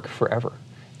they work forever.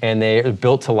 And they're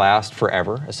built to last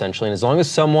forever, essentially. And as long as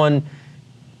someone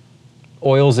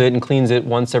oils it and cleans it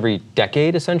once every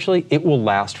decade, essentially, it will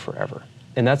last forever.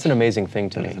 And that's an amazing thing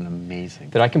to me. That is an amazing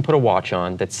that I can put a watch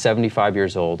on that's 75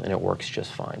 years old and it works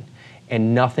just fine.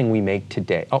 And nothing we make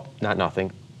today, not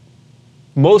nothing.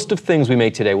 Most of things we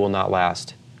make today will not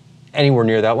last anywhere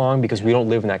near that long because we don't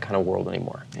live in that kind of world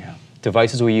anymore. Yeah.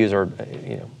 Devices we use are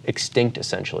extinct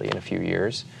essentially in a few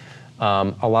years.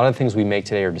 A lot of the things we make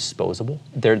today are disposable.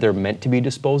 They're meant to be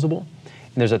disposable.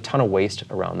 And there's a ton of waste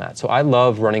around that. So I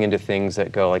love running into things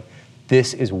that go like,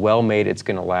 this is well made, it's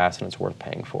gonna last, and it's worth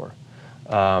paying for.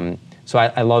 So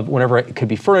I love whenever it could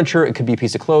be furniture, it could be a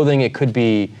piece of clothing, it could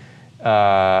be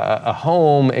a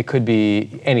home, it could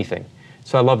be anything.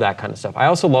 So I love that kind of stuff. I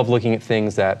also love looking at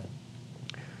things that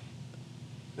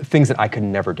I could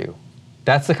never do.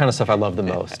 That's the kind of stuff I love the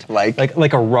most. like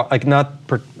a rug,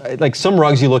 like some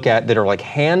rugs you look at that are like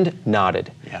hand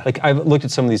knotted. Yeah. Like I've looked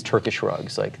at some of these Turkish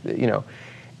rugs,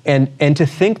 and to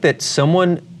think that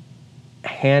someone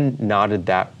hand knotted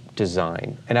that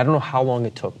design, and I don't know how long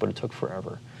it took, but it took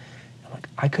forever. I'm like,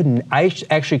 I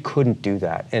actually couldn't do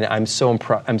that, and I'm so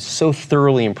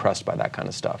thoroughly impressed by that kind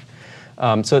of stuff.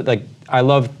 So like, I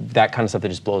love that kind of stuff that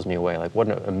just blows me away. Like, what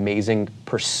an amazing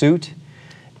pursuit,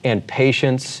 and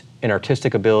patience, and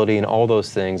artistic ability, and all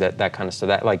those things. That kind of stuff.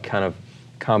 That like kind of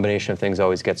combination of things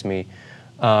always gets me.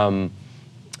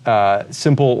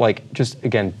 Simple, like just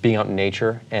again being out in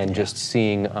nature and just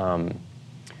seeing.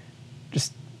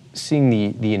 Seeing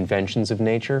the inventions of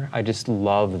nature, I just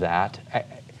love that.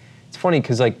 It's funny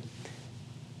because like,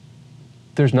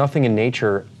 there's nothing in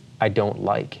nature I don't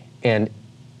like, and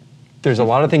there's a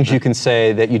lot of things you can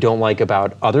say that you don't like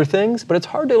about other things, but it's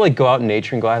hard to like go out in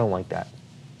nature and go, I don't like that.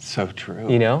 So true.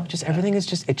 Just everything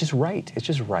is it's just right. It's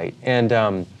just right,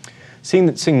 and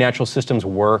seeing natural systems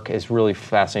work is really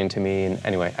fascinating to me. And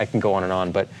anyway, I can go on and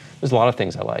on, but there's a lot of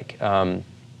things I like. I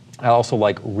also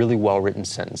like really well written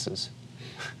sentences.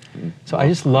 So I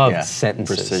just love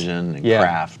sentences. Precision and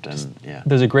craft.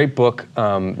 There's a great book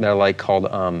that I like called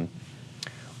On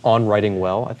Writing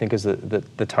Well, I think is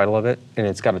the title of it. And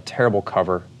it's got a terrible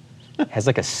cover. It has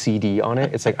like a CD on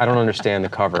it. It's like, I don't understand the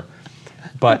cover.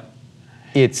 But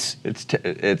it's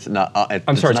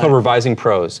called Revising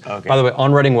Prose. Okay. By the way,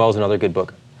 On Writing Well is another good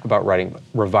book about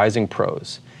revising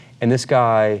prose. And this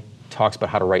guy talks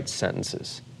about how to write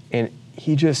sentences. And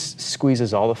he just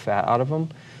squeezes all the fat out of them,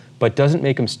 but doesn't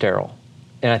make them sterile.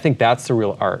 And I think that's the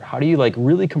real art. How do you like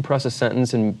really compress a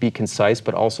sentence and be concise,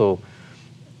 but also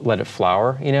let it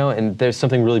flower, And there's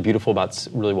something really beautiful about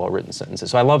really well-written sentences.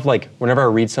 So I love like, whenever I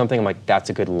read something, I'm like, that's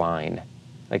a good line.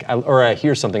 Like, or I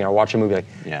hear something, I watch a movie, like,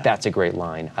 that's a great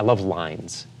line. I love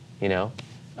lines, I don't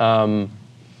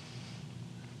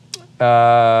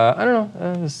know.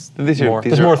 There's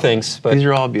more things. But these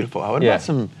are all beautiful. What about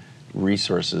some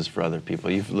resources for other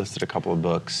people? You've listed a couple of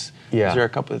books. Yeah. Is there a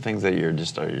couple of things that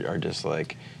are just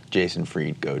like Jason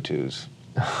Fried go-tos?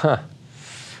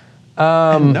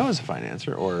 And no is a fine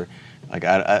answer, or like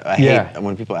I hate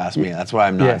when people ask me. That's why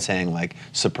I'm not saying like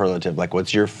superlative. Like,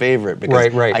 what's your favorite?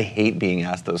 Because I hate being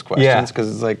asked those questions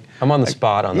because it's like I'm on the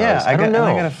spot on those. I don't know.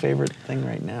 I got a favorite thing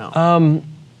right now.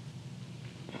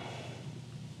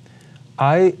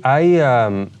 I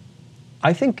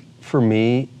think for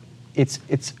me, it's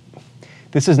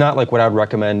this is not like what I would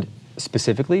recommend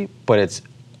specifically, but it's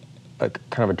a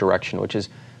kind of a direction, which is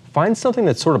find something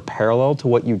that's sort of parallel to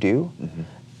what you do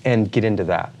and get into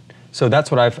that. So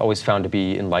that's what I've always found to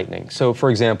be enlightening. So for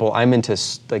example, I'm into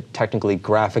like technically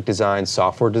graphic design,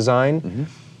 software design,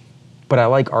 but I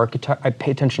like I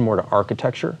pay attention more to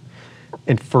architecture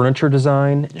and furniture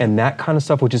design and that kind of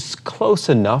stuff, which is close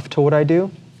enough to what I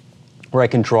do, where I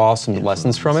can draw some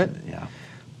lessons from it. Yeah.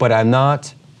 But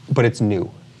it's new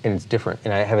and it's different.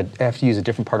 And I have to use a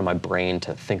different part of my brain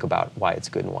to think about why it's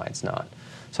good and why it's not.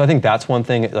 So I think that's one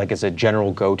thing, like as a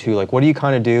general go-to, like what do you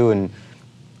kind of do? And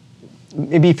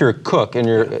maybe if you're a cook and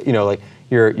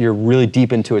you're really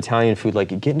deep into Italian food,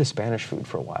 like you get into Spanish food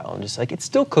for a while and just like, it's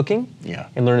still cooking. Yeah.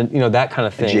 And learn, that kind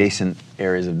of thing. Adjacent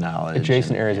areas of knowledge.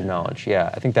 Of knowledge,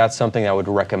 yeah. I think that's something I would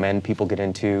recommend people get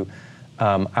into.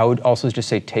 I would also just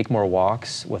say take more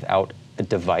walks without a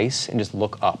device and just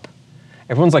look up.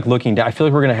 Everyone's like looking down. I feel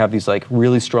like we're gonna have these like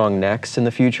really strong necks in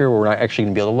the future where we're not actually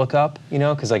gonna be able to look up,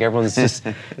 because like everyone's just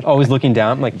always looking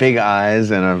down. Like big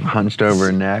eyes and a hunched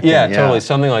over neck. Yeah, totally,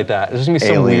 something like that. There's gonna be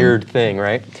some weird thing,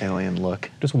 right? Alien look.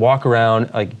 Just walk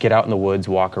around, like get out in the woods,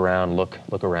 walk around, look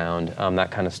around, that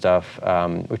kind of stuff.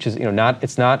 Which is,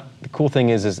 it's not, the cool thing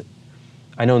is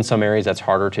I know in some areas that's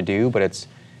harder to do, but it's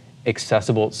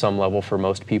accessible at some level for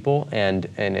most people, and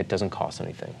it doesn't cost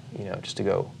anything, just to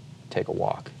go take a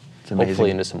walk. It's amazing. Hopefully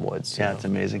into some woods. Yeah, it's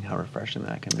amazing how refreshing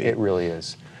that can be. It really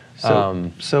is.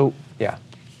 So yeah,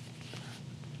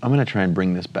 I'm going to try and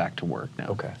bring this back to work now.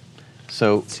 Okay.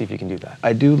 So let's see if you can do that.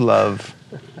 I do love,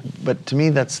 but to me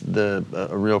that's a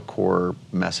real core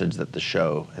message that the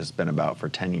show has been about for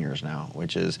 10 years now,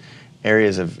 which is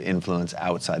areas of influence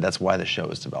outside. That's why the show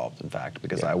was developed, in fact,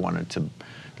 because I wanted to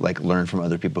learn from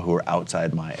other people who are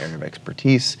outside my area of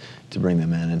expertise, to bring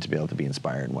them in and to be able to be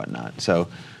inspired and whatnot. So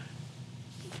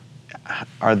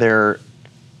are there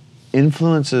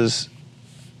influences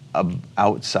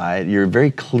outside? You're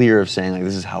very clear of saying like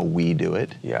this is how we do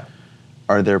it. Yeah.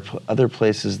 Are there other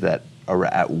places that are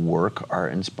at work are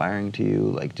inspiring to you?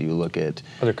 Like, do you look at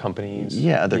other companies?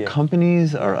 Yeah, other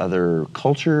companies or other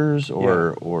cultures,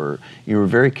 or you were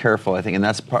very careful, I think, and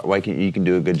that's part why you can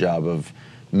do a good job of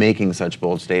making such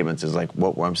bold statements. Is like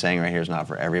what I'm saying right here is not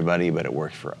for everybody, but it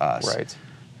works for us. Right.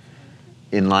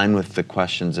 In line with the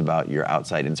questions about your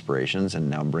outside inspirations and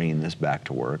now bringing this back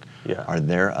to work, are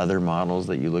there other models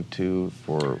that you look to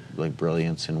for like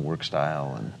brilliance in work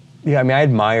style? And yeah, I mean, I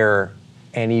admire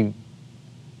any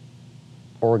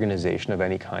organization of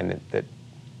any kind that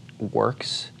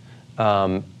works,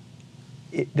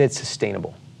 that's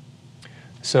sustainable.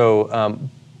 So,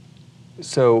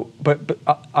 but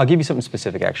I'll give you something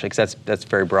specific actually, because that's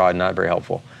very broad and not very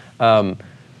helpful.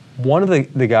 One of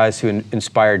the guys who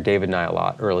inspired David and I a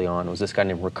lot early on was this guy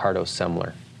named Ricardo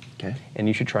Semler. Okay. And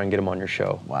you should try and get him on your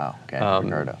show. Wow. Okay.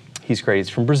 Ricardo. He's great. He's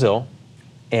from Brazil,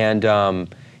 and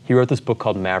he wrote this book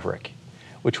called Maverick,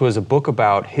 which was a book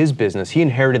about his business. He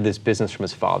inherited this business from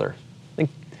his father. I think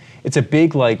it's a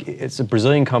big, it's a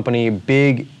Brazilian company,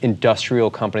 big industrial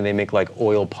company. They make like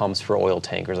oil pumps for oil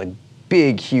tankers, like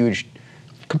big, huge,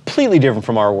 completely different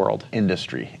from our world.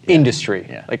 Industry.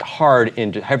 Yeah. Like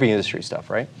heavy industry stuff,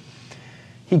 right?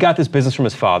 He got this business from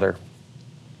his father,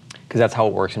 because that's how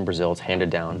it works in Brazil. It's handed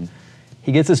down. Mm-hmm.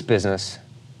 He gets this business.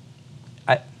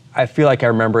 I feel like I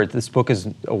remember it. This book is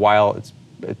a while. It's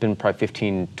been probably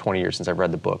 15, 20 years since I've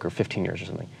read the book, or 15 years or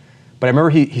something. But I remember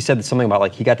he said something about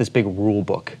like he got this big rule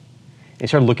book. And he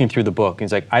started looking through the book. And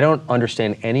he's like, I don't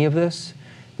understand any of this.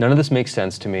 None of this makes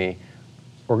sense to me.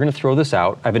 We're going to throw this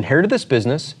out. I've inherited this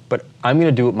business, but I'm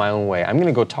going to do it my own way. I'm going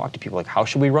to go talk to people like, how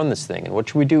should we run this thing? And what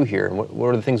should we do here? And what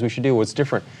are the things we should do? What's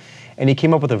different? And he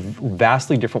came up with a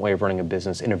vastly different way of running a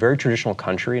business in a very traditional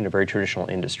country, in a very traditional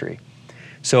industry.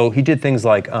 So he did things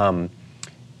like,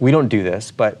 we don't do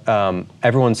this, but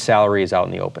everyone's salary is out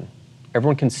in the open.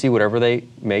 Everyone can see whatever they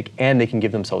make, and they can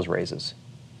give themselves raises.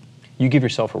 You give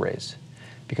yourself a raise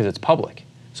because it's public.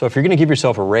 So if you're going to give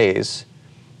yourself a raise,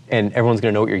 and everyone's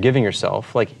going to know what you're giving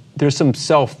yourself, like there's some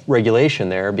self-regulation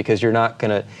there, because you're not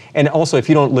going to, and also if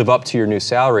you don't live up to your new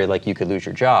salary, like you could lose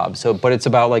your job. So, but it's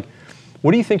about like,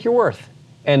 what do you think you're worth?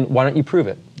 And why don't you prove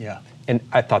it? Yeah. And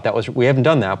I thought we haven't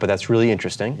done that, but that's really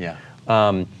interesting. Yeah.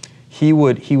 He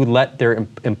would let their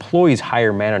employees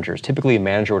hire managers. Typically a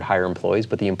manager would hire employees,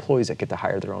 but the employees that get to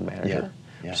hire their own manager.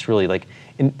 Yeah. It's really like,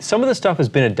 and some of the stuff has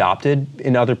been adopted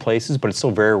in other places, but it's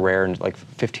still very rare. And like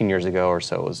 15 years ago or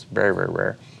so, it was very, very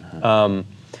rare.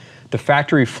 The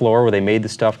factory floor where they made the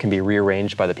stuff can be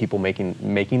rearranged by the people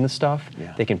making the stuff.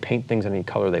 Yeah. They can paint things any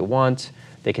color they want.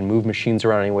 They can move machines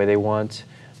around any way they want.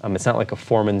 It's not like a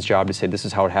foreman's job to say this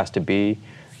is how it has to be.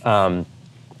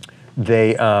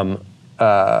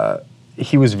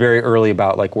 He was very early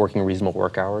about like working reasonable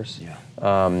work hours.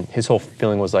 Yeah. His whole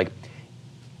feeling was like,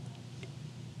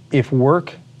 if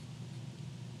work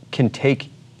can take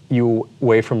you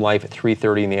away from life at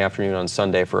 3:30 in the afternoon on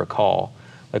Sunday for a call,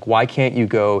 like why can't you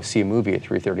go see a movie at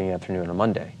 3:30 in the afternoon on a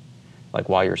Monday, like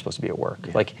while you're supposed to be at work?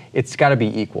 Yeah. Like it's got to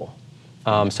be equal.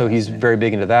 So he's very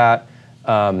big into that.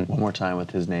 One more time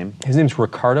with his name. His name's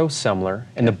Ricardo Semler,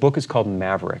 and the book is called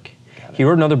Maverick. He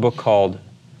wrote another book called,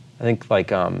 I think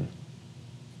like,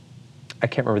 I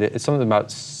can't remember, it's something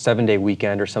about 7 Day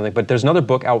Weekend or something, but there's another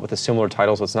book out with a similar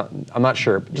title, so it's not, I'm not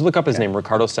sure. Just look up his name,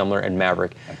 Ricardo Semler and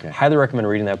Maverick. Highly recommend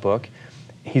reading that book.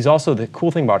 He's also, the cool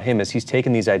thing about him is he's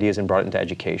taken these ideas and brought it into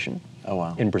education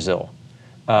in Brazil.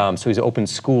 So he's opened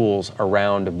schools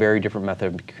around a very different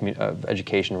method of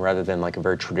education rather than like a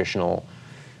very traditional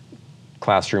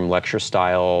classroom lecture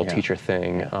style teacher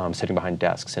thing, sitting behind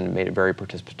desks, and made it very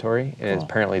participatory. And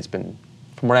apparently it's been,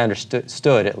 from what I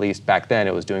understood, at least back then,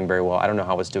 it was doing very well. I don't know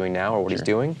how it's doing now or what he's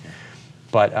doing,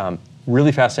 but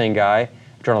really fascinating guy.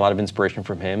 I've drawn a lot of inspiration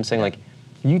from him, saying like,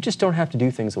 you just don't have to do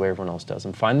things the way everyone else does,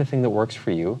 and find the thing that works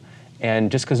for you.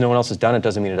 And just because no one else has done it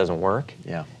doesn't mean it doesn't work.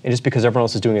 And just because everyone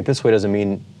else is doing it this way doesn't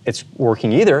mean it's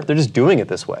working either. They're just doing it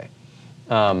this way.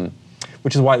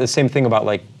 Which is why the same thing about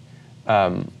like,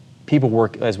 people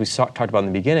work, as we talked about in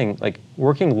the beginning, like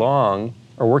working long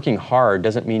or working hard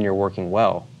doesn't mean you're working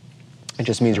well. It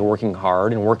just means you're working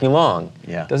hard and working long.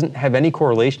 It doesn't have any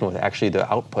correlation with actually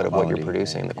the output of what you're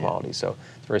producing, the quality. So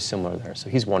it's very similar there. So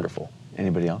he's wonderful.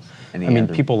 Anybody else? I mean,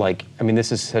 people like, I mean,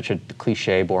 this is such a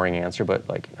cliche, boring answer, but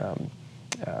like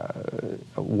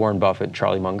Warren Buffett and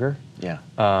Charlie Munger.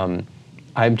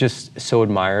 I just so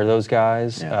admire those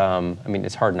guys. I mean,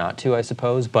 it's hard not to, I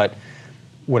suppose, but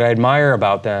what I admire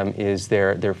about them is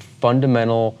their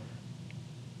fundamental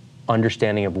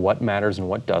understanding of what matters and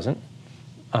what doesn't.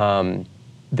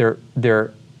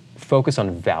 Their focus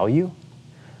on value,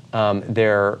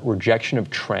 their rejection of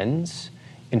trends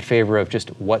in favor of just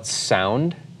what's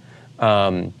sound.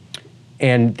 And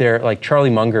they're like, Charlie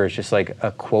Munger is just like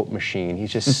a quote machine.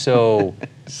 He's just so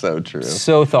so true,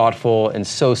 so thoughtful and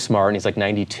so smart. And he's like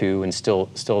 92 and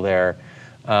still there.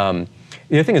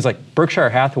 The other thing is like Berkshire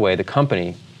Hathaway, the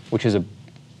company, which is a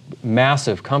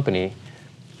massive company,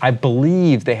 I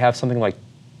believe they have something like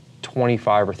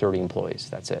 25 or 30 employees.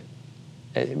 That's it,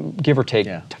 give or take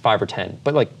 5 or 10.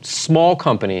 But like small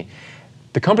company,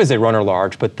 the companies they run are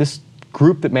large, but this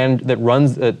group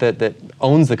that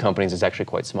owns the companies is actually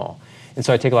quite small. And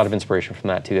so I take a lot of inspiration from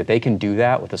that too, that they can do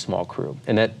that with a small crew,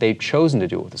 and that they've chosen to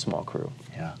do it with a small crew.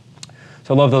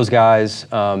 So I love those guys.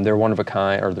 They're one of a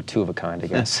kind, or they're two of a kind, I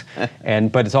guess.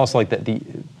 But it's also like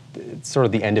it's sort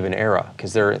of the end of an era,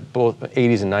 because they're both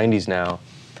 80s and 90s now.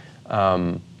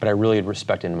 But I really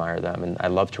respect and admire them, and I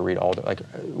love to read all the, like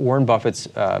Warren Buffett's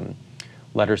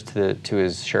letters to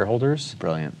his shareholders.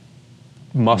 Brilliant.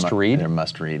 Must read. They're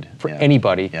must read for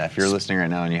anybody. If you're listening right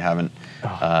now and you haven't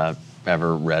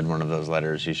ever read one of those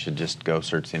letters, you should just go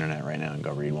search the internet right now and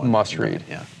go read one. Must read.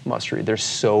 Must read. They're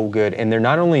so good, and they're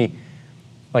not only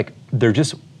like, they're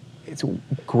just, it's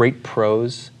great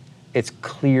prose, it's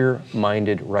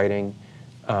clear-minded writing.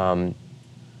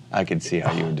 I could see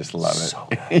how you would just love it. So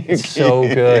good. It's so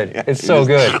good. It's so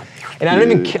good. And I don't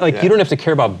even care, like, you don't have to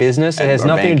care about business. It has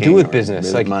nothing to do with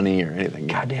business. Like money or anything.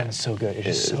 God damn, it's so good. It's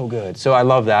just so good. So I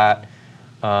love that.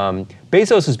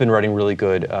 Bezos has been writing really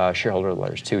good shareholder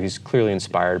letters too. He's clearly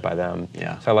inspired by them.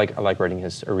 So I like reading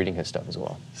his stuff as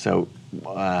well. So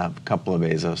a couple of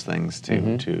Bezos things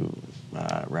to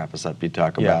wrap us up. You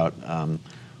talk about,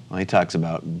 well, he talks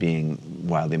about being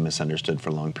wildly misunderstood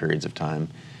for long periods of time.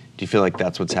 Do you feel like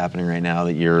that's what's happening right now,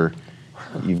 that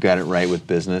you've got it right with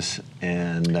business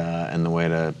and the way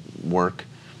to work?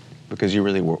 Because you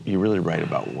really write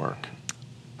about work.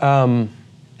 And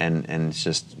it's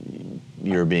just,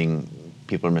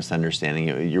 people are misunderstanding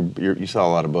you. You sell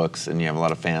a lot of books and you have a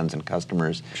lot of fans and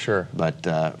customers. Sure.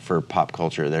 But for pop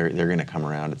culture, they're going to come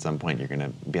around at some point. You're going to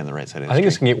be on the right side of the I think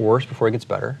it's going to get worse before it gets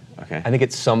better. Okay. I think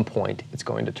at some point it's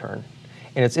going to turn.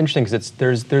 And it's interesting because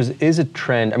there is a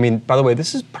trend. I mean, by the way,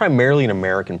 this is primarily an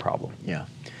American problem.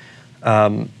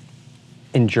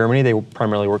 In Germany, they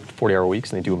primarily work 40-hour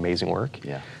weeks and they do amazing work.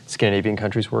 Scandinavian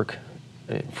countries work.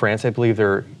 In France, I believe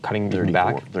they're cutting even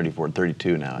back.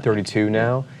 32 now. 32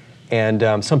 now.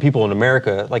 And some people in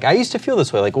America, like I used to feel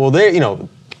this way, like, well,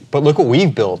 but look what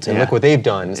we've built and look what they've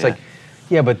done. It's like,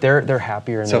 yeah, but they're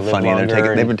happier and so they live funny.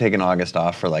 longer. They've been taking August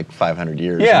off for like 500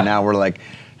 years. And now we're like,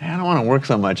 I don't want to work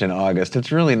so much in August.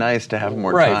 It's really nice to have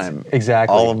more time.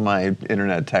 Exactly. All of my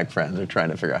internet tech friends are trying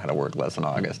to figure out how to work less in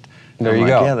August. There you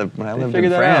go. Yeah, when I lived in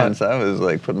France, I was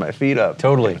like putting my feet up.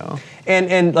 Totally.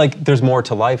 And like there's more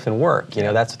to life than work.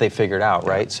 That's what they figured out,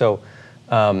 right? So,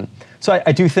 I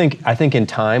think in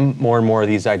time, more and more of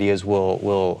these ideas will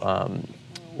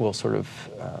will sort of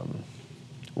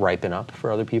ripen up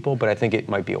for other people, but I think it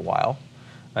might be a while.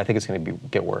 I think it's going to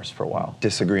get worse for a while.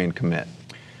 Disagree and commit.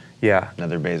 Yeah.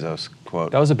 Another Bezos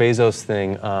quote. That was a Bezos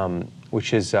thing,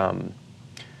 which is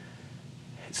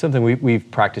something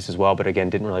we've practiced as well, but again,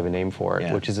 didn't really have a name for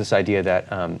it, which is this idea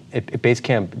that at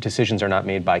Basecamp, decisions are not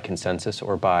made by consensus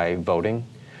or by voting.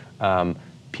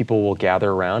 People will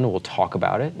gather around and we'll talk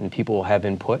about it, and people will have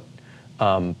input,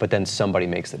 but then somebody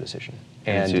makes the decision.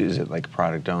 And is it like a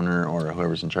product owner or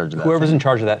whoever's in charge of that whoever's thing? in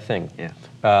charge of that thing.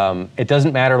 Yeah. It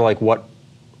doesn't matter like what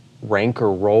rank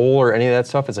or role or any of that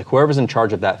stuff. It's like whoever's in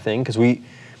charge of that thing, because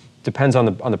depends on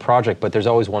the project, but there's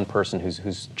always one person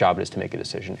whose job it is to make a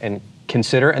decision and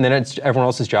consider, and then it's everyone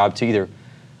else's job to either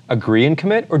agree and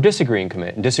commit or disagree and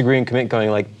commit. And disagree and commit going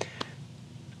like,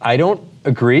 I don't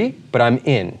agree, but I'm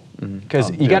in. Because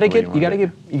you got to get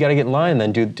in line and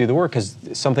then do the work, because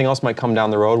something else might come down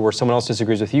the road where someone else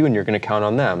disagrees with you and you're going to count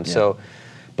on them. Yeah. So,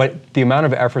 but the amount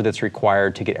of effort that's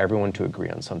required to get everyone to agree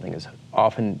on something is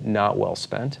often not well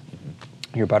spent.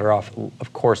 You're better off,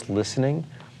 of course, listening,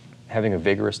 having a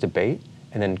vigorous debate,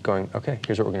 and then going, okay,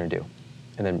 here's what we're going to do,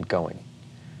 and then going.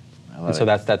 And so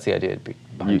that's the idea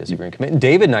behind disagree and commit. And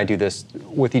David and I do this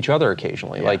with each other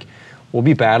occasionally. Yeah. Like, we'll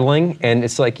be battling, and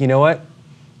it's like, you know what?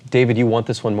 David, you want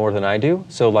this one more than I do,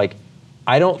 so like,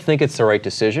 I don't think it's the right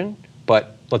decision,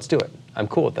 but let's do it. I'm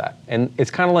cool with that. And it's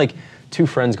kind of like two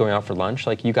friends going out for lunch.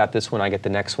 Like, you got this one, I get the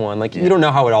next one. Like, you don't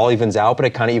know how it all evens out, but it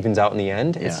kind of evens out in the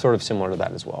end. Yeah. It's sort of similar to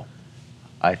that as well.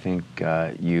 I think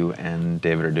you and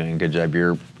David are doing a good job.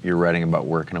 You're writing about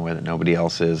work in a way that nobody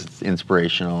else is. It's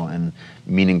inspirational and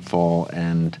meaningful,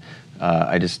 and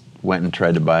I just went and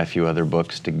tried to buy a few other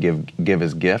books to give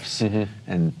as gifts,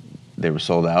 and they were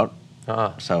sold out.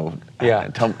 So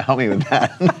help me with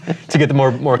that. To get the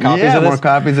more copies of this? Yeah, more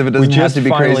copies if it doesn't have to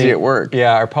be crazy at work.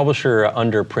 Yeah, our publisher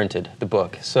underprinted the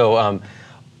book. So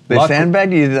they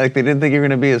sandbagged you? Like they didn't think you were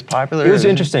going to be as popular? It was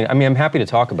interesting. I mean, I'm happy to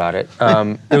talk about it.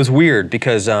 It was weird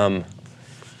because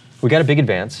we got a big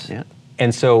advance. Yeah.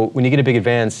 And so when you get a big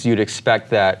advance, you'd expect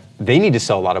that they need to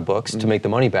sell a lot of books to make the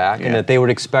money back, and that they would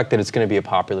expect that it's going to be a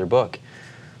popular book.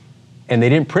 And they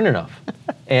didn't print enough.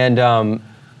 And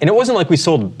it wasn't like we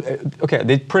sold,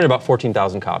 they printed about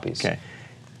 14,000 copies. Okay.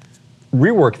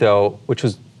 Rework, though, which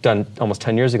was done almost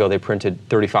 10 years ago, they printed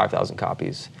 35,000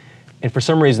 copies. And for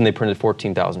some reason, they printed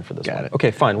 14,000 for this one. Got it. Okay,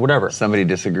 fine, whatever. Somebody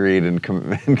disagreed and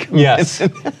yes,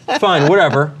 fine,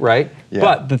 whatever, right? Yeah.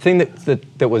 But the thing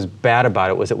that was bad about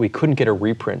it was that we couldn't get a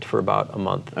reprint for about a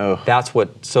month. Oh.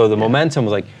 So the momentum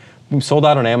was like, we sold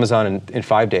out on Amazon in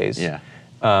 5 days. Yeah.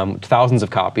 Thousands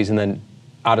of copies, and then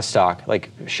out of stock, like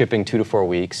shipping 2 to 4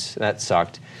 weeks. That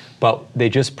sucked. But they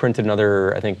just printed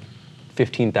another, I think,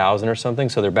 15,000 or something,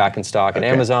 so they're back in stock at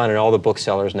Amazon and all the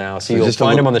booksellers now. So you'll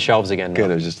find them on the shelves again.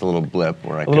 Good, it was just a little blip.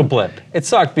 Blip. It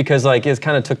sucked because like it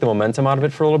kind of took the momentum out of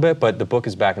it for a little bit, but the book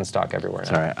is back in stock everywhere now.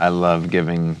 Sorry, I love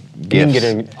giving gifts. You can get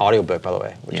an audiobook, by the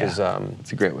way, which is...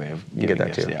 it's a great way of giving get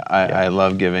that gifts. too. Yeah, I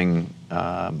love giving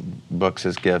books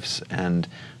as gifts, and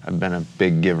I've been a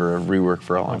big giver of rework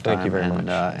for a long time. Thank you very much.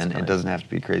 And it doesn't have to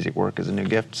be crazy at work as a new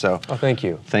gift. So thank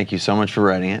you. Thank you so much for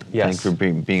writing it. Yes. Thanks for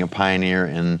being a pioneer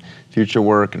in future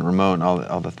work and remote and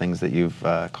all the things that you've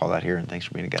called out here. And thanks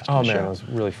for being a guest on the show. Oh man, it was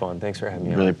really fun. Thanks for having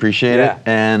me on. Really appreciate it.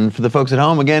 And for the folks at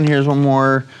home, again, here's one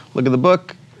more look at the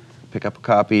book. Pick up a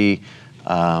copy.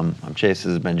 I'm Chase.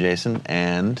 This has been Jason.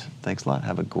 And thanks a lot.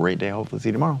 Have a great day. Hopefully see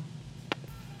you tomorrow.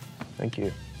 Thank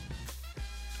you.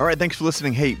 All right, thanks for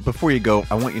listening. Hey, before you go,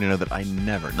 I want you to know that I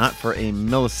never, not for a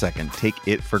millisecond, take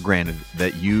it for granted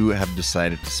that you have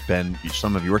decided to spend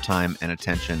some of your time and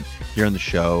attention here on the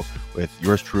show with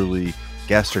yours truly,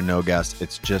 guest or no guest.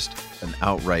 It's just an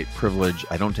outright privilege.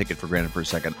 I don't take it for granted for a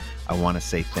second. I want to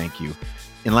say thank you.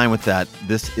 In line with that,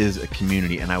 this is a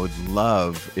community, and I would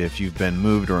love if you've been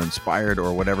moved or inspired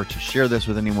or whatever to share this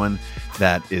with anyone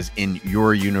that is in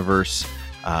your universe.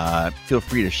 Feel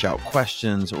free to shout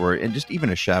questions and just even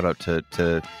a shout out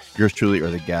to yours truly or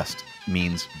the guest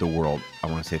means the world. I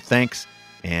want to say thanks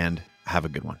and have a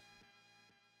good one.